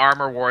this new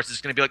Armor Wars, it's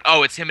going to be like,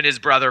 oh, it's him and his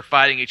brother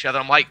fighting each other.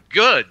 I'm like,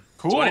 good.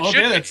 cool. That's what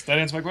it should be. That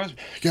answers my question.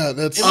 Yeah,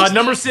 that's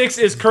Number 6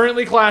 is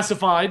currently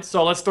classified,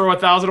 so let's throw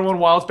 1,001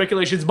 wild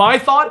speculations. My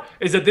thought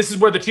is that this is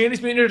where the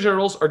Teenage Mutant Ninja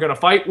Turtles are going to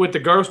fight with the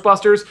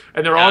Ghostbusters,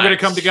 and they're all going to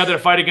come together to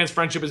fight against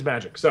Friendship is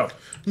Magic. So,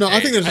 no.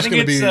 I think there's I just think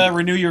going to it's be.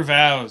 Renew Your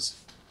Vows.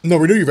 No,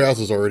 Renew Your Vows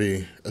is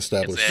already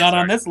established. It's not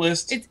on this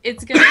list.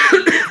 It's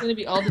gonna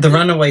be all The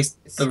Runaways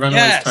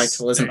Yes.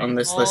 title isn't on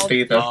this list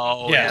either.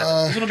 Oh,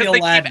 Yeah. It's gonna be Because they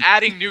Aladdin. keep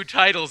adding new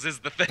titles is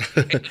the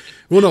thing.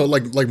 Well, no,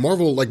 like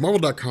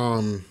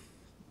Marvel.com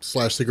 /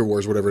 Secret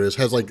Wars, whatever it is,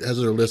 has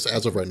their list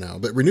as of right now.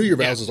 But Renew Your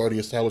Vows is already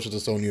established as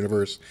its own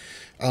universe.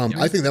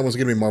 I think that one's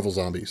going to be Marvel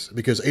Zombies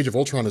because Age of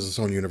Ultron is its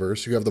own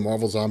universe. You have the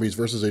Marvel Zombies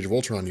versus Age of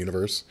Ultron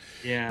universe.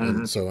 Yeah.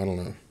 And so I don't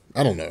know.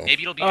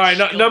 Maybe it'll be All right,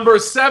 number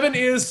 7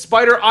 is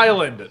Spider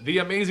Island, The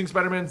Amazing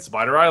Spider-Man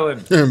Spider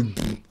Island.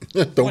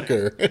 Don't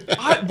care. Am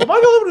I the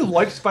only one who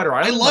liked Spider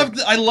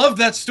Island? I loved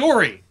that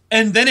story,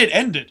 and then it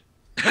ended.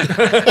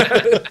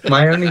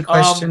 My only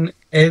question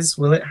is,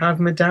 will it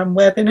have Madame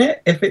Web in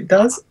it? If it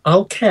does,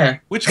 I'll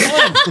care. Which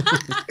one?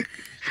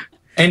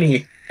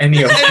 Any of them.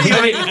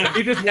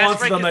 He just That's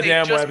wants right, the 'cause they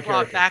Madame just Web brought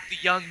character. back the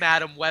young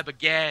Madame Web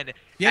again.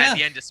 Yeah. At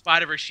the end of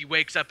Spider-Verse, she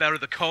wakes up out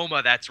of the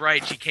coma. That's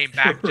right. She came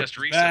back just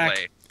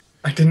recently.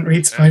 I didn't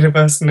read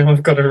Spider-Verse, now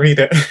I've got to read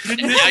it.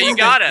 Now you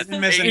got it.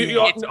 Didn't miss It- any.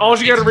 it's- All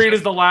you got to it's read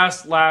just- is the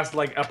last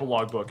like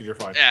epilogue book, and you're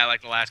fine. Yeah,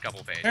 like the last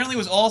couple pages. Apparently, it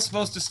was all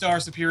supposed to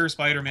star Superior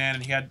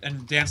Spider-Man,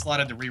 and Dan Slott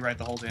had to rewrite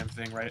the whole damn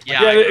thing, right?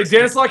 Yeah. Yeah,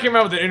 Dan Slott came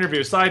out with an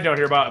interview. Side note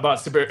here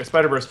about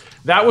Spider-Verse.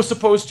 That was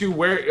supposed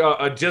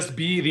to just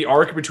be the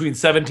arc between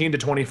 17 to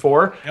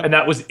 24, Yep. and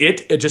that was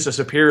it. Just a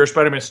Superior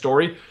Spider-Man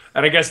story.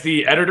 And I guess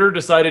the editor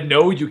decided,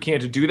 no, you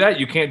can't do that.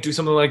 You can't do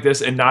something like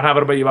this and not have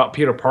it be about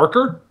Peter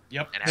Parker.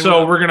 Yep.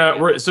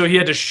 So so he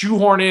had to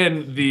shoehorn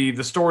in the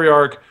story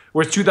arc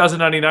where it's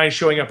 2099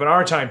 showing up in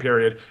our time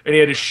period, and he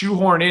had to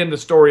shoehorn in the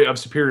story of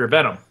Superior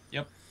Venom.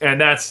 Yep.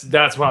 And that's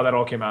how that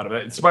all came out of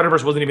it.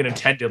 Spider-Verse wasn't even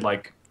intended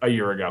like a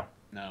year ago.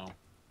 No.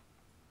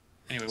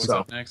 Anyway, what's So.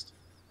 up next?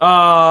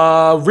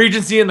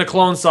 Regency and the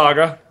Clone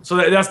Saga. So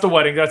that's the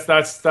wedding.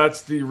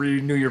 That's the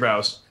Renew Your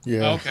Vows.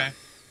 Yeah. Okay.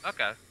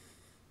 Okay.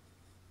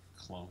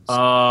 Clones.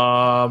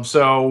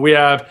 So we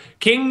have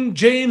King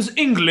James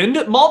England,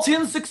 Marvel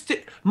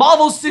 60.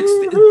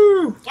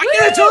 Why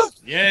can't I talk?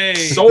 Yay.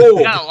 Sold.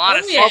 We got a lot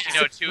of yeah.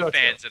 2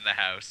 fans in the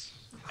house.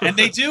 And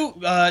they do.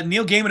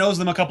 Neil Gaiman owes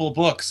them a couple of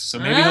books, so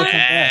maybe he'll come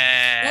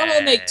back. That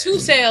will make 2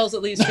 sales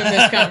at least from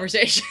this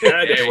conversation.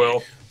 Yeah, they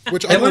will.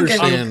 Which I don't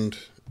understand.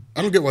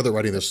 I don't get why they're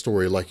writing this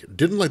story. Like,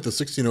 didn't the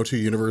 1602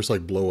 universe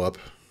blow up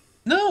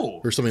No.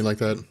 or something like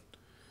that?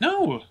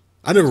 No.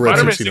 I never read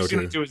Spider-Man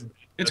 1602. is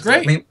It's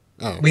great.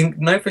 We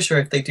know for sure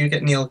if they do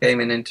get Neil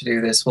Gaiman in to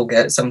do this, we'll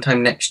get it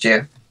sometime next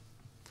year.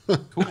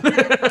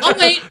 I'll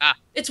wait.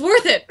 It's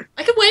worth it.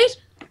 I can wait.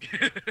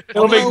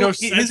 It'll make no Although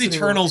sense. His anymore.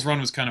 Eternals run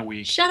was kind of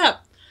weak. Shut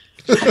up.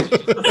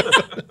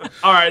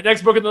 All right,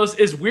 next book on the list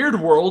is Weird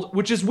World,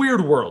 which is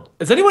Weird World.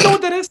 Does anyone know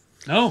what that is?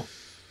 No.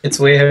 It's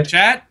weird.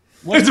 Chat?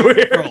 What's It's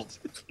weird. World?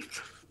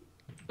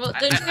 Well,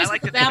 don't you I guys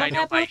like have to the think I battle know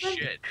map my open?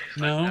 shit.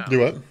 No. Do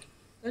what?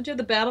 Don't you have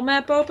the battle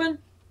map open?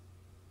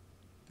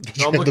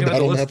 No, I'm Have the looking at the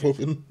battle list. map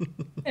open.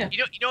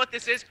 You know what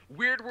this is?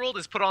 Weird World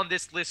is put on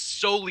this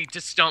list solely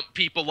to stump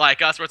people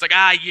like us, where it's like,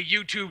 you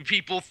YouTube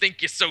people think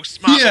you're so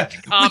smart Yeah, with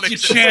your comics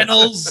with your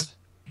channels.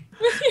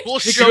 We'll You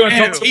show go you.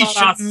 and talk about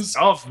Annotations.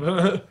 stuff.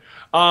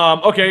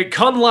 Okay,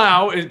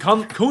 Kunlun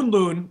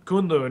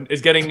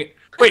is getting.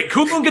 Wait,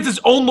 Kunlun gets his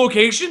own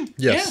location?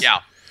 Yes. Yeah.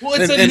 Well,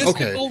 it's And- a and-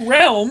 mystical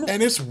realm.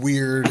 And it's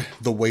weird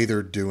the way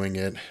they're doing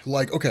it.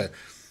 Like, okay,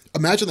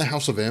 imagine the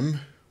House of M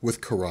with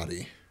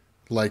karate.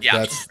 Like, Yeah,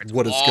 that's it's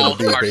what it's all going to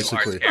the be, martial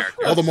basically. arts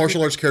characters. All the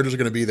martial arts characters are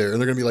going to be there.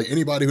 And they're going to be like,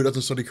 anybody who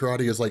doesn't study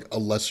karate is like a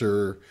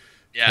lesser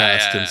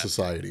cast in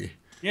society.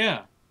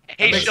 Yeah.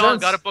 Hey, makes Sean,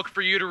 sense. got a book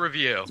for you to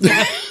review.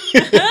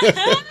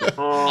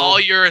 All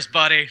yours,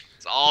 buddy.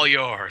 It's all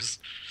yours.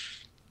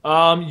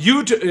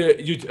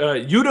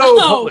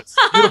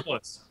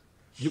 Udopolis.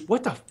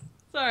 What the?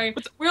 Sorry.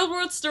 Real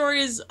world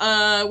stories,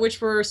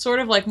 which were sort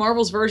of like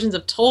Marvel's versions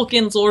of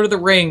Tolkien's Lord of the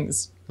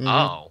Rings.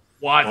 Oh.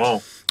 What?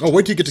 Oh. Oh,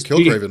 wait till you get to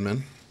Steve. Killcraven,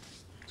 man.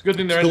 It's a good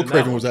thing they're in that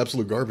Killcraven one. was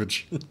absolute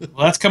garbage.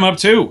 Well, that's come up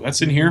too.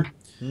 That's in here.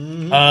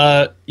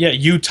 Yeah,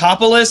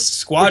 Utopolis,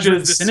 Squadron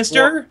Which is the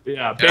Sinister.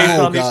 Yeah, based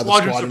Oh, on the God,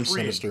 Squadron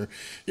Supreme. Sinister.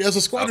 Yeah, so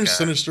Squadron Okay.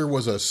 Sinister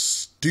was a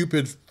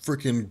stupid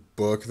freaking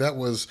book. That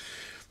was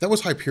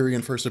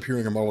Hyperion first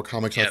appearing in Marvel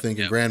Comics, I Yep, think,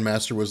 yep. and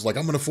Grandmaster was like,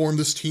 I'm going to form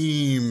this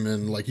team,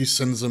 and like he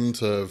sends them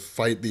to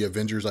fight the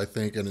Avengers, I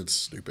think, and it's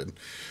stupid.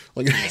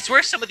 Like, I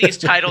swear some of these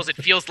titles, it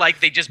feels like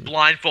they just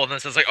blindfold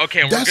us. It's like,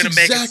 okay, we're That's going to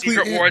make exactly a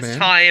Secret it, Wars man.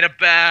 tie-in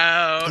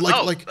about...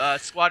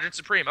 Like- Squadron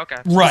Supreme, okay.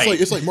 Right.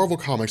 it's like Marvel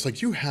Comics.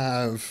 Like, you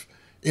have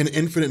an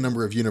infinite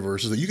number of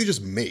universes that you could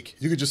just make.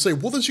 You could just say,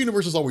 well, this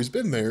universe has always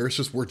been there. It's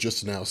just we're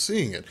just now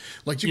seeing it.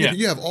 Like,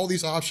 you have all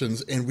these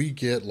options, and we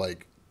get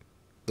like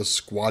the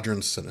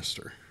Squadron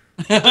Sinister.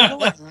 They're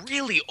like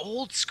really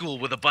old school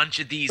with a bunch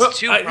of these,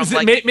 too. from, Is it-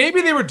 like,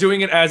 maybe they were doing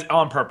it as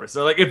on purpose.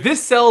 They're like, if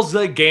this sells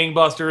like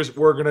gangbusters,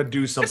 we're gonna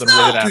do something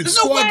with it. Dude,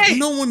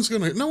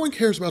 After. no one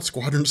cares about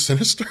Squadron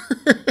Sinister.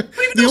 the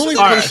know only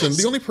Squadron?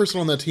 the only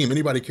person on that team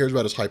anybody cares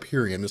about is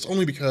Hyperion. It's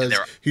only because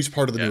they're- he's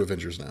part of the new yeah.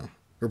 Avengers now.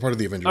 We're part of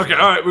the Avengers. Okay,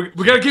 now. all right,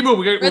 we gotta keep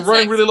moving. We're That's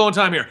running next. really low on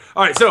time here.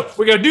 All right, so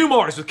we got to do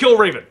Mars with Kill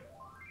Raven.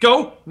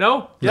 Go?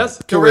 No? Yes?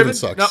 Kill Raven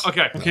sucks. No?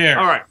 Okay. care.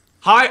 All right.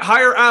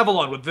 Higher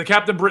Avalon with the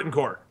Captain Britain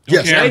Corps.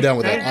 Yes, Okay? I'm down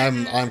with that.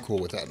 I'm cool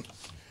with that.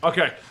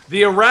 Okay.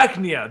 The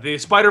Arachnia, the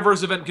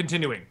Spider-Verse event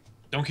continuing.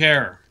 Don't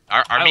care.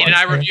 Armin and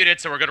I reviewed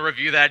it, so we're going to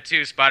review that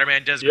too.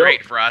 Spider-Man does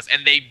great for us,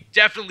 and they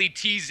definitely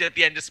teased at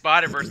the end of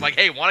Spider-Verse, like,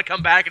 hey, want to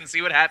come back and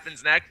see what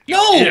happens next?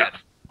 No! Yeah.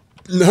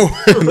 No,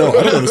 I don't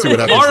want to see what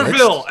happens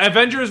Marvel,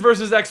 Avengers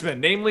versus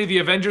X-Men, namely the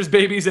Avengers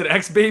Babies and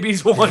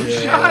X-Babies one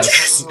shot.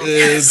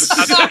 Okay,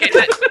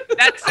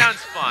 that sounds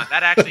fun.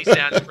 That actually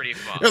sounds pretty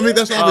fun. I mean,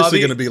 that's obviously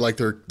going to be like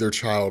their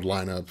child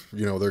lineup.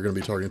 You know, they're going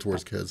to be targeting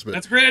towards kids. But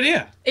that's a great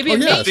idea. It'd be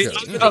amazing.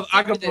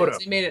 Agamotto.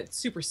 They made it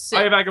super sick.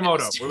 I have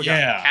Agamotto.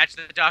 Yeah. Catch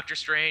the Doctor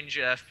Strange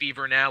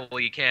fever now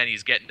while you can.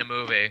 He's getting a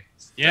movie.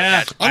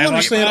 Yeah. I don't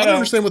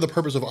understand what the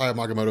purpose of Aya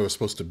Agamotto is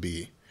supposed to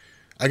be.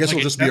 I guess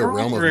it'll just be a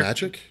realm of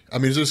magic. I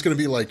mean, is it just going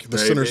to be like the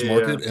Sinner's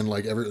Market and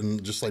like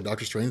and just like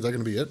Doctor Strange? Is that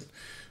going to be it?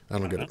 I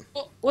don't get it.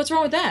 Well, what's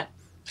wrong with that?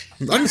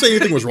 I didn't say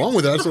anything was wrong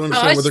with that. I just don't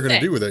understand what they're going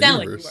to do with that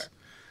universe.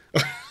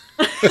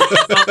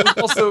 We've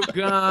also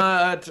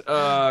got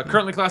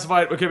currently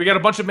classified. Okay, we got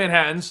a bunch of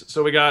Manhattans.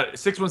 So we got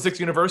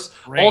 616 Universe,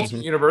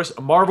 Ultimate Universe,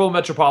 Marvel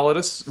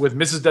Metropolis with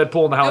Mrs.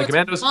 Deadpool and the Howling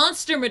Commandos.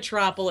 Monster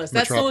Metropolis.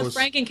 That's the one with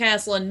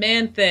Frankencastle and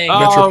Man Thing.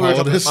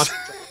 Metropolis.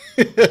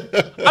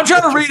 I'm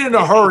trying to read in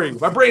a hurry.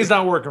 My brain's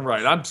not working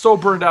right. I'm so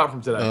burned out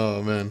from today.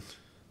 Oh man.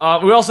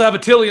 We also have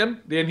Attillion.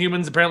 The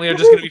Inhumans apparently are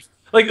just going to be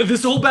like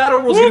this whole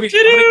battle world's going to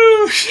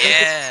be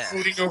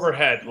floating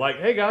overhead. Like,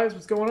 hey guys,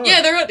 what's going on?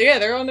 Yeah,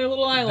 they're on their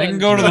little island. They can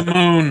go to the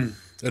moon,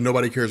 and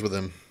nobody cares with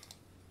them.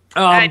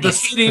 The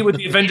city with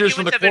the Avengers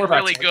from the Inhumans have been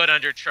really good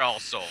under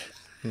Charles Soule.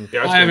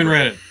 Yeah, I haven't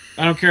read it.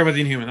 I don't care about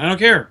the Inhuman. I don't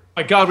care.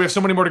 My God, we have so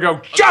many more to go.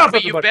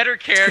 But you better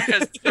care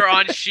because they're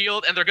on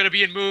S.H.I.E.L.D. and they're going to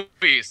be in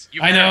movies.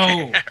 I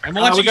know. I'm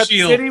watching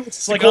S.H.I.E.L.D.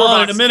 It's like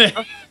on in a minute.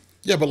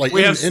 Yeah, but like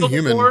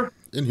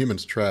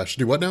Inhuman's trash.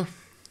 Do what now?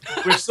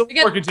 We have Civil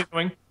War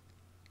continuing.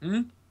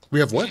 We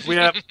have what? We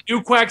have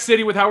New Quack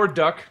City with Howard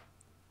Duck.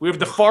 We have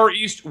the Far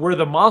East where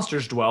the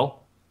monsters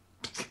dwell.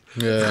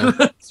 Yeah.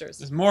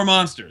 There's more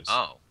monsters.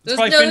 Oh.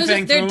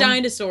 They're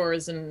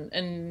dinosaurs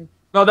and...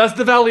 No, that's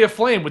the Valley of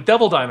Flame with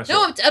Devil Dinosaur.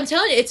 No, I'm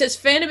telling you, it says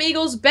Phantom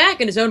Eagle's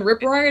back in his own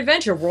rip-roaring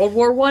adventure. World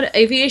War I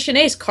aviation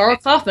ace Carl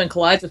Kaufman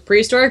collides with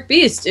prehistoric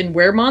beasts in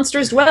Where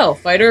Monsters Dwell.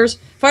 Fighter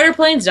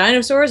planes,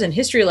 dinosaurs, and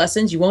history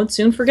lessons you won't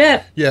soon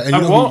forget. Yeah, and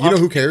you know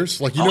who cares?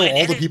 Like, you know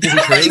all the people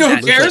who care? You know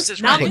who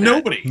cares?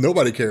 Nobody.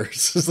 Nobody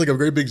cares. It's like a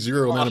very big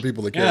zero amount of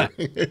people that care.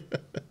 Yeah.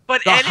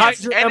 But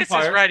Ennis is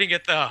writing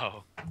it,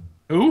 though.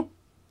 Who?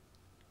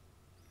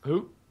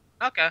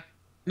 Okay.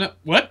 No,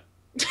 what?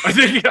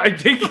 I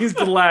think he's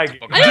the lag.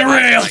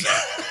 Derailed.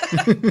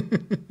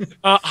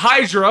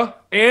 Hydra,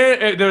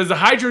 and there's a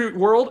Hydra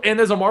world, and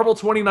there's a Marvel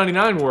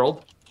 2099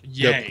 world.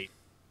 Yay. Yep.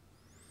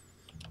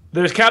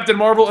 There's Captain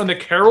Marvel and the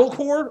Carol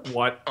Corps.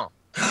 What?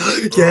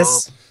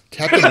 Yes.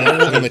 Captain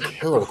Marvel and the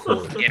Carol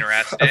Corps.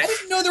 Interesting. I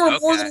didn't know there were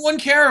more than one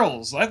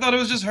Carols. I thought it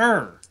was just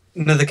her.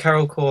 No, the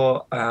Carol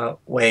Corps,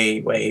 way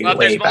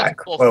there's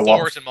back. multiple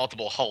Thors and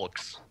multiple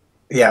Hulks.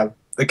 Yeah,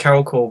 the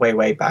Carol Corps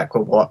way back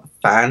were what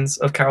fans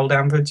of Carol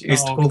Danvers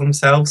used to call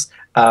themselves.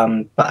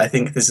 But I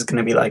think this is going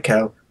to be like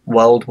a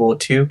World War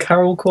II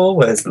Carol Corps,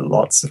 where there's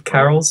lots of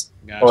Carols.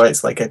 Gotcha. Or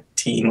it's like a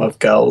team of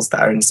girls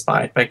that are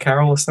inspired by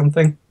Carol or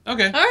something.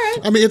 Okay. All right.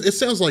 I mean, it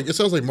sounds like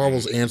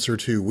Marvel's answer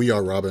to We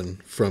Are Robin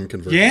from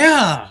Convergence.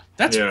 Yeah,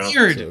 that's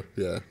weird. So,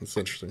 yeah, it's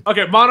interesting.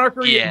 Okay,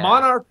 Monarchy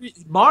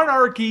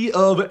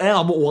of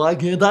M. Why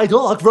can't I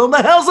talk from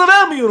the House of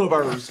M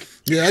universe?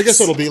 Yeah, I guess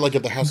it'll be like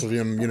if the House of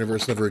M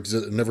universe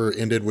never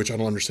ended, which I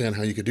don't understand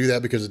how you could do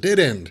that because it did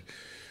end.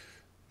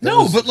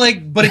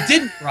 But it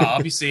didn't,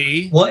 Rob. You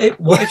see, what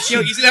if she,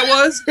 how easy that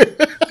was?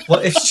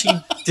 What if she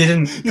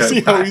didn't go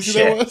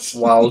batshit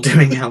while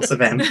doing House of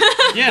M?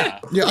 Yeah,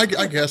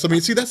 I guess. I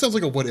mean, see, that sounds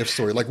like a what if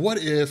story. Like, what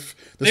if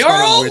they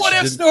are all what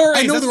if stories?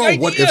 I know they're all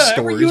what if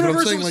stories. But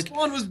I'm saying, like,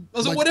 one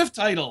was a what if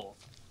title.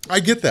 I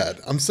get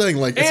that. I'm saying,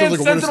 like, it and sounds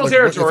like Sentinel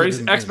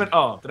Territories, X-Men.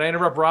 Oh, did I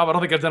interrupt Rob? I don't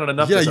think I've done it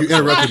enough. Yeah, you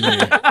interrupted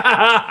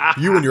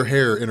me. You and your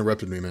hair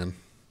interrupted me, man.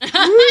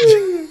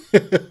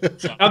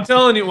 I'm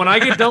telling you, when I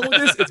get done with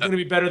this, it's going to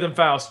be better than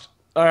Faust.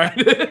 All right.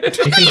 You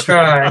can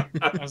try.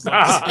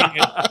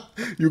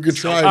 You can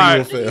try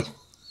and you will fail.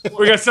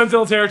 We got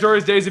Sentinel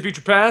Territories, Days of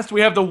Future Past.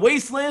 We have The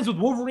Wastelands with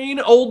Wolverine,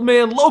 Old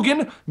Man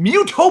Logan,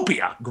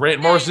 Mutopia,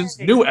 Grant Morrison's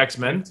new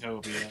X-Men.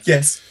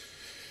 Yes.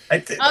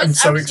 I'm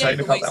so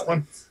excited about that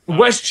one.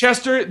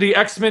 Westchester, the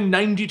X-Men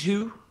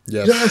 92.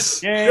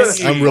 Yes.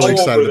 I'm really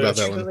excited about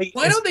that one.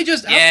 Why don't they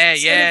just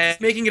instead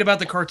of making it about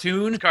the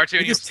cartoon,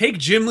 they just take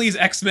Jim Lee's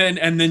X-Men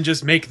and then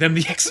just make them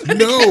the X-Men?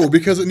 No,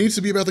 because it needs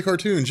to be about the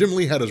cartoon. Jim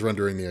Lee had his run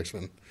during the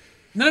X-Men.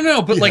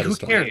 No, but like, who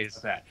cares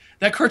about that?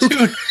 That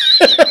cartoon,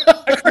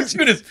 that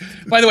cartoon is.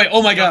 By the way,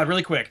 oh my God,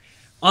 really quick,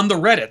 on the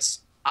Reddits,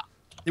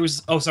 there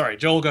was. Oh, sorry,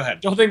 Joel, go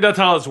ahead. Don't think that's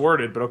how it's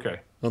worded, but okay.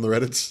 On the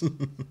Reddits.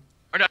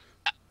 Or no,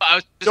 I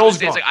was just gonna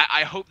say, it's like,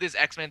 I hope this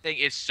X-Men thing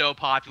is so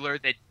popular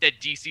that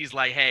DC's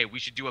like, hey, we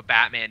should do a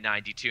Batman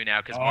 92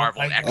 now because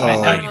Marvel's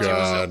X-Men 92 is so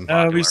popular.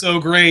 That would be so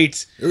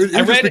great. It would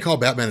just be called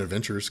Batman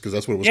Adventures because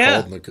that's what it was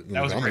called in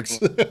the comics.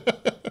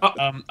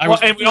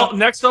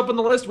 Next up on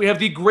the list, we have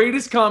the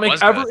greatest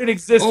comic ever in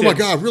existence. Oh my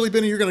God, really,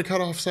 Benny? You're going to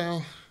cut off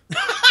Sal?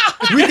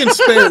 we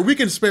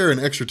can spare an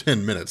extra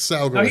 10 minutes.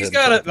 Sal, go ahead. He's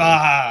got it.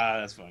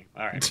 That's fine.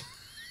 All right.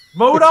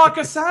 MODOK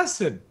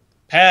Assassin.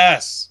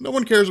 Pass. No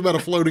one cares about a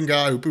floating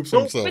guy who poops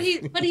on himself.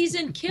 But he's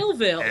in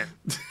Killville.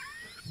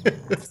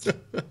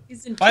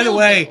 By the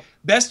way,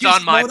 best use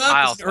of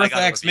MODOK is Earth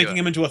X making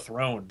him into a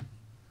throne.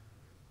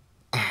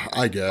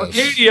 I guess.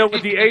 Arcadia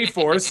with the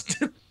A-Force.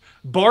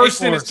 Bar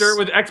Sinister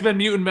with X-Men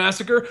Mutant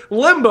Massacre.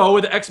 Limbo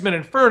with X-Men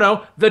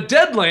Inferno. The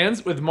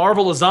Deadlands with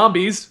Marvel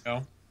Zombies.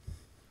 No.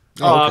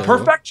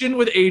 Perfection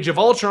with Age of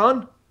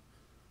Ultron.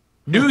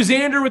 New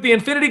Xander with the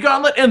Infinity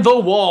Gauntlet. And The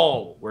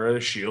Wall, where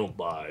the shield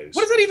lies.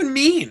 What does that even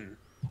mean?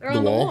 They're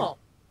on the wall.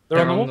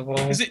 They're on the wall.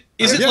 Is it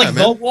like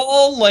the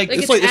wall? Like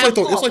it's like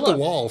the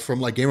wall from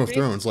like Game of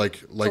Thrones,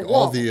 like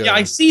all the. Yeah,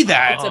 I see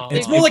that.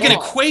 It's more like an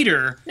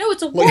equator. No,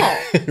 it's a wall.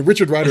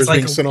 Richard Rider is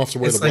being sent off to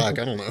wear the black.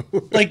 I don't know.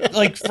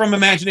 like from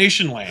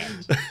Imagination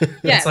Land.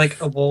 Yes. It's like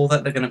a wall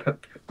that they're going to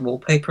put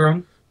wallpaper on,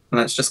 and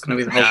that's just going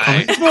to be the whole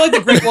comic. It's more like the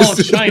Great Wall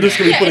of China. Just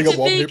gonna be putting up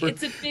wallpaper.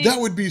 It's a big that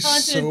would be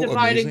so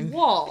dividing amazing.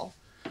 Wall.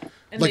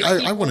 And like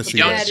I want to see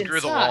Don't that. screw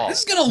the wall. This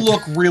is gonna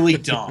look really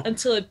dumb.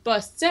 Until it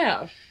busts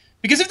out.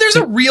 Because if there's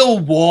a real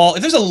wall,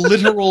 if there's a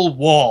literal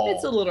wall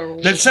It's a literal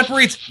wall. that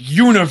separates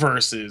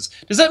universes,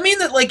 does that mean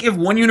that like if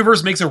one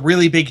universe makes a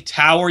really big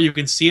tower, you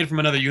can see it from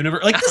another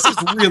universe? Like this is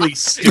really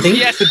stupid. Think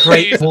Yes, the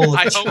Great please. Wall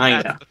I of hope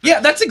China. Yeah,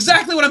 that's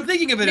exactly what I'm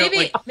thinking of it.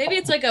 Maybe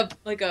it's like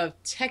a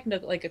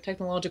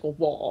technological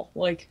wall,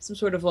 like some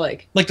sort of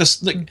like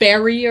the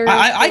barrier.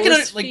 I can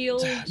force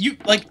field. you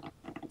like.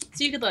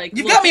 So you could like.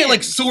 You've look got me at in.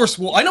 like source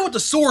wall. I know what the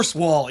source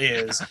wall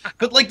is,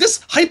 but like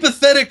this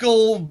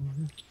hypothetical.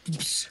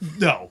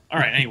 No. All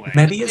right. Anyway.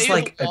 Maybe it's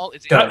like a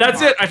dome.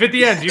 That's it. I've hit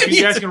the end.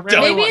 You guys can rant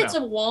all you Maybe want it's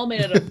now. a wall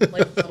made out of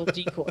like little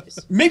decoys.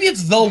 Maybe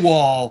it's the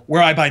wall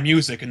where I buy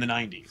music in the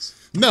 90s.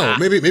 No,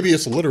 maybe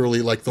it's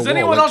literally like the Does wall.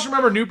 anyone like, else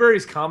remember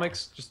Newberry's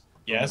comics? Just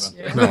Yes.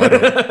 Yeah. No, I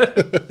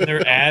don't.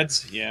 Their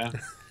ads. Yeah.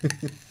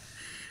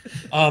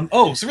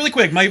 So really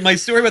quick, my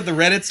story about the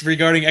Reddits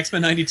regarding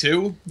X-Men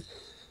 92.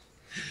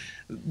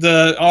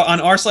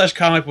 On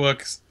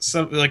r/comicbooks,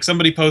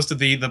 somebody posted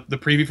the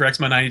preview for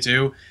X-Men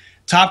 92.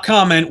 Top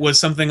comment was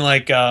something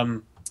like,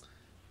 "Am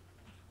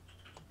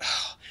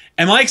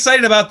I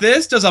excited about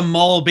this? Does a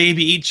mole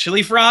baby eat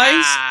chili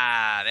fries?"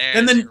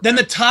 And then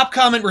the top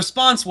comment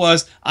response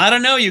was, "I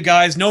don't know, you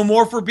guys. No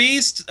more for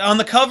Beast on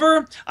the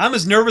cover. I'm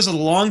as nervous as a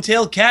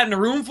long-tailed cat in a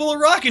room full of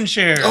rocking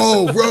chairs."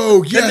 Oh,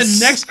 Rogue, yes. Then the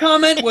next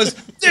comment was,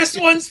 "This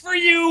one's for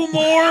you,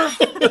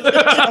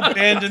 Morph."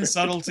 Abandoned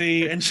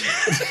subtlety and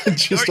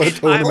just start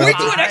throwing them we're out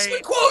doing there.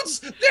 X-Men quotes.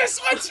 This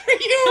one's for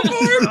you,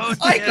 Morph.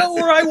 I go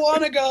where I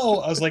want to go.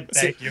 I was like,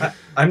 thank you.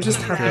 I'm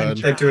just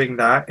happy they're doing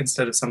that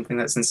instead of something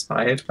that's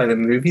inspired by the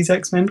movies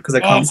X-Men, because I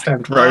can't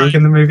stand Rogue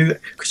in the movie.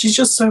 Because she's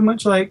just so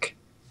much like,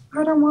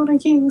 I don't want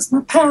to use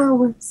my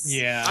powers.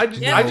 Yeah. I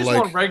just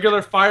want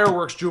regular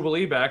fireworks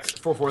Jubilee back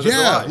for 4th of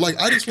July. Like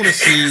I just want to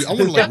see. I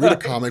want to like read a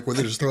comic where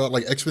they just throw out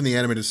like X-Men the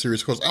animated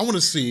series. Because I want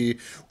to see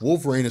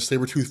Wolverine and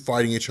Sabretooth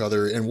fighting each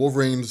other, and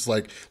Wolverine's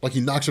like he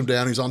knocks him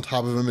down. He's on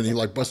top of him, and he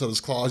like busts out his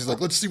claws. He's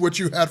like, "Let's see what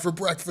you had for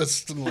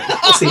breakfast." And, like,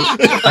 See,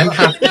 I'm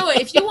happy. No,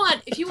 if you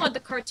want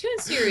the cartoon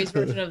series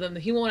version of them,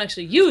 he won't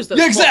actually use those.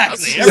 Yeah,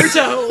 exactly. claws.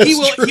 So he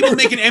will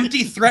make an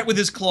empty threat with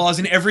his claws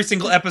in every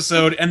single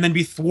episode, and then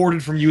be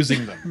thwarted from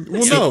using them.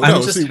 well, no.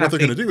 I'm just See, what they're happy-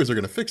 going to do is they're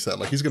going to fix that.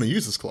 Like he's going to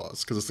use his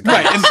claws because it's the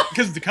Right, comic.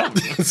 because it's the comic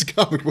book. It's a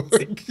comic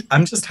book.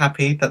 I'm just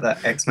happy that the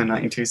X-Men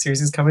 92 series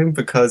is coming,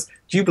 because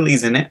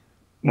Jubilee's in it,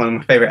 one of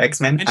my favorite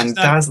X-Men, she's and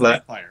not a Dazzler.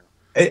 vampire.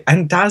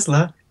 And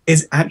Dazzler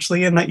is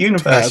actually in that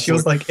universe. She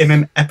was like in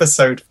an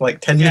episode for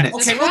like 10 minutes.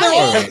 Okay, That's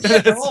well,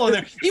 right. they're all in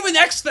there. Even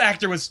X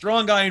Factor with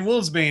Strong Guy and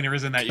Wolfsbane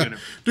is in that universe.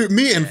 Dude,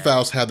 me and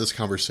Faust had this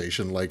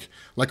conversation like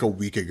a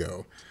week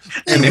ago,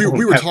 and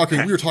we were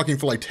talking. We were talking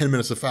for like 10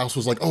 minutes. And Faust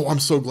was like, "Oh, I'm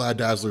so glad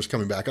Dazzler's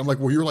coming back." I'm like,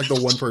 "Well, you're like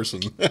the one person."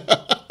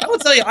 I will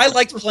tell you, I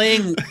liked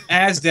playing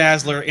as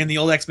Dazzler in the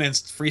old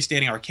X-Men's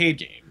freestanding arcade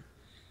game.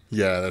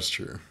 Yeah, that's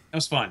true. That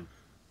was fun.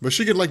 But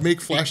she could like make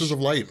flashes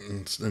of light,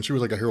 and she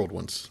was like a herald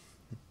once.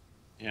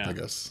 Yeah. I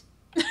guess.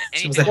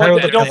 was a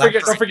herald of Don't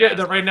Galactus. forget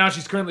that right now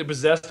she's currently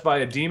possessed by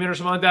a demon or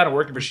something like that, and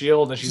working for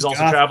Shield. And she's also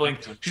Gotham. traveling.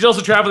 She's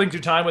also traveling through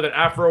time with an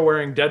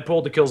afro-wearing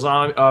Deadpool to kill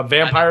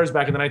vampires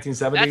back in the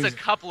 1970s. That's a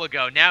couple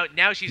ago.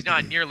 Now she's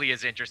not nearly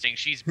as interesting.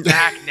 She's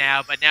back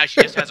now, but now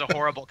she just has a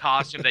horrible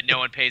costume that no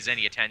one pays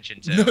any attention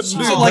to. Also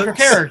like her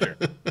character.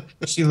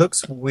 She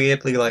looks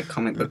weirdly like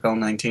Comic Book Girl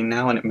 19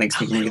 now, and it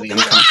makes me really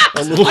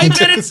uncomfortable. A little I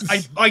bet intense.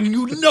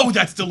 you know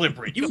that's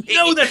deliberate. You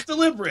know that's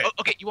deliberate.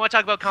 Okay, you want to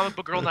talk about Comic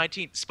Book Girl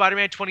 19?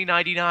 Spider-Man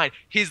 2099.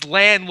 His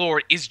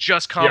landlord is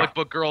just Comic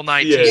Book Girl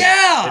 19.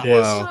 Yeah. It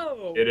is.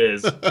 Wow. It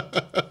is. That's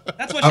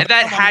what And she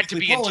that called had to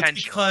Weekly be Politics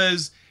intentional.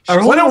 because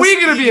When are we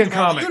going to be in the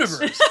comics?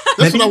 universe.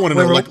 That's what I want to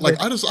know. Wait,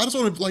 Like I just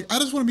want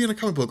to be in a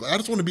comic book. I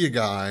just want to be a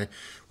guy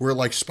where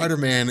like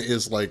Spider-Man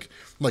is like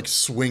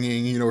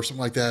swinging, you know, or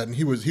something like that, and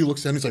he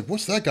looks down, he's like,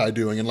 "What's that guy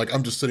doing?" And like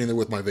I'm just sitting there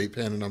with my vape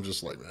pen, and I'm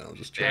just like, "Man, I'm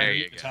just trying." There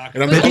you go.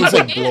 And I'm just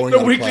like blowing The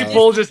out a weekly cloud.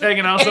 poll just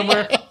hanging out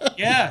somewhere.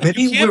 Yeah,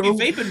 Maybe you can't be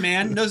we're- vaping,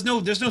 man. There's no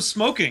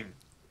smoking.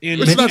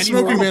 It's not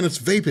smoking, man. It's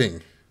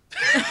vaping.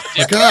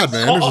 My God,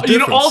 man. There's a You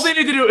know, all difference. they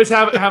need to do is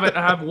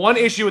have one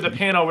issue with a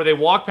panel where they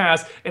walk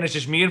past and it's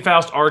just me and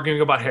Faust arguing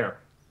about hair.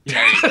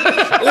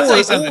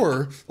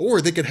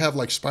 Or they could have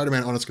like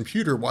Spider-Man on his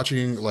computer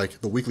watching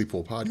like the Weekly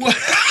Pool podcast.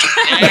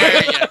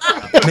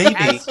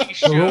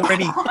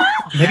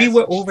 Maybe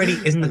we're already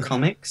in the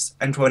comics,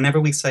 and whenever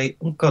we say,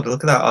 "Oh God,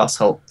 look at that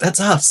asshole," that's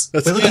us.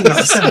 We're looking at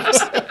ourselves.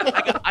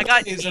 I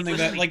got Is something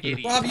that, like,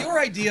 giddy. Rob, your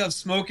idea of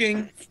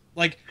smoking,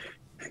 like,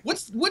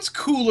 what's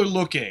cooler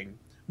looking?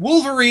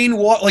 Wolverine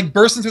like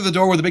bursting through the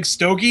door with a big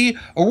stogie,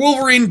 or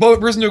Wolverine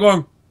bursting through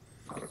going?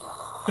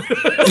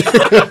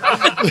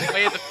 The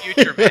way of the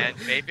future, man.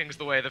 Vaping's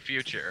the way of the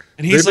future.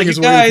 And he's Vaping like, is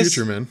 "You the way of the guys,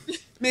 future,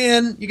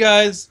 man, you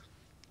guys,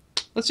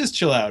 let's just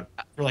chill out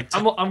for like."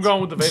 I'm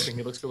going with the vaping.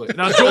 He looks good.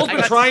 Now Joel's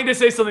been trying to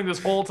say something this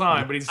whole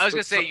time, but he's. I was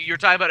gonna say, you're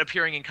talking about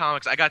appearing in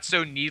comics. I got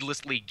so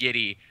needlessly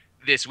giddy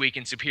this week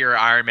in Superior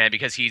Iron Man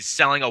because he's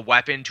selling a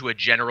weapon to a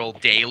general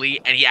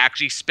daily, and he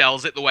actually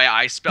spells it the way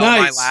I spell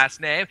my last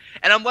name.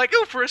 And I'm like,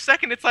 oh, for a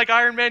second, it's like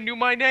Iron Man knew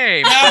my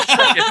name.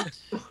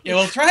 Yeah,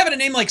 well, try having a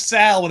name like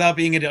Sal without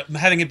having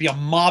it be a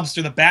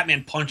mobster that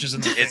Batman punches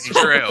in the face. It's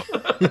true.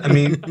 I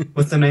mean,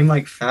 with a name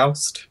like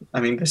Faust, I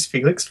mean, there's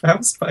Felix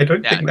Faust, but I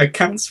don't think that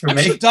counts for I'm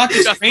me. sure Doctor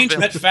Just Strange the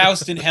met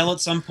Faust in hell at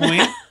some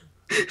point.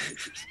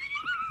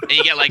 And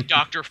you get like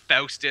Dr.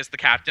 Faustus, the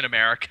Captain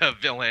America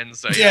villain.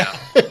 So Yeah.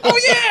 Oh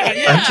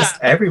yeah. I'm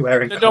just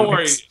everywhere in Don't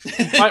worry.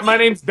 comics. My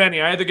name's Benny.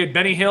 I either get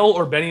Benny Hill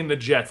or Benny and the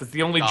Jets. It's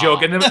the only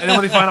joke. And then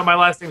when they find out my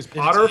last name's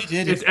Potter,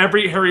 it's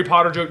every Harry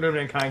Potter joke known to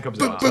mankind comes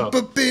out. So.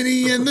 But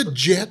Benny and the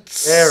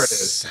Jets. There it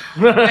is.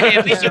 hey,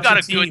 at least you got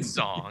a good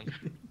song.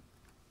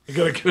 You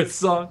got a good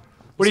song.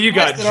 What do you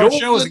got? Our show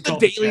Joel isn't the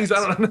called dailies. Jets.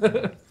 I don't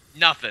know.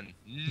 Nothing.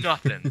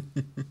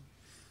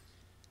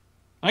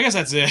 I guess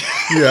that's it.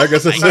 Yeah, I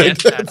guess that's I it.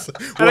 guess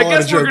And I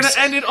guess we're going to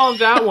end it on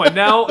that one.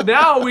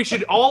 Now we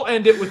should all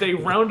end it with a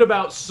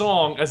roundabout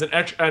song as an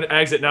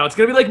exit. Now, it's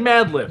going to be like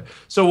Mad Lib.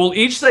 So we'll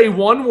each say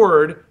one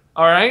word,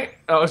 all right?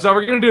 So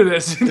we're going to do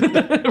this.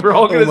 We're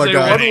all going to say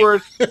God. one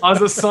word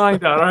as a sign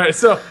down. All right,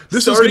 so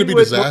This is going to be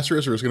with-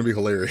 disastrous or it's going to be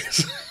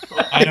hilarious.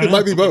 I don't It know.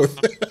 might be both.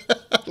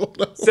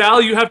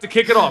 Sal, you have to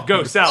kick it off.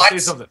 Go, Sal, say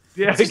something.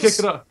 Yeah, kick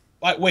it off.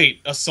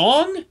 Wait, a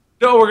song?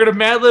 No, we're going to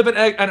Mad Lib an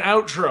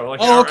outro. Like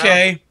Oh,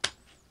 okay.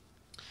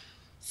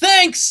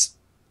 Thanks.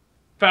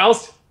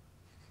 Faust,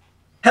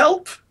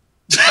 Help!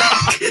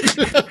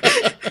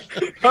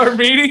 our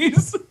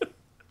meetings.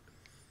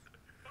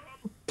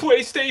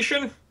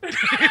 PlayStation.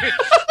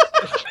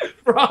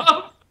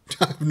 Rob,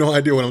 I have no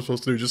idea what I'm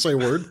supposed to do. Just say a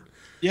word.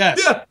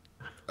 Yes.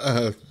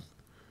 yeah.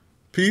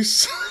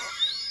 Peace.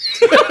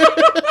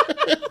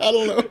 I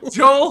don't know.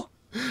 Joel.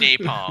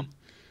 Napalm.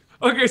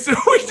 Okay, so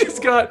we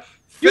just got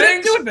You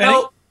didn't thanks, do it, Benny.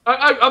 help.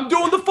 I'm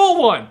doing the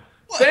full one.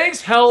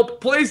 Thanks,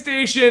 help,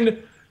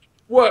 PlayStation,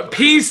 what,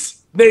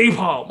 peace,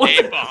 napalm.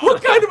 Napalm.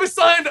 What kind of a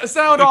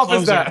sound off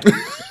is that?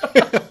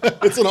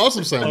 It's an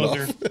awesome sound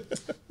Closer. off.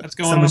 That's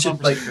going on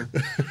Someone bumper should,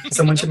 sticker.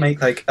 Someone should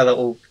make like a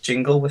little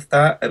jingle with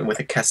that, with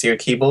a Casio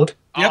keyboard.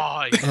 Yep.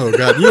 Oh, Oh,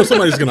 God. You know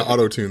somebody's going to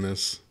auto-tune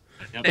this.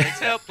 thanks,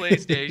 help,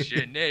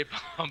 PlayStation,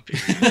 Napalm.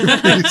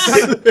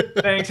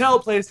 Thanks,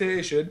 help,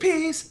 PlayStation,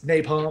 peace,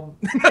 napalm.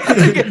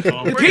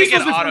 We're Peace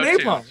gonna was get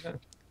before auto-tuned. napalm.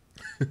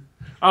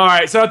 All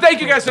right, so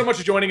thank you guys so much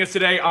for joining us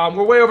today.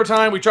 We're way over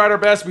time. We tried our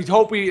best. We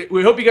hope you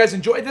guys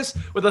enjoyed this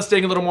with us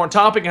staying a little more on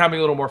topic and having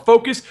a little more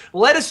focus.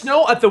 Let us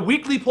know at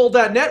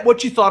theweeklypoll.net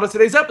what you thought of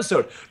today's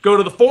episode. Go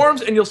to the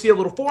forums and you'll see a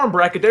little forum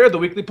bracket there, the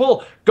weekly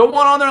poll. Go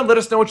on there and let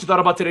us know what you thought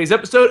about today's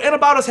episode and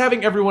about us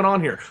having everyone on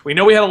here. We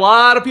know we had a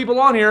lot of people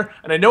on here,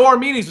 and I know our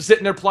meetings was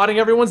sitting there plotting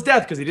everyone's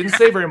death because he didn't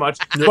say very much.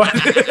 But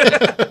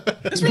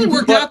This really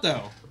worked out,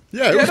 though.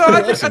 Yeah, it yeah, was no, pretty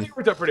I think awesome. it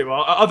worked out pretty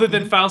well. Other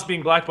than Faust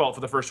being blackballed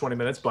for the first 20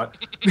 minutes, but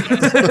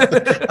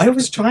I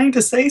was trying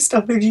to say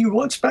stuff if you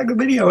watched back the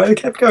video, I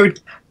kept going,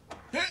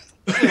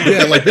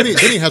 Yeah, like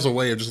Benny has a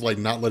way of just like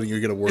not letting you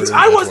get a word in.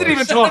 I wasn't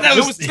even talking. That It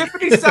was- was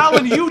Tiffany, Sal,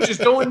 and you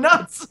just going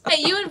nuts.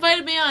 Hey, you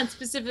invited me on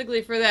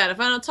specifically for that. If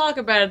I don't talk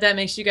about it, that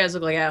makes you guys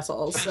look like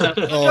assholes. So.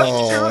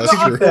 Oh, that's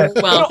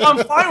true. Well, No,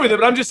 I'm fine with it,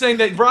 but I'm just saying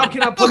that Rob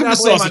cannot put Welcome that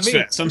to blame on Sausage me.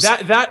 Fest.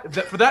 I'm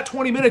That for that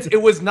 20 minutes,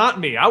 it was not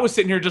me. I was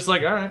sitting here just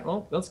like, all right,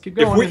 well, let's keep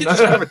going. If we could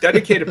just have a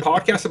dedicated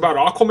podcast about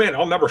Aquaman,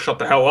 I'll never shut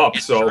the hell up.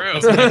 It's So true.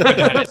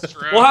 It's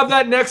true. We'll have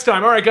that next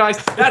time. All right,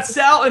 guys. That's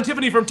Sal and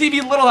Tiffany from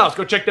TV Little House.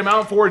 Go check them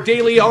out for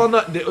daily on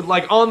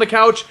the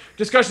couch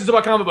discussions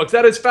about comic books.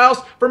 That is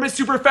Faust from his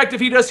Super Effective.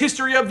 He does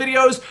history of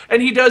videos,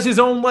 and he does his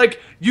own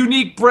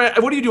unique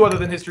brand. What do you do other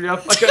than history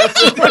of?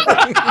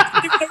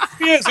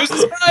 Yes, who's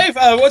this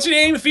guy? What's your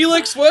name?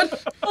 Felix?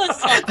 What?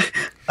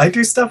 I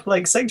do stuff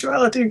like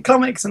sexuality in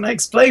comics and I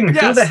explain who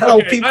Yes, the hell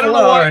okay, I don't people know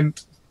are. why-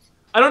 And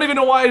I don't even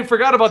know why I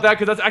forgot about that,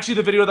 because that's actually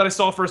the video that I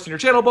saw first in your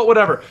channel, but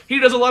whatever. He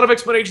does a lot of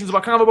explanations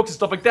about comic books and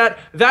stuff like that.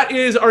 That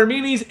is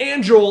Arminis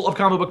and Joel of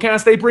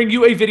Comicbookcast. They bring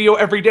you a video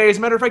every day. As a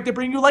matter of fact, they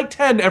bring you like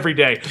 10 every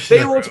day.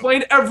 They will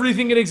explain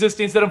everything in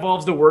existence that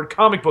involves the word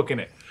comic book in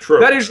it. True.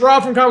 That is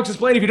Rob from Comics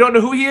Explained. If you don't know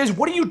who he is,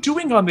 what are you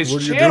doing on this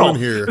channel? What are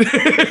you doing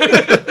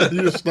here?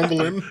 You just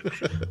stumble in.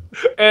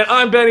 And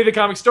I'm Benny, the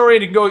comic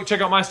historian. You can go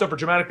check out my stuff for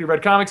Dramatically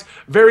Read Comics.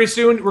 Very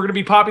soon, we're going to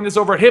be popping this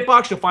over at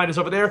Hitbox. You'll find us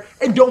over there.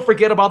 And don't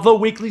forget about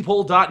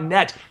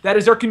theweeklypoll.net. That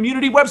is our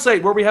community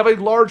website where we have a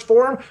large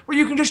forum where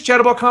you can just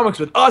chat about comics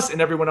with us, and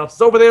everyone else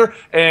is over there.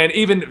 And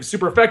even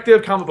Super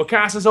Effective, Comic Book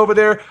Cast is over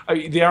there.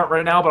 They aren't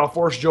right now, but I'll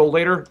force Joel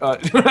later.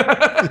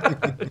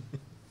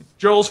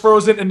 Joel's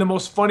frozen in the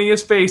most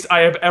funniest face I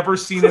have ever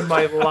seen in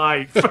my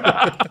life.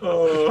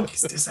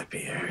 He's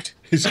disappeared.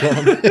 He's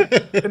gone.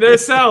 And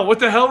there's Sal. What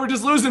the hell? We're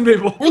just losing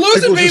people. We're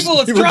losing people.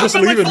 It's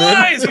dropping like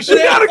flies. We should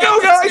gotta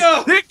go,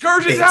 guys. The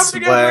incursion's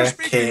happening again. We're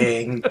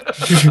speaking.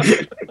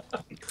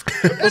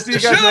 We'll see you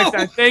guys next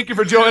time. Thank you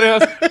for joining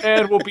us,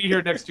 and we'll be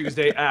here next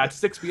Tuesday at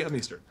 6 p.m.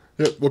 Eastern.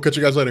 Yep, we'll catch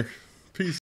you guys later. Peace.